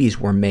babies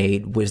were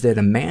made was that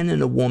a man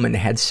and a woman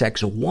had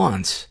sex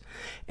once,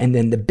 and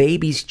then the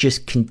babies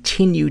just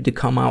continued to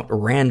come out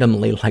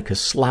randomly like a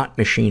slot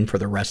machine for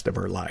the rest of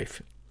her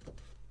life.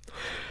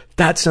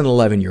 That's an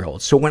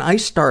 11-year-old. So when I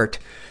start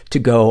to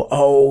go,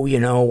 oh,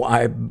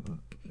 I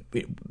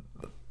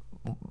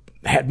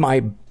had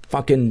my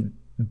fucking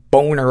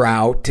boner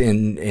out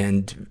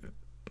and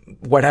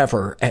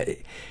whatever. At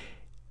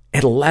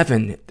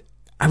 11,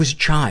 I was a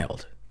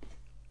child.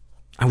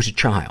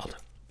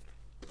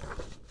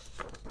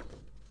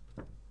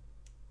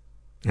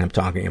 And I'm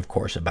talking, of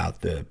course,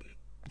 about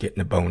getting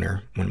a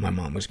boner when my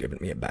mom was giving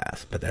me a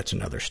bath, but that's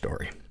another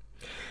story.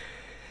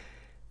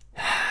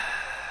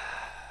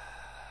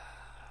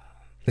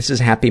 This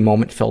is a happy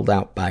moment filled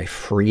out by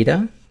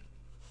Frida,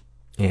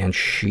 and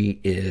she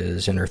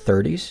is in her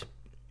 30s.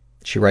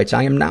 She writes,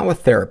 I am now a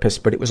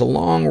therapist, but it was a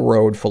long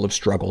road full of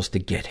struggles to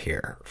get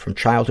here. From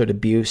childhood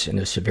abuse in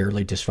a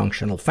severely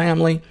dysfunctional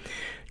family,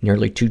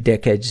 nearly 2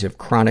 decades of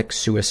chronic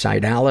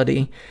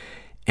suicidality,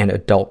 and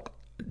adult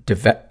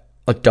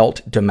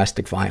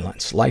domestic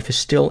violence. Life is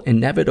still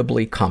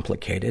inevitably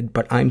complicated,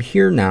 but I'm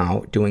here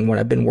now doing what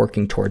I've been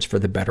working towards for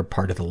the better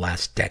part of the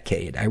last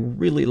decade. I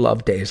really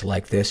love days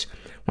like this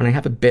when I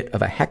have a bit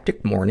of a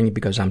hectic morning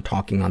because I'm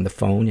talking on the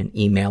phone and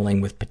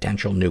emailing with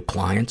potential new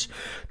clients,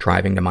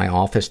 driving to my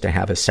office to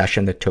have a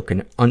session that took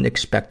an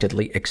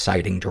unexpectedly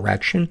exciting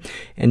direction,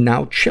 and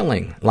now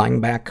chilling,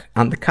 lying back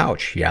on the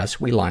couch. Yes,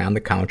 we lie on the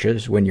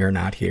couches when you're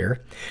not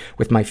here,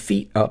 with my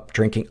feet up,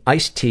 drinking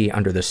iced tea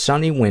under the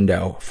sunny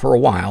window for a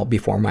while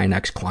before my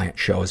next client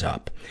shows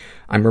up.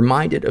 I'm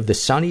reminded of the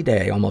sunny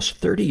day almost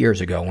 30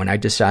 years ago when I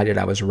decided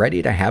I was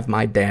ready to have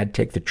my dad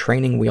take the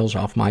training wheels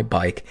off my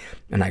bike,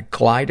 and I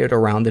glided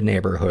around the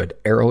neighborhood,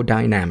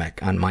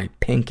 aerodynamic, on my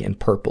pink and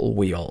purple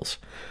wheels.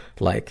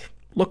 Like,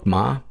 look,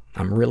 Ma,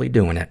 I'm really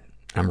doing it.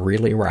 I'm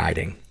really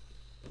riding.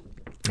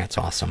 That's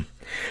awesome.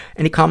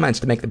 Any comments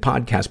to make the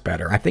podcast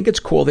better? I think it's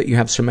cool that you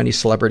have so many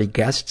celebrity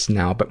guests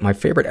now, but my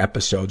favorite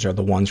episodes are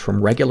the ones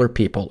from regular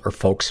people or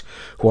folks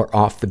who are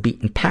off the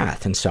beaten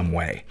path in some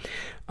way.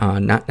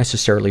 Not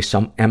necessarily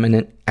some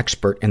eminent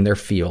expert in their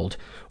field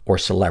or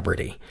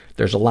celebrity.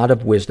 There's a lot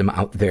of wisdom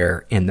out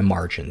there in the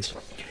margins.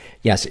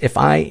 Yes,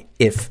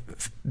 if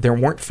there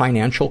weren't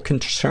financial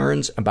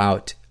concerns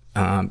about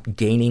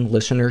gaining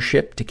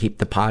listenership to keep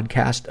the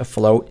podcast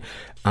afloat,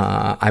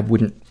 I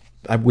wouldn't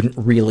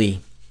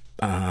really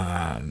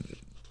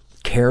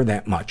care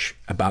that much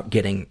about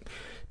getting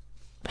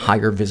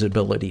higher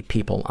visibility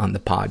people on the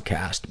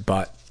podcast.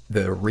 But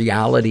the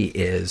reality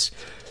is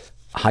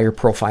higher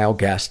profile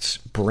guests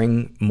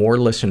bring more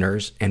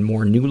listeners and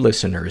more new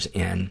listeners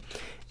in.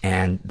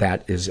 And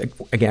that is,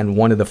 again,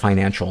 one of the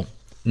financial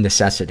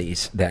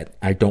necessities that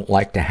I don't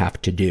like to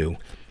have to do.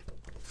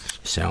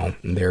 So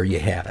there you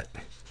have it.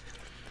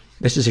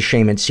 This is a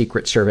shame and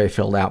secret survey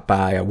filled out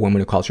by a woman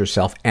who calls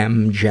herself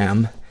M.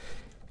 Gem.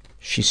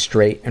 She's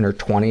straight, in her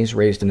 20s,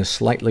 raised in a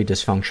slightly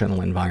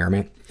dysfunctional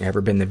environment.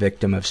 Ever been the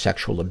victim of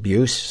sexual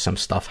abuse? Some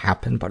stuff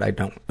happened, but I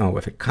don't know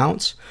if it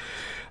counts.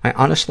 I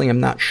honestly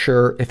am not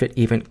sure if it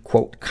even,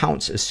 quote,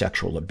 counts as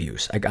sexual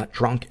abuse. I got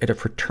drunk at a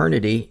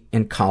fraternity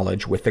in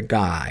college with a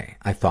guy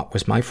I thought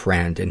was my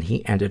friend, and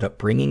he ended up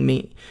bringing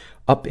me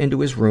up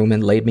into his room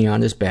and laid me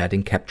on his bed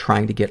and kept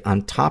trying to get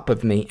on top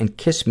of me and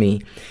kiss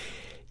me,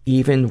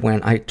 even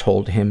when I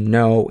told him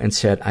no and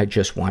said I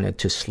just wanted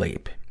to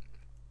sleep.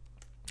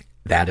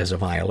 That is a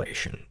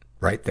violation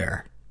right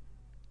there.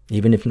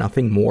 Even if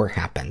nothing more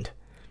happened,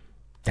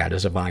 that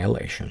is a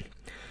violation.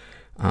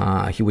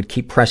 He would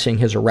keep pressing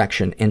his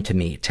erection into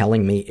me,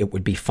 telling me it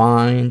would be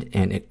fine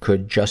and it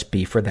could just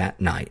be for that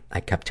night.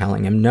 I kept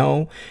telling him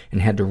no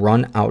and had to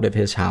run out of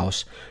his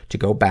house to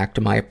go back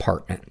to my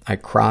apartment. I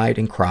cried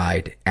and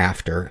cried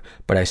after,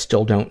 but I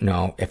still don't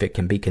know if it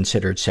can be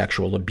considered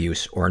sexual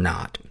abuse or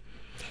not.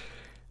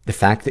 The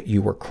fact that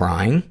you were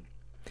crying,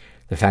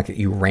 the fact that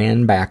you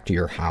ran back to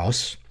your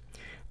house.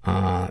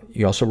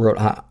 You also wrote,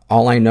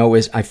 all I know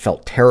is I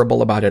felt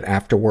terrible about it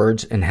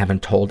afterwards and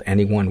haven't told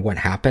anyone what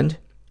happened.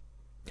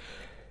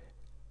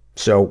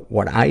 So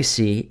what I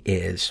see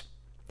is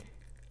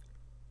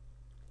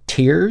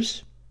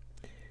tears,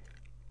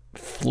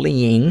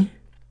 fleeing,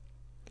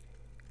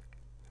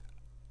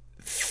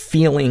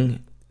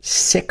 feeling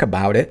sick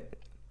about it,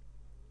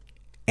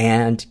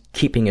 and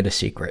keeping it a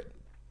secret.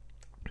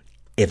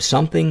 If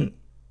something,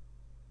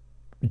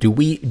 do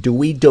we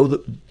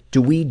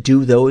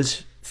do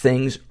those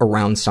things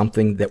around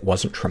something that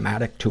wasn't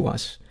traumatic to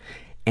us?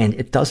 And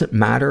it doesn't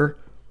matter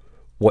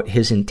what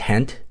his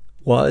intent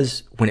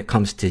was when it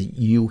comes to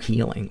you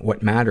healing.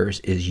 What matters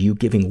is you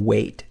giving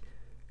weight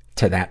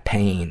to that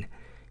pain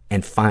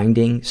and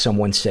finding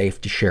someone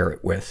safe to share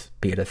it with,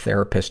 be it a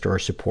therapist or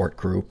a support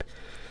group,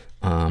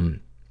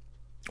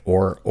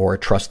 or a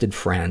trusted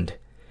friend,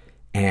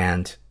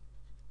 and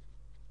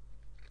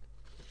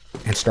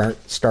start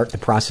the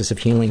process of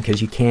healing,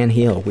 because you can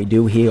heal. We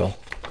do heal.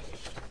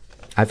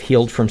 I've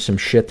healed from some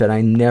shit that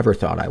I never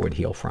thought I would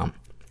heal from.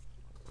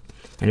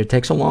 And it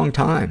takes a long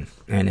time,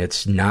 and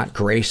it's not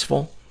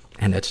graceful,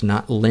 and it's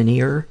not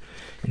linear,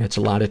 and it's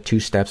a lot of 2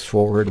 steps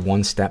forward,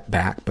 1 step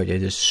back, but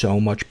it is so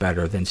much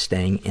better than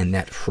staying in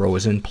that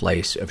frozen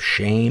place of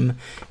shame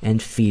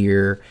and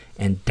fear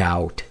and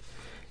doubt.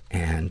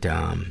 And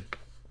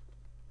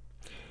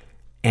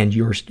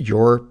your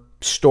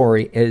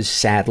story is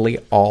sadly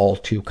all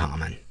too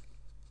common.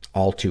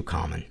 All too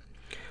common.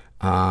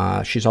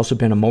 She's also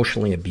been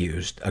emotionally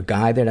abused. A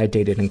guy that I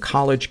dated in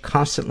college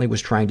constantly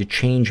was trying to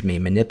change me,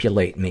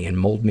 manipulate me, and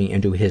mold me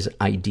into his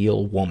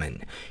ideal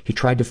woman. He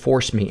tried to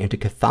force me into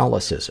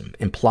Catholicism,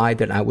 implied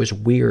that I was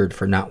weird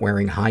for not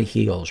wearing high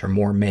heels or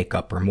more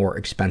makeup or more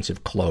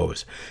expensive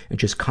clothes, and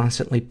just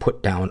constantly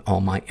put down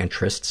all my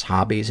interests,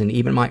 hobbies, and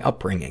even my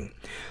upbringing.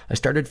 I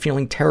started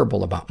feeling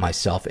terrible about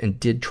myself and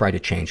did try to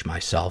change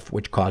myself,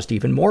 which caused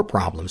even more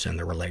problems in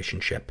the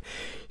relationship.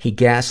 He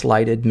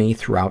gaslighted me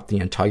throughout the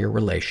entire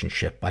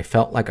relationship. I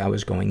felt like I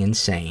was going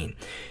insane.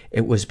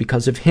 It was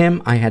because of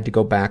him I had to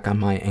go back on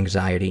my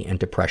anxiety and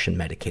depression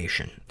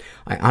medication.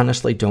 I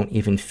honestly don't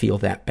even feel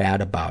that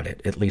bad about it,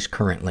 at least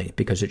currently,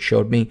 because it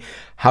showed me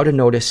how to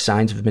notice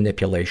signs of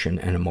manipulation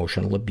and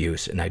emotional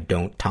abuse, and I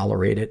don't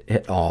tolerate it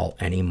at all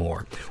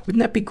anymore.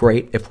 Wouldn't that be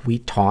great if we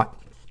taught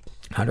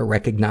how to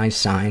recognize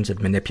signs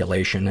of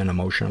manipulation and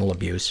emotional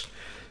abuse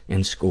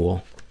in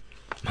school?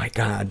 My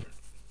God,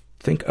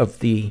 think of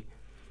the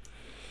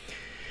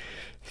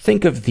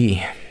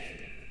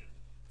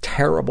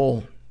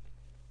terrible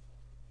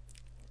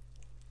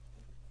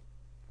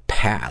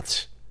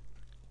paths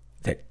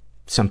that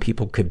some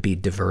people could be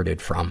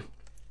diverted from.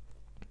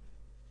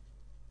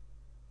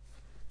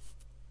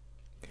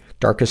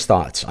 Darkest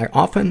thoughts. I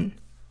often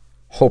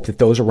hope that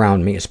those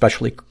around me,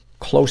 especially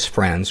close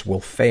friends, will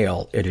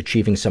fail at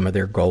achieving some of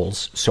their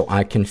goals so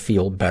I can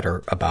feel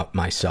better about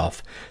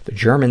myself. The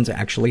Germans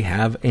actually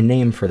have a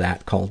name for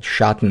that called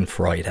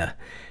Schadenfreude.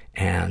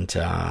 And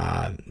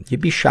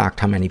you'd be shocked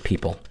how many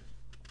people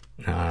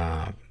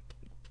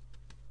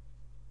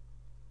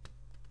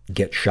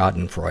get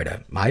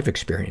schadenfreude. I've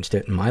experienced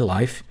it in my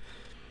life.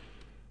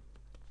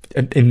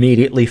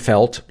 Immediately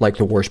felt like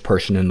the worst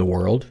person in the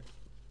world.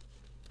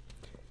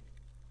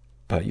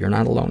 But you're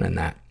not alone in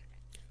that.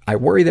 I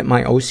worry that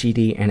my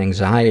OCD and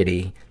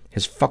anxiety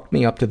has fucked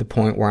me up to the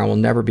point where I will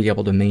never be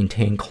able to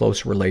maintain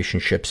close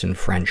relationships and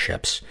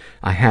friendships.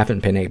 I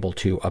haven't been able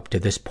to up to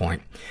this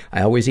point.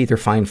 I always either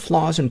find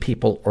flaws in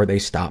people or they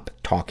stop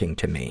talking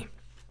to me.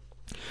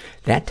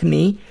 That to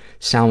me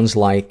sounds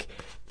like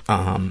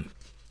an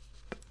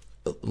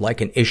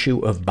issue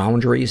of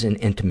boundaries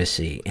and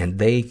intimacy, and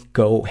they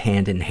go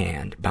hand in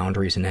hand,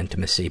 boundaries and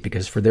intimacy,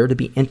 because for there to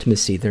be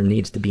intimacy, there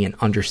needs to be an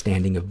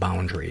understanding of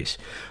boundaries.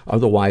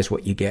 Otherwise,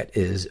 what you get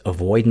is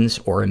avoidance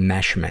or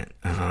enmeshment.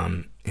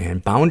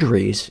 And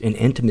boundaries and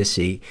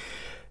intimacy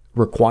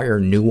require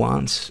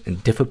nuance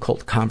and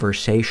difficult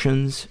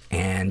conversations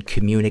and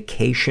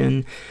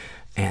communication,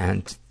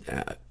 and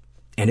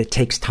it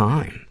takes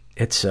time.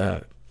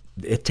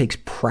 It takes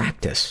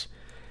practice.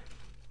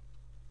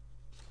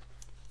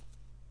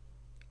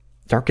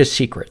 Darkest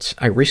secrets.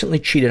 I recently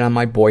cheated on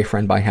my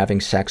boyfriend by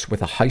having sex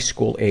with a high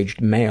school-aged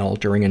male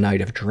during a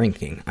night of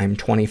drinking. I'm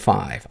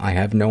 25. I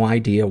have no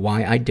idea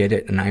why I did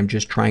it, and I'm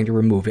just trying to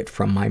remove it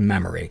from my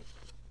memory.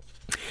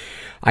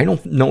 I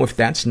don't know if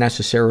that's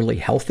necessarily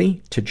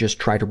healthy, to just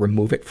try to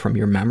remove it from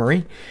your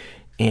memory.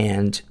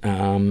 And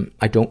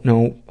I don't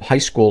know, high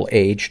school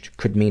aged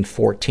could mean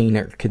 14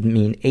 or it could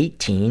mean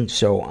 18,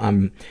 so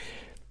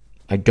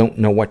I don't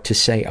know what to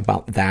say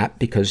about that,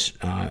 because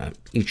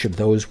each of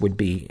those would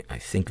be, I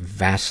think,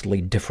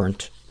 vastly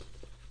different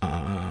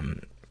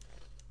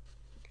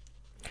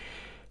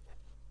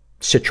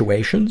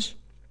situations.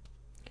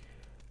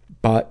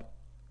 But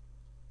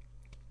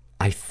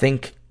I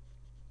think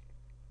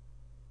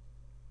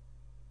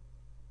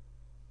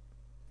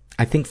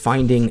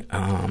finding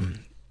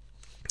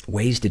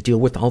ways to deal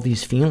with all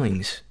these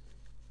feelings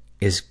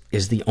is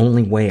the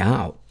only way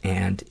out.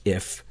 And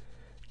if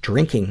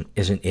drinking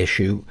is an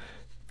issue,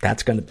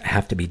 that's going to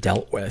have to be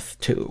dealt with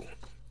too.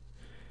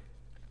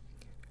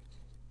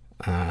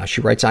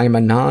 She writes, I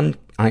am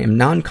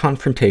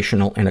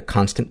non-confrontational and a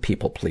constant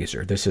people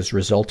pleaser. This has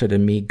resulted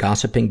in me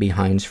gossiping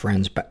behind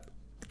friends'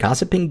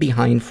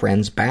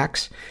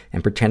 backs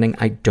and pretending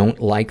I don't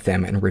like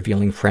them and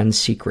revealing friends'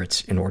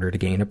 secrets in order to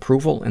gain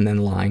approval and then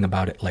lying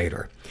about it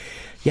later.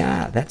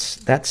 Yeah, this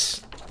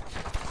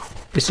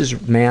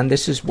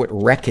is what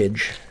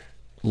wreckage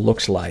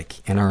looks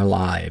like in our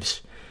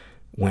lives.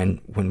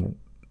 When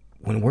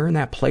we're in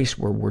that place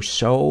where we're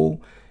so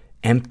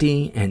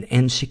empty and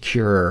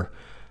insecure.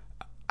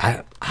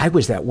 I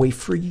was that way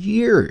for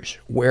years,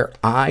 where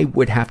I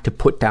would have to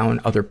put down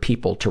other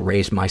people to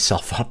raise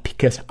myself up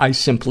because I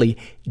simply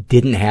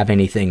didn't have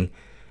anything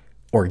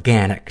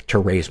organic to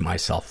raise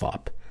myself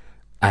up.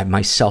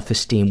 My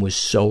self-esteem was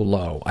so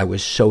low. I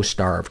was so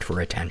starved for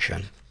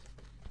attention.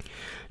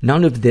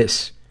 None of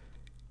this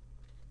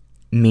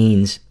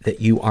means that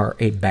you are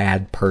a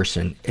bad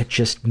person. It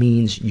just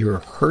means you're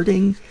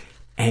hurting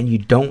and you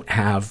don't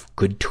have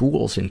good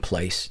tools in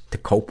place to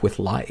cope with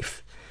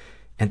life.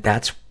 And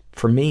that's,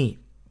 for me,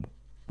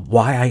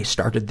 why I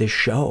started this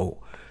show,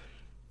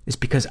 is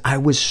because I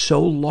was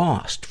so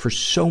lost for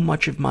so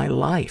much of my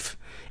life,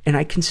 and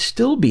I can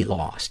still be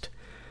lost.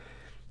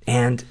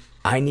 And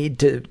I need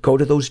to go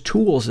to those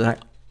tools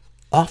that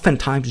I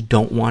oftentimes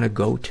don't want to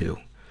go to.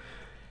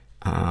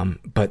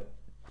 But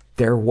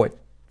they're what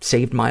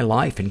saved my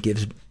life and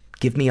give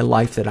me a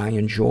life that I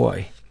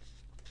enjoy.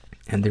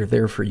 And they're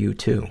there for you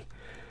too.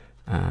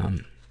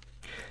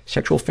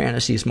 Sexual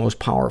fantasies most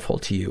powerful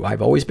to you.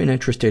 I've always been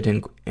interested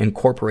in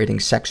incorporating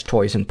sex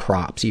toys and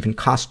props, even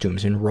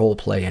costumes and role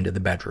play into the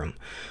bedroom.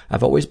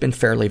 I've always been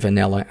fairly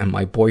vanilla, and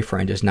my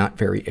boyfriend is not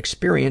very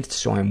experienced,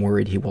 so I'm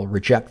worried he will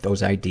reject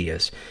those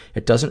ideas.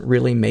 It doesn't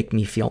really make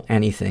me feel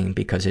anything,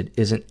 because it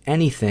isn't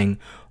anything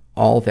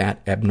all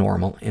that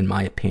abnormal, in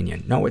my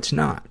opinion. No, it's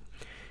not.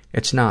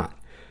 It's not.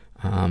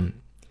 And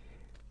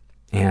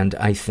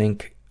I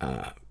think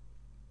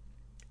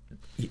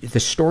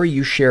the story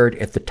you shared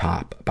at the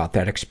top about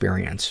that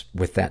experience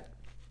with that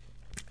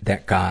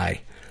guy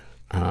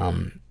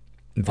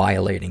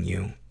violating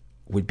you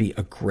would be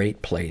a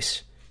great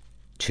place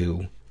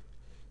to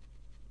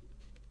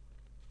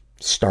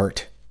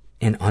start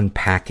in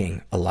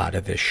unpacking a lot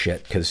of this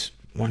shit. Because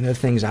one of the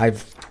things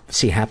I've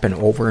see happen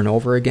over and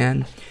over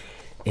again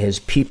is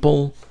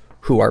people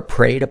who are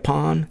preyed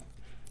upon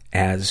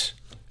as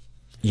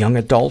young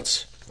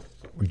adults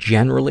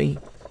generally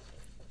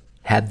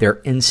had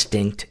their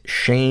instinct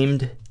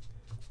shamed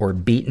or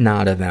beaten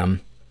out of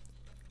them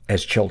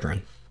as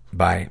children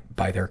by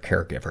their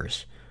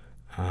caregivers.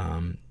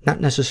 Not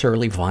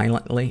necessarily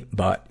violently,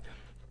 but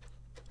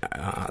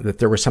that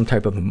there was some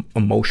type of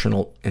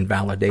emotional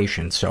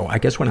invalidation. So I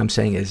guess what I'm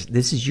saying is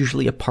this is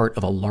usually a part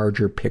of a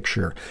larger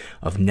picture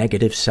of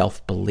negative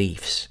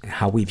self-beliefs,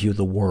 how we view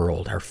the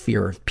world, our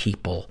fear of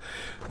people,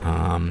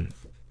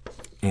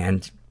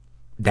 and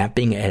that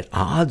being at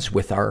odds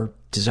with our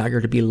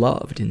desire to be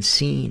loved and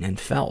seen and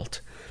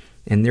felt.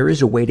 And there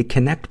is a way to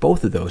connect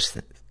both of those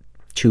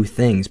two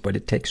things, but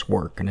it takes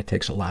work and it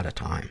takes a lot of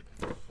time.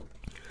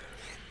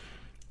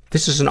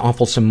 This is an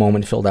awfulsome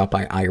moment filled out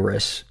by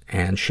Iris,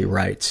 and she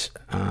writes,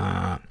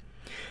 I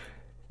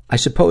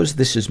suppose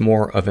this is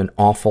more of an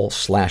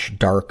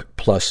awful/dark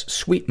plus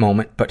sweet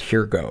moment, but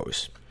here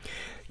goes.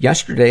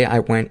 Yesterday, I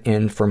went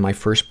in for my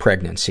first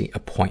pregnancy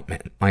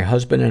appointment. My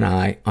husband and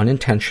I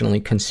unintentionally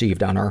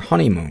conceived on our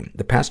honeymoon.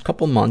 The past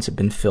couple months have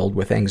been filled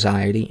with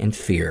anxiety and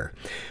fear.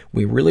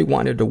 We really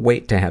wanted to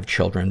wait to have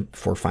children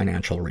for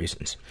financial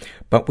reasons.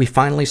 But we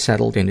finally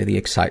settled into the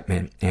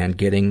excitement and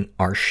getting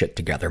our shit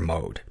together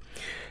mode.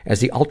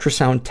 As the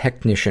ultrasound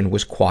technician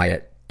was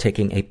quiet,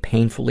 taking a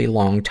painfully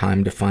long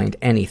time to find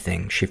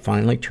anything, she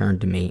finally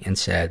turned to me and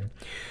said,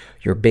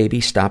 "Your baby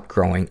stopped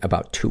growing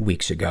about 2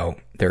 weeks ago.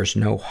 There's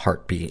no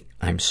heartbeat.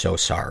 I'm so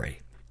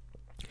sorry."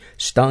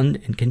 Stunned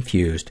and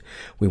confused,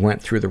 we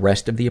went through the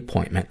rest of the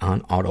appointment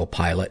on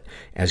autopilot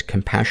as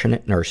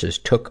compassionate nurses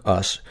took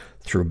us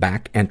through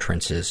back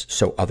entrances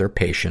so other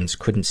patients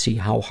couldn't see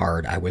how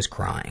hard I was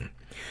crying.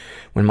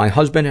 When my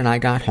husband and I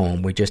got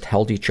home, we just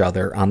held each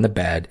other on the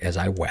bed as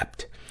I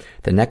wept.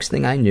 The next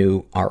thing I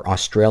knew, our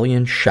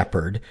Australian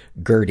shepherd,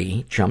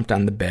 Gertie, jumped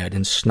on the bed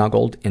and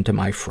snuggled into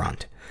my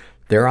front.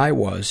 There I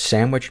was,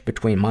 sandwiched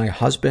between my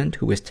husband,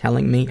 who was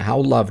telling me how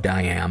loved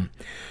I am,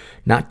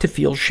 not to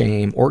feel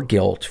shame or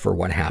guilt for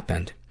what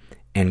happened,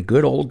 and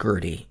good old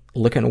Gertie,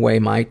 licking away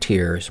my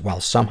tears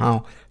while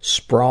somehow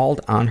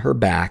sprawled on her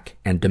back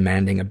and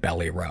demanding a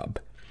belly rub.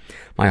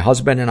 My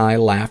husband and I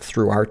laughed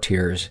through our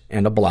tears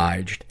and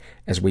obliged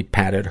as we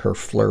patted her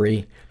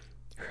furry,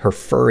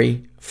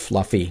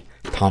 fluffy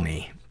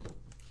tummy.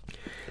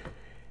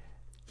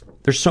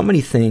 There's so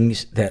many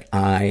things that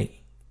I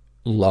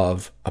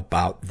love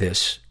about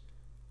this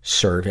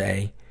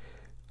survey.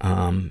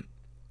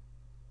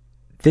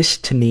 This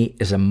to me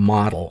is a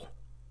model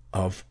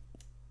of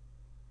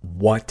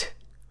what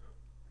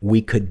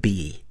we could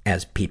be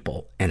as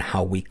people and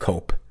how we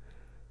cope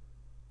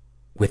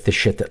with the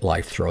shit that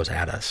life throws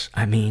at us.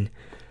 I mean,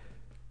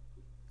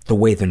 the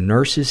way the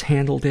nurses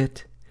handled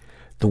it,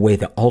 the way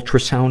the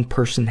ultrasound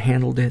person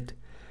handled it,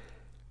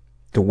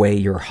 the way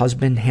your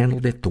husband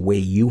handled it, the way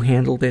you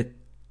handled it,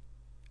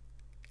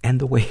 and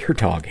the way your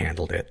dog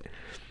handled it.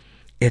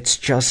 It's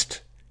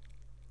just,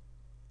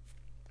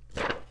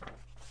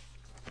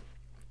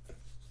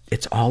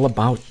 it's all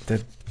about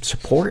the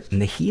support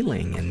and the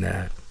healing and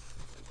the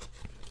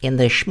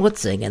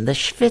schmutzing and the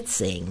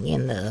schwitzing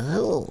and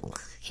the,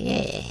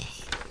 yeah.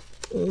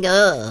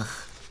 Ugh.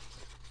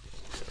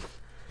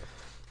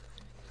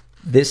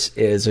 This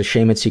is a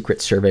Shame and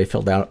Secret survey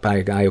filled out by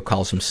a guy who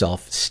calls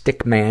himself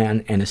Stick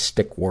Man in a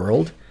Stick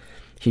World.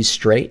 He's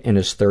straight, in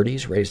his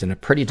 30s, raised in a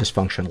pretty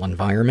dysfunctional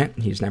environment.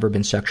 He's never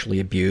been sexually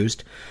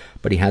abused,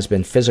 but he has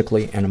been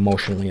physically and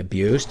emotionally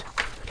abused.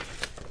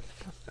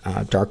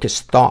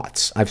 Darkest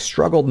thoughts. I've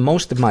struggled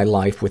most of my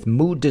life with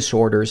mood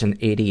disorders and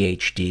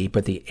ADHD,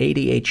 but the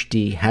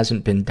ADHD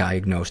hasn't been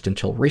diagnosed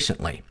until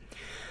recently.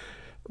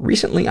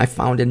 Recently, I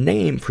found a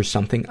name for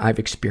something I've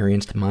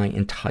experienced my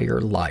entire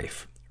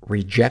life.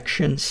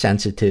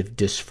 Rejection-sensitive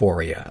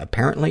dysphoria.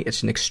 Apparently,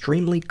 it's an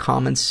extremely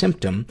common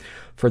symptom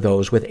for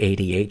those with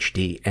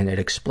ADHD, and it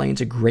explains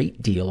a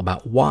great deal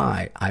about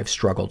why I've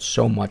struggled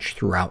so much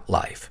throughout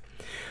life.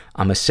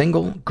 I'm a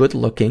single,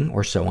 good-looking,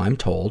 or so I'm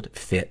told,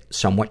 fit,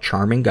 somewhat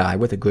charming guy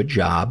with a good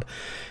job.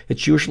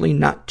 It's usually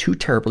not too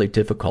terribly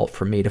difficult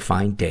for me to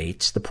find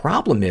dates. The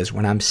problem is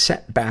when I'm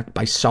set back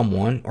by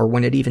someone, or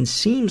when it even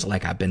seems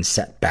like I've been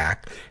set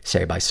back,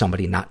 say by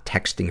somebody not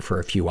texting for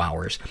a few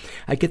hours,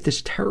 I get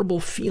this terrible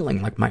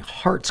feeling like my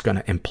heart's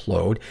gonna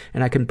implode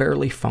and I can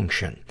barely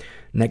function.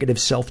 Negative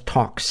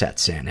self-talk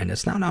sets in, and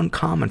it's not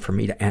uncommon for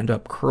me to end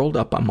up curled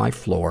up on my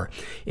floor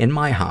in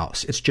my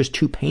house. It's just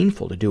too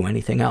painful to do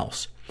anything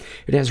else.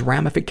 It has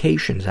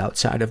ramifications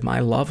outside of my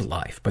love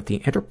life, but the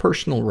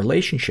interpersonal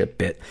relationship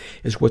bit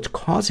is what's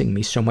causing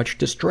me so much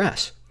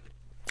distress.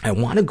 I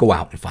want to go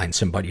out and find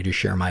somebody to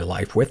share my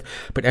life with,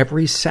 but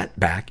every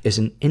setback is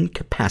an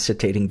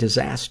incapacitating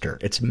disaster.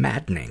 It's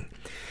maddening.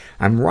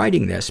 I'm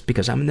writing this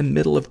because I'm in the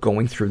middle of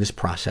going through this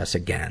process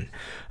again.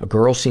 A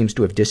girl seems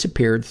to have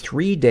disappeared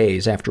 3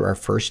 days after our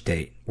first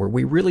date, where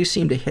we really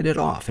seemed to hit it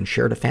off and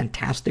shared a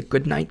fantastic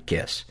goodnight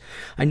kiss.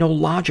 I know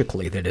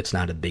logically that it's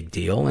not a big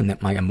deal and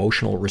that my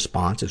emotional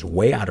response is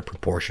way out of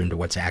proportion to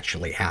what's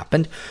actually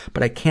happened,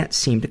 but I can't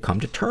seem to come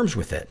to terms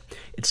with it.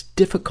 It's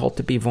difficult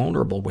to be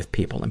vulnerable with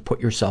people and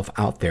put yourself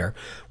out there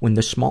when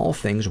the small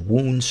things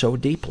wound so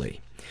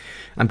deeply.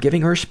 I'm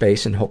giving her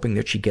space and hoping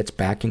that she gets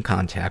back in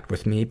contact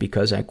with me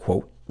because I,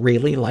 quote,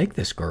 really like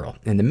this girl.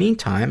 In the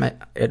meantime, I'm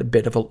at a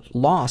bit of a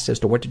loss as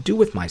to what to do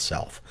with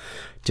myself.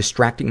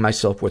 Distracting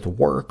myself with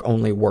work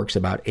only works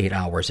about 8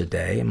 hours a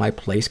day, and my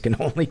place can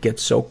only get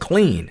so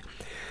clean.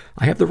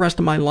 I have the rest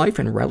of my life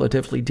in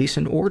relatively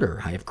decent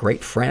order. I have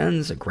great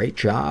friends, a great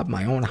job,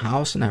 my own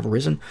house, and I've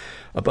risen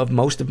above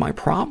most of my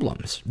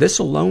problems. This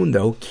alone,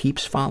 though,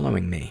 keeps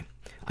following me.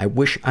 I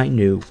wish I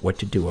knew what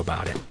to do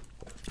about it.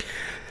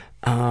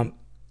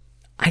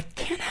 I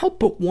can't help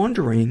but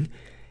wondering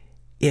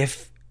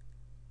if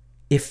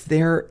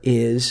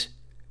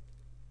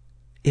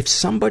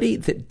somebody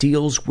that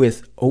deals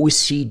with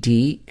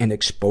OCD and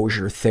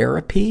exposure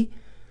therapy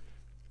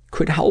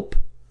could help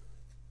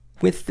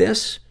with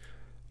this,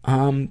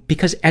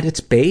 because at its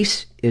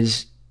base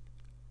is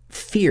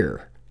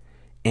fear,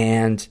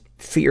 and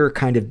fear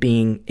kind of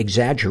being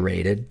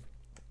exaggerated.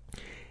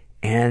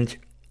 And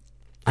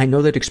I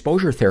know that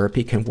exposure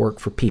therapy can work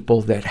for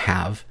people that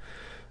have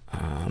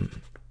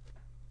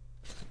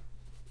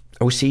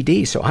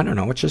OCD. So I don't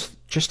know. It's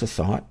just a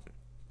thought.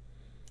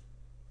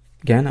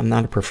 Again, I'm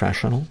not a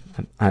professional.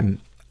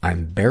 I'm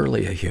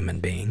barely a human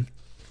being.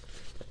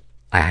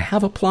 I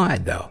have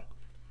applied, though.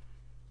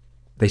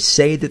 They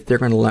say that they're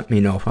going to let me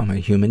know if I'm a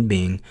human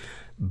being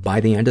by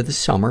the end of the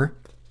summer,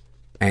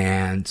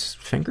 and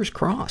fingers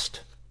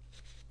crossed.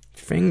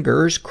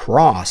 Fingers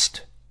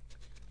crossed.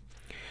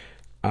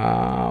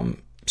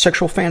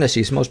 Sexual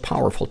fantasies most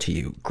powerful to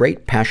you.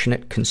 Great,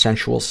 passionate,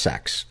 consensual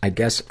sex. I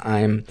guess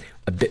I'm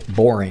a bit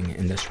boring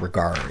in this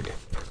regard.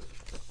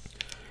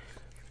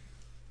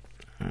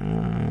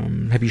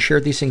 Have you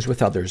shared these things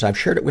with others? I've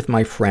shared it with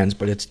my friends,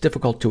 but it's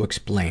difficult to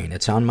explain.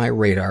 It's on my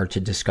radar to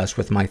discuss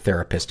with my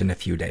therapist in a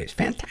few days.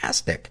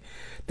 Fantastic.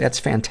 That's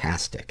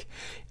fantastic.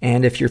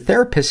 And if your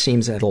therapist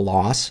seems at a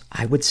loss,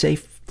 I would say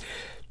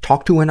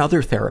talk to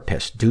another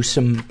therapist. Do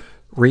some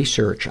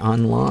research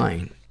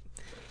online.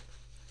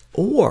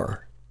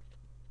 Or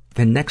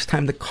the next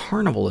time the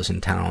carnival is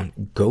in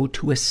town, go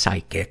to a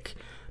psychic,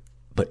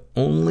 but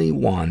only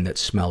one that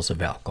smells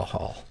of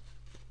alcohol,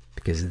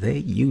 because they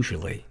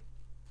usually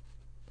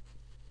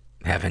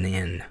have an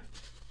in.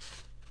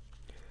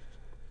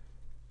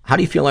 How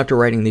do you feel after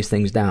writing these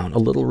things down? A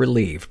little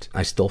relieved.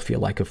 I still feel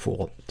like a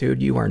fool.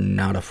 Dude, you are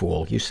not a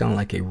fool. You sound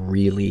like a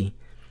really,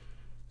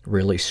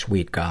 really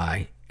sweet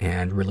guy,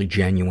 and really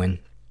genuine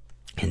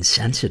and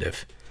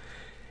sensitive.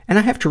 And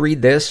I have to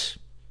read this.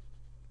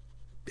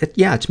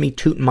 It's me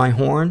tooting my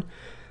horn.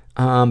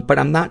 But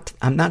I'm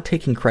not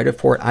taking credit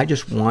for it. I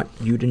just want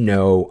you to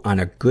know on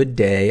a good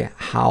day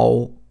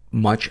how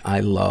much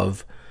I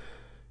love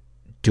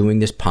doing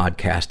this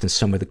podcast and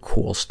some of the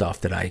cool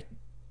stuff that I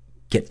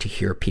get to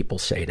hear people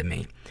say to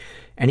me.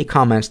 Any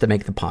comments to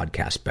make the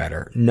podcast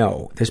better?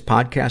 No. This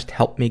podcast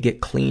helped me get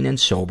clean and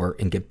sober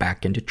and get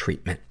back into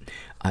treatment.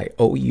 I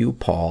owe you,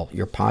 Paul.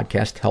 Your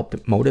podcast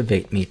helped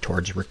motivate me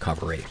towards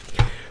recovery.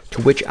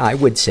 To which I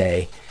would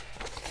say,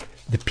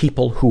 the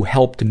people who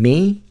helped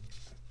me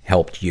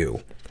helped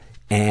you.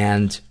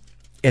 And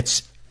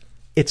it's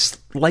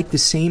like the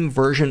same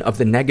version of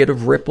the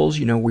negative ripples.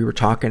 You know, we were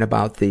talking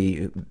about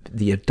the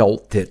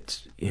adult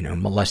that,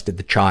 molested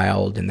the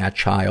child, and that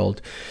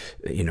child,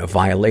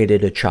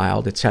 violated a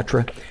child,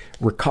 etc.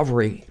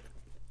 Recovery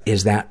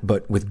is that,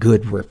 but with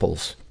good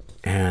ripples.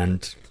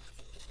 And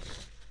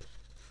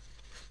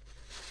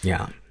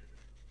yeah.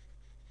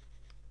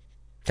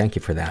 Thank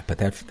you for that. But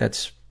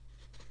that's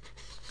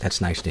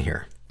nice to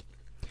hear.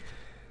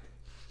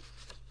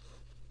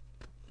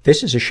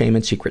 This is a shame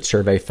and secret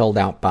survey filled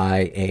out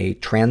by a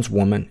trans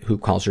woman who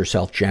calls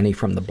herself Jenny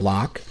from the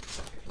block.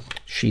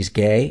 She's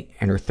gay,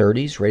 in her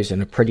 30s, raised in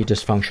a pretty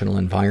dysfunctional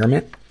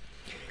environment.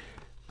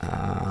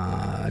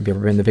 Have you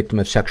ever been the victim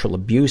of sexual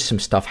abuse? Some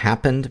stuff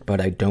happened,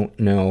 but I don't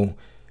know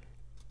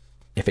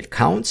if it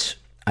counts.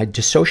 I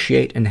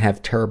dissociate and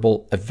have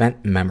terrible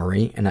event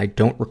memory, and I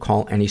don't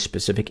recall any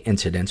specific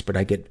incidents, but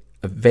I get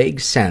a vague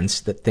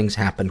sense that things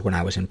happened when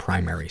I was in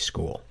primary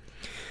school.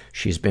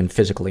 She's been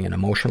physically and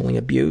emotionally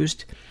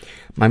abused.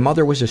 My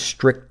mother was a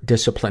strict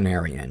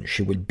disciplinarian.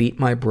 She would beat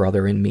my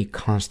brother and me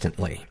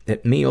constantly.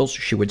 At meals,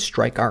 she would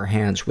strike our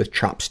hands with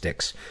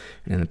chopsticks,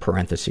 and in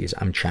parentheses,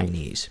 I'm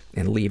Chinese,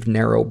 and leave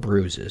narrow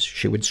bruises.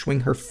 She would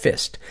swing her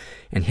fist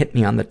and hit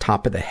me on the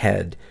top of the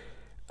head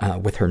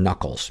with her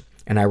knuckles.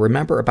 And I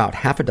remember about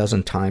half a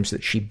dozen times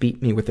that she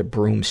beat me with a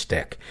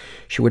broomstick.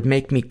 She would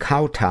make me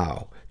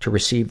kowtow to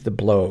receive the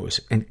blows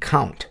and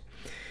count.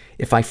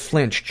 If I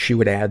flinched, she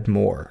would add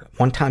more.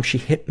 One time she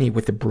hit me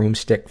with a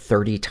broomstick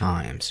 30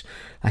 times.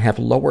 I have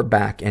lower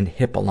back and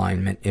hip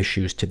alignment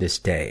issues to this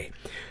day.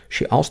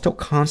 She also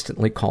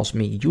constantly calls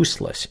me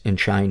useless in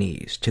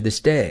Chinese. To this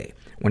day,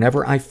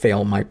 whenever I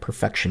fail my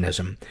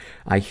perfectionism,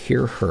 I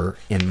hear her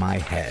in my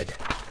head.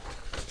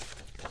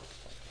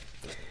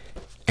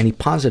 Any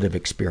positive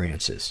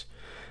experiences?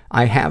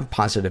 I have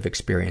positive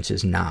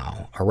experiences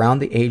now. Around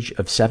the age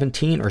of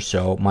 17 or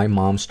so, my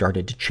mom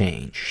started to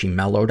change. She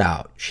mellowed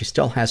out. She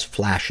still has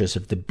flashes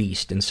of the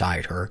beast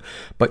inside her,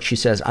 but she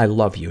says, I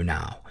love you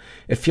now.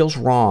 It feels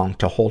wrong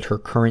to hold her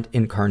current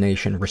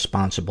incarnation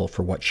responsible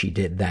for what she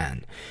did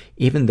then,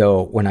 even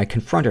though when I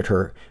confronted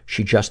her,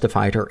 she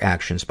justified her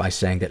actions by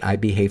saying that I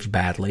behaved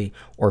badly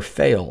or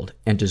failed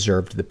and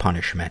deserved the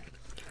punishment.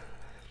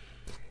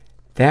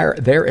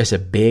 There is a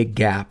big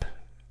gap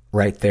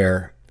right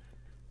there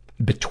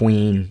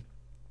between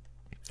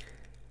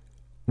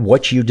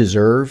what you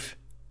deserve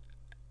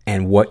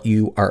and what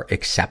you are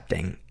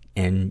accepting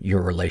in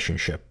your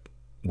relationship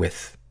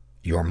with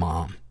your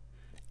mom,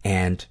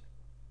 and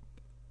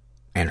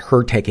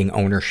her taking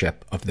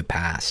ownership of the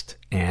past.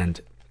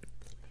 And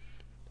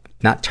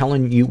not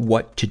telling you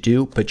what to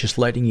do, but just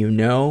letting you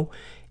know,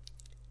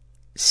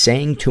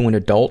 saying to an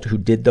adult who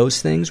did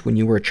those things when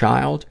you were a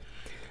child,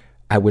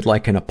 I would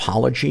like an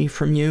apology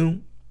from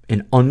you,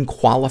 an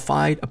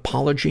unqualified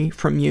apology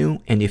from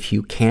you, and if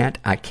you can't,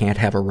 I can't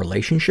have a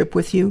relationship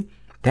with you.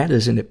 That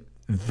is a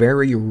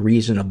very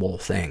reasonable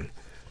thing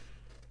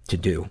to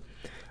do.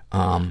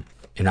 And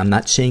I'm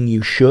not saying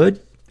you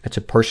should. That's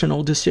a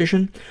personal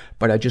decision,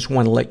 but I just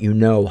want to let you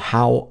know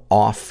how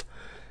off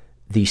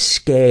the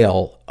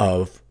scale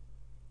of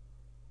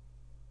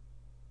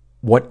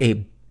what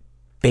a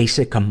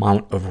basic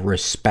amount of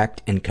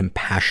respect and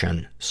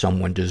compassion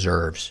someone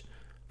deserves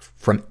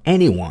from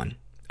anyone,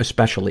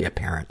 especially a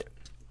parent.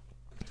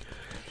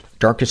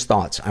 Darkest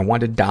thoughts. I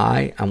want to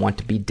die. I want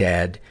to be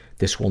dead.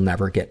 This will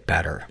never get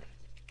better.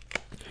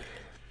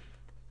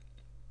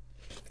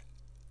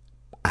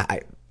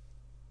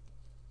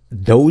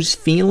 Those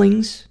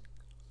feelings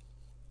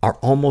are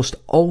almost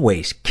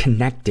always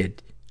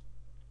connected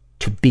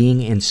to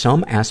being in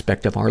some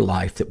aspect of our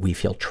life that we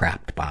feel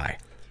trapped by.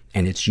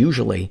 And it's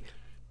usually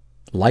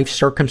life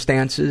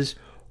circumstances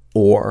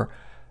or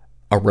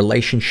a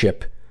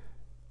relationship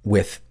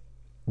with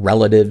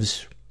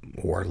relatives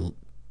or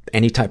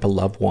any type of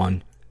loved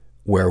one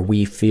where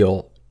we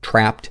feel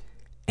trapped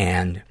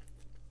and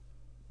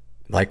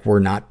like we're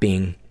not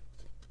being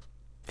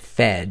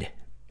fed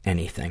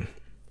anything.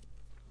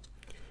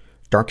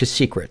 Darkest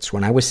secrets.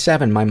 When I was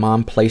 7, my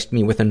mom placed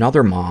me with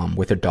another mom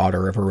with a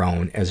daughter of her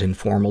own as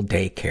informal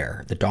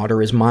daycare. The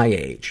daughter is my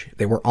age.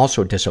 They were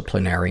also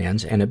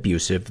disciplinarians and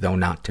abusive, though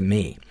not to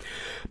me.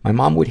 My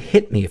mom would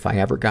hit me if I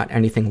ever got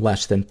anything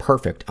less than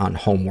perfect on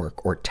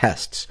homework or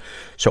tests,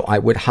 so I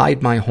would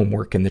hide my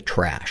homework in the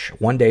trash.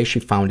 One day she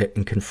found it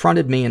and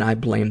confronted me, and I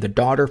blamed the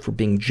daughter for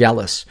being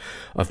jealous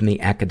of me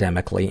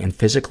academically and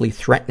physically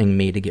threatening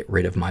me to get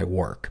rid of my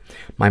work.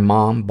 My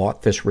mom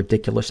bought this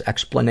ridiculous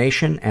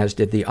explanation, as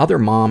did the other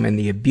mom, and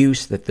the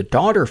abuse that the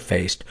daughter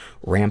faced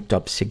ramped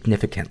up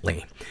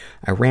significantly.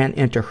 I ran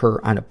into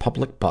her on a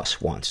public bus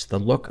once. The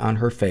look on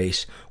her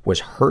face was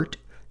hurt,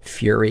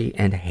 fury,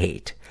 and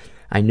hate.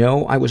 I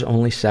know I was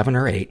only 7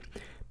 or 8,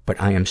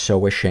 but I am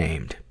so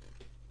ashamed.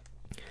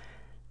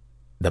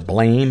 The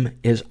blame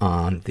is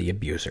on the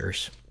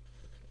abusers.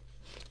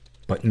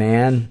 But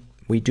man,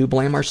 we do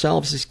blame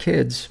ourselves as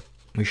kids.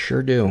 We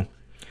sure do.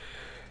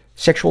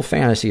 Sexual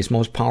fantasy is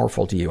most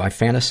powerful to you. I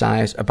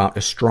fantasize about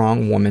a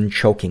strong woman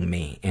choking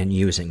me and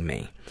using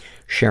me.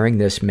 Sharing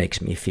this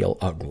makes me feel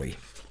ugly.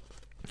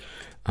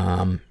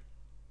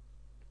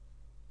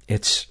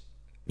 It's,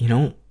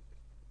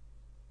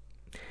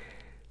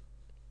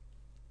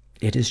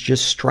 it is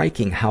just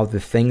striking how the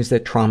things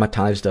that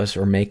traumatized us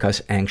or make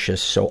us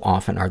anxious so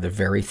often are the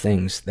very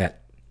things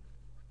that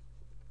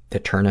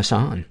turn us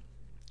on.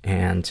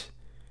 And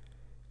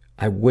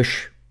I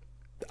wish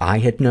I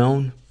had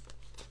known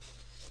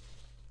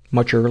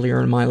much earlier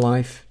in my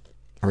life,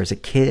 or as a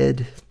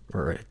kid,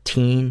 or a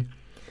teen,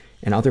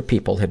 and other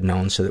people had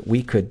known, so that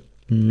we could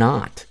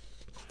not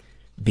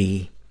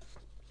be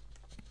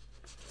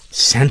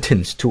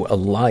sentenced to a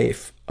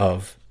life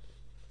of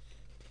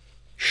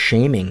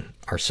shaming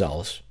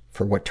ourselves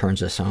for what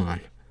turns us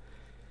on.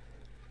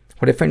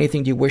 What, if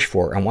anything, do you wish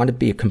for? I want to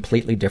be a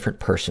completely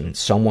different person,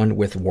 someone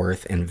with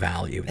worth and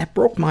value. That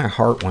broke my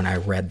heart when I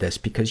read this,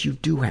 because you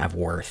do have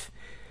worth.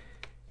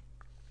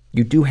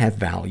 You do have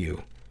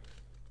value.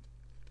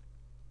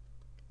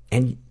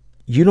 And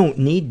you don't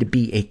need to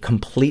be a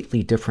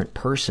completely different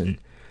person.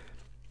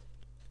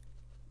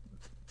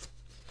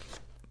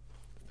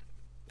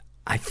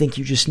 I think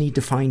you just need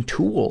to find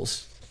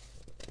tools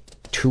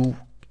to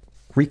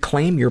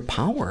reclaim your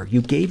power.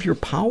 You gave your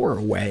power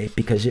away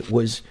because it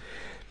was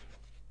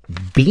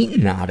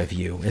beaten out of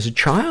you as a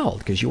child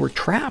because you were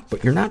trapped,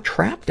 but you're not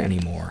trapped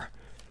anymore.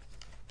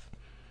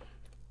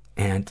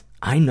 And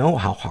I know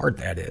how hard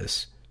that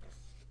is.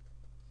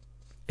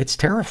 It's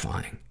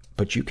terrifying,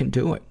 but you can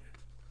do it.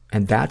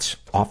 And that's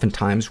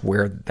oftentimes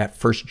where that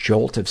first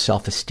jolt of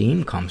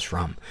self-esteem comes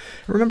from.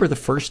 I remember the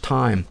first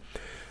time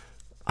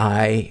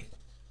I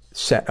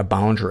set a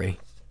boundary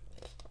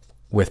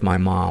with my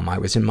mom. I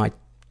was in my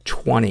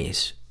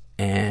 20s,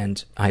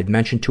 and I had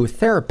mentioned to a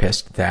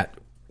therapist that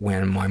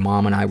when my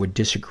mom and I would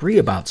disagree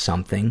about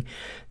something,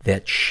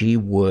 that she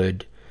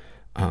would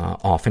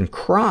often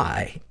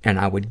cry, and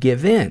I would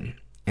give in.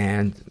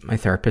 And my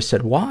therapist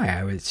said,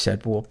 why? I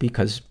said, well,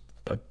 because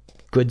a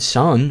good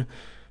son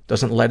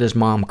doesn't let his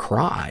mom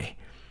cry.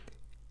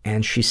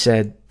 And she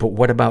said, but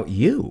what about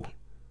you?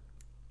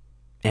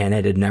 And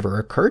it had never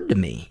occurred to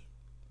me.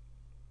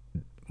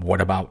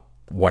 What about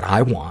what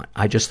I want?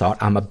 I just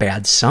thought I'm a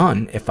bad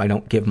son if I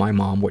don't give my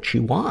mom what she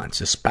wants,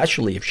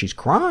 especially if she's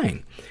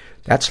crying.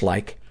 That's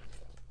like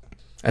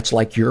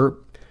you're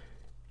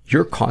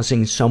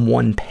causing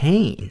someone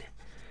pain.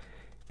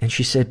 And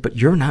she said, but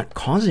you're not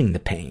causing the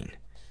pain.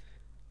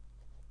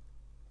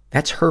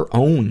 That's her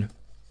own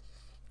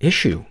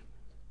issue.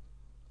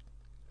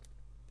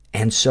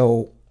 And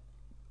so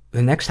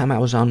the next time I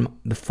was on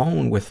the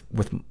phone with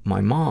my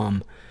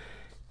mom,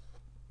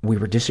 we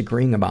were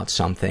disagreeing about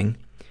something,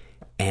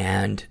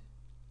 and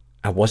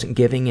I wasn't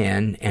giving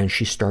in, and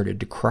she started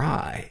to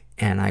cry.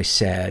 And I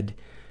said,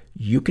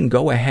 you can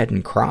go ahead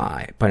and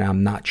cry, but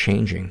I'm not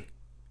changing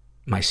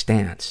my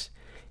stance.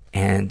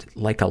 And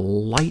like a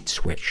light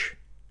switch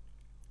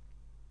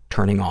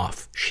turning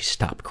off, she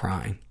stopped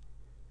crying.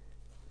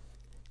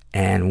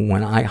 And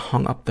when I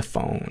hung up the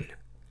phone,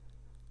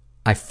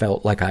 I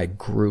felt like I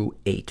grew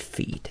 8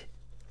 feet.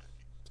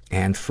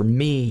 And for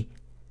me,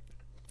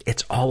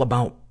 it's all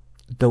about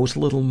those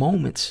little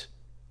moments,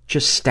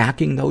 just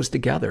stacking those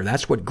together.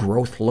 That's what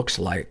growth looks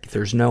like.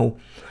 There's no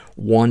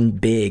one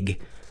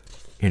big,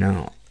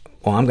 well,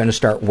 I'm going to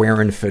start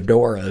wearing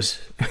fedoras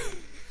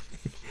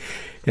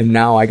and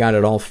now I got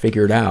it all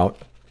figured out.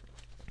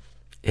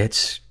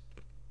 It's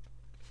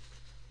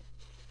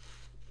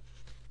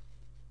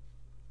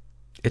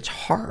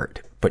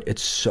hard, but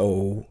it's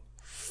so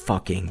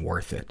fucking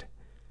worth it.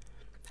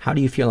 How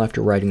do you feel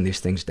after writing these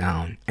things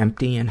down?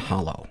 Empty and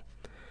hollow.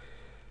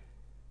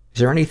 Is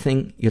there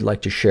anything you'd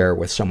like to share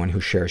with someone who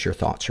shares your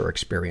thoughts or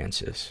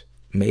experiences?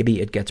 Maybe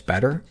it gets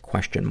better? ?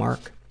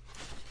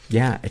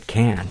 Yeah, it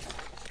can.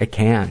 It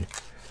can.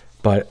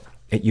 But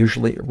it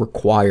usually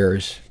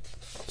requires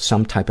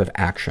some type of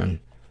action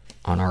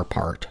on our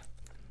part.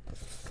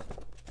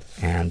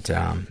 And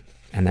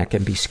that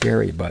can be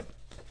scary, but,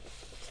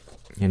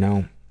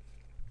 All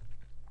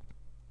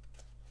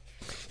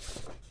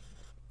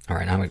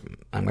right, I'm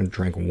going to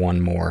drink one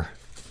more.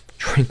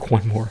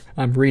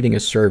 I'm reading a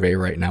survey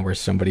right now where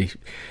somebody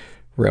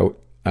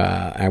wrote,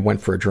 I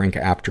went for a drink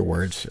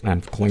afterwards,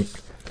 and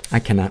I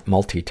cannot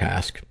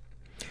multitask.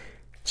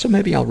 So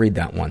maybe I'll read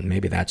that one.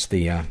 Maybe that's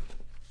the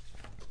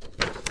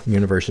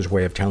universe's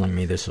way of telling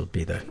me this will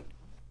be the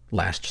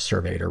last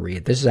survey to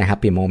read. This is a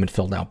happy moment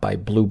filled out by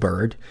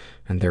Bluebird,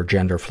 and they're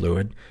gender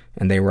fluid.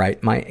 And they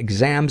write, my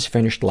exams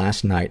finished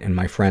last night, and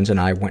my friends and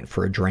I went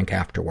for a drink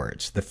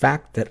afterwards. The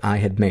fact that I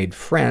had made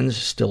friends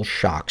still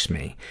shocks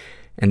me.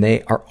 And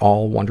they are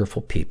all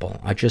wonderful people.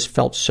 I just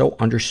felt so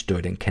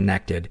understood and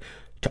connected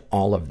to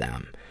all of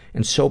them,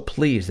 and so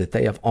pleased that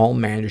they have all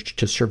managed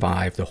to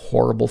survive the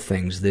horrible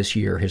things this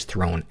year has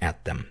thrown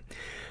at them.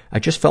 I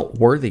just felt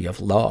worthy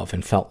of love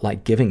and felt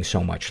like giving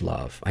so much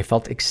love. I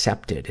felt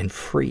accepted and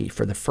free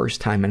for the first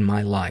time in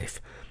my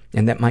life,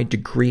 and that my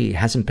degree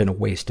hasn't been a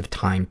waste of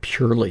time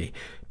purely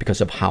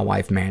because of how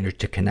I've managed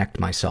to connect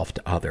myself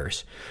to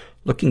others.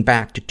 Looking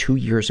back to 2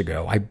 years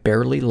ago, I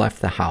barely left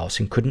the house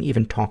and couldn't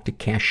even talk to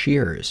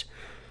cashiers.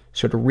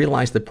 So to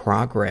realize the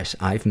progress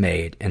I've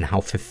made and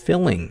how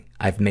fulfilling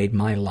I've made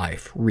my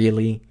life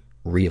really,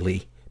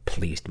 really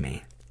pleased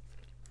me.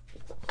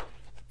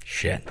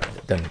 Shit.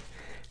 It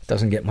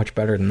doesn't get much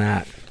better than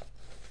that.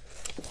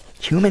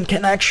 Human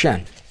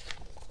connection.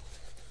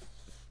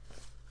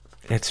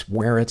 It's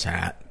where it's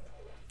at.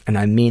 And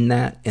I mean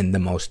that in the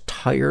most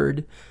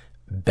tired,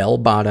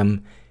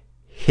 bell-bottom,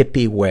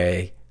 hippie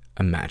way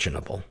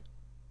imaginable.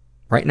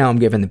 Right now I'm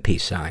giving the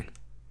peace sign.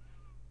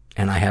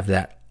 And I have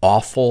that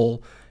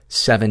awful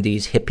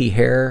 70s hippie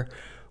hair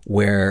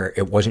where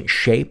it wasn't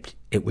shaped.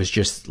 It was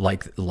just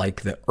like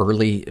the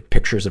early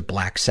pictures of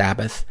Black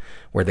Sabbath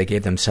where they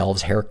gave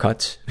themselves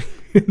haircuts.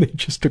 They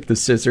just took the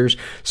scissors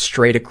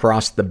straight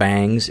across the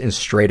bangs and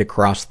straight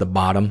across the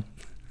bottom.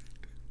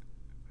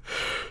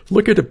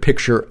 Look at a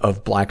picture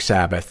of Black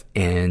Sabbath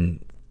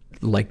in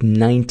like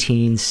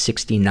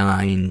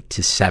 1969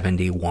 to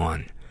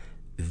 71.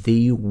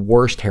 The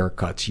worst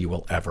haircuts you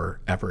will ever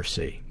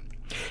see.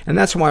 And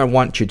that's why I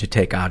want you to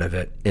take out of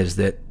it is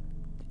that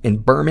in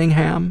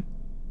Birmingham,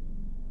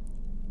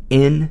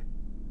 in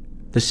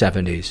the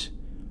 70s,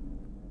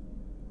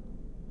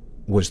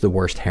 was the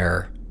worst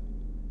hair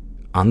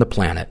on the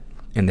planet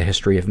in the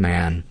history of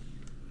man.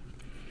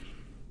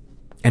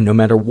 And no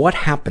matter what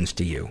happens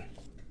to you,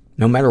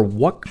 no matter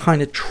what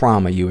kind of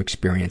trauma you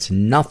experience,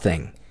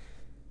 nothing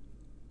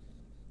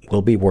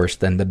will be worse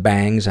than the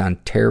bangs on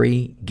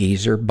Terry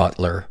Geezer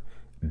Butler,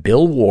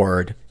 Bill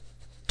Ward,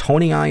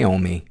 Tony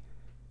Iommi,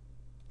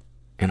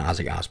 and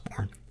Ozzy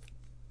Osbourne.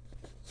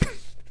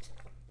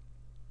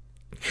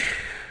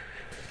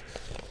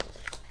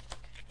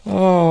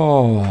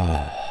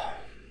 Oh,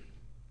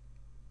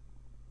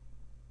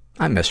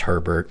 I miss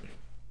Herbert.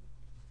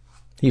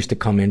 He used to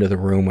come into the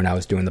room when I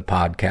was doing the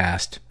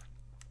podcast.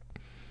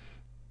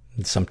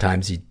 And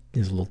sometimes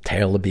his little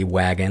tail would be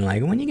wagging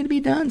like, when are you going to be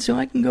done so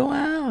I can go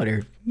out? Or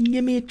you can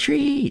give me a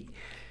treat.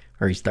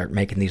 Or he'd start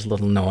making these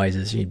little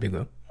noises. And he'd be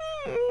going,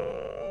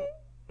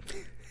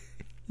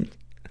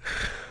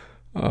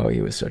 oh,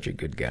 he was such a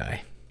good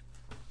guy.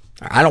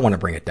 I don't want to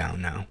bring it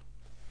down now.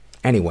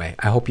 Anyway,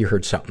 I hope you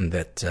heard something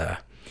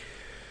that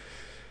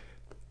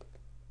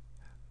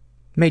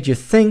made you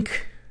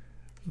think,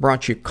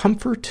 brought you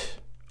comfort,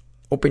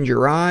 opened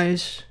your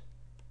eyes.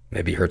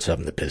 Maybe you heard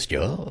something that pissed you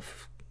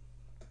off.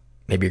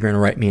 Maybe you're going to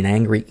write me an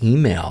angry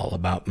email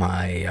about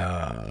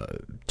my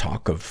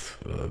talk of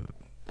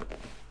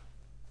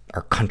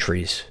our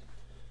country's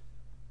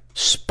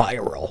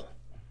spiral.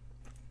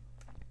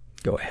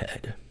 Go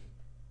ahead.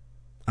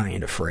 I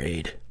ain't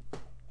afraid.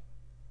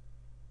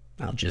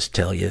 I'll just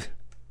tell you,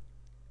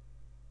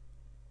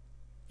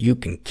 You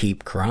can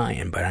keep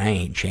crying, but I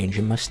ain't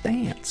changing my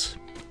stance.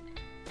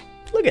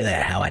 Look at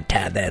that, how I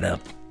tied that up.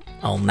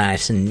 All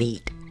nice and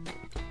neat.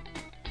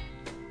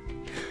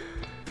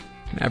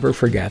 Never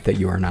forget that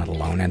you are not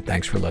alone, and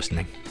thanks for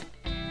listening.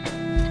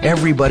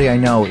 Everybody I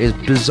know is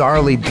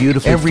bizarrely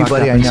beautifully fucked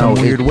up in some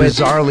weird way.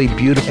 Bizarrely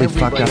beautifully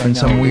fucked up in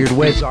some weird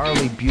way.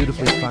 Bizarrely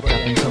beautifully fucked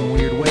up in some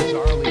weird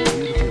way.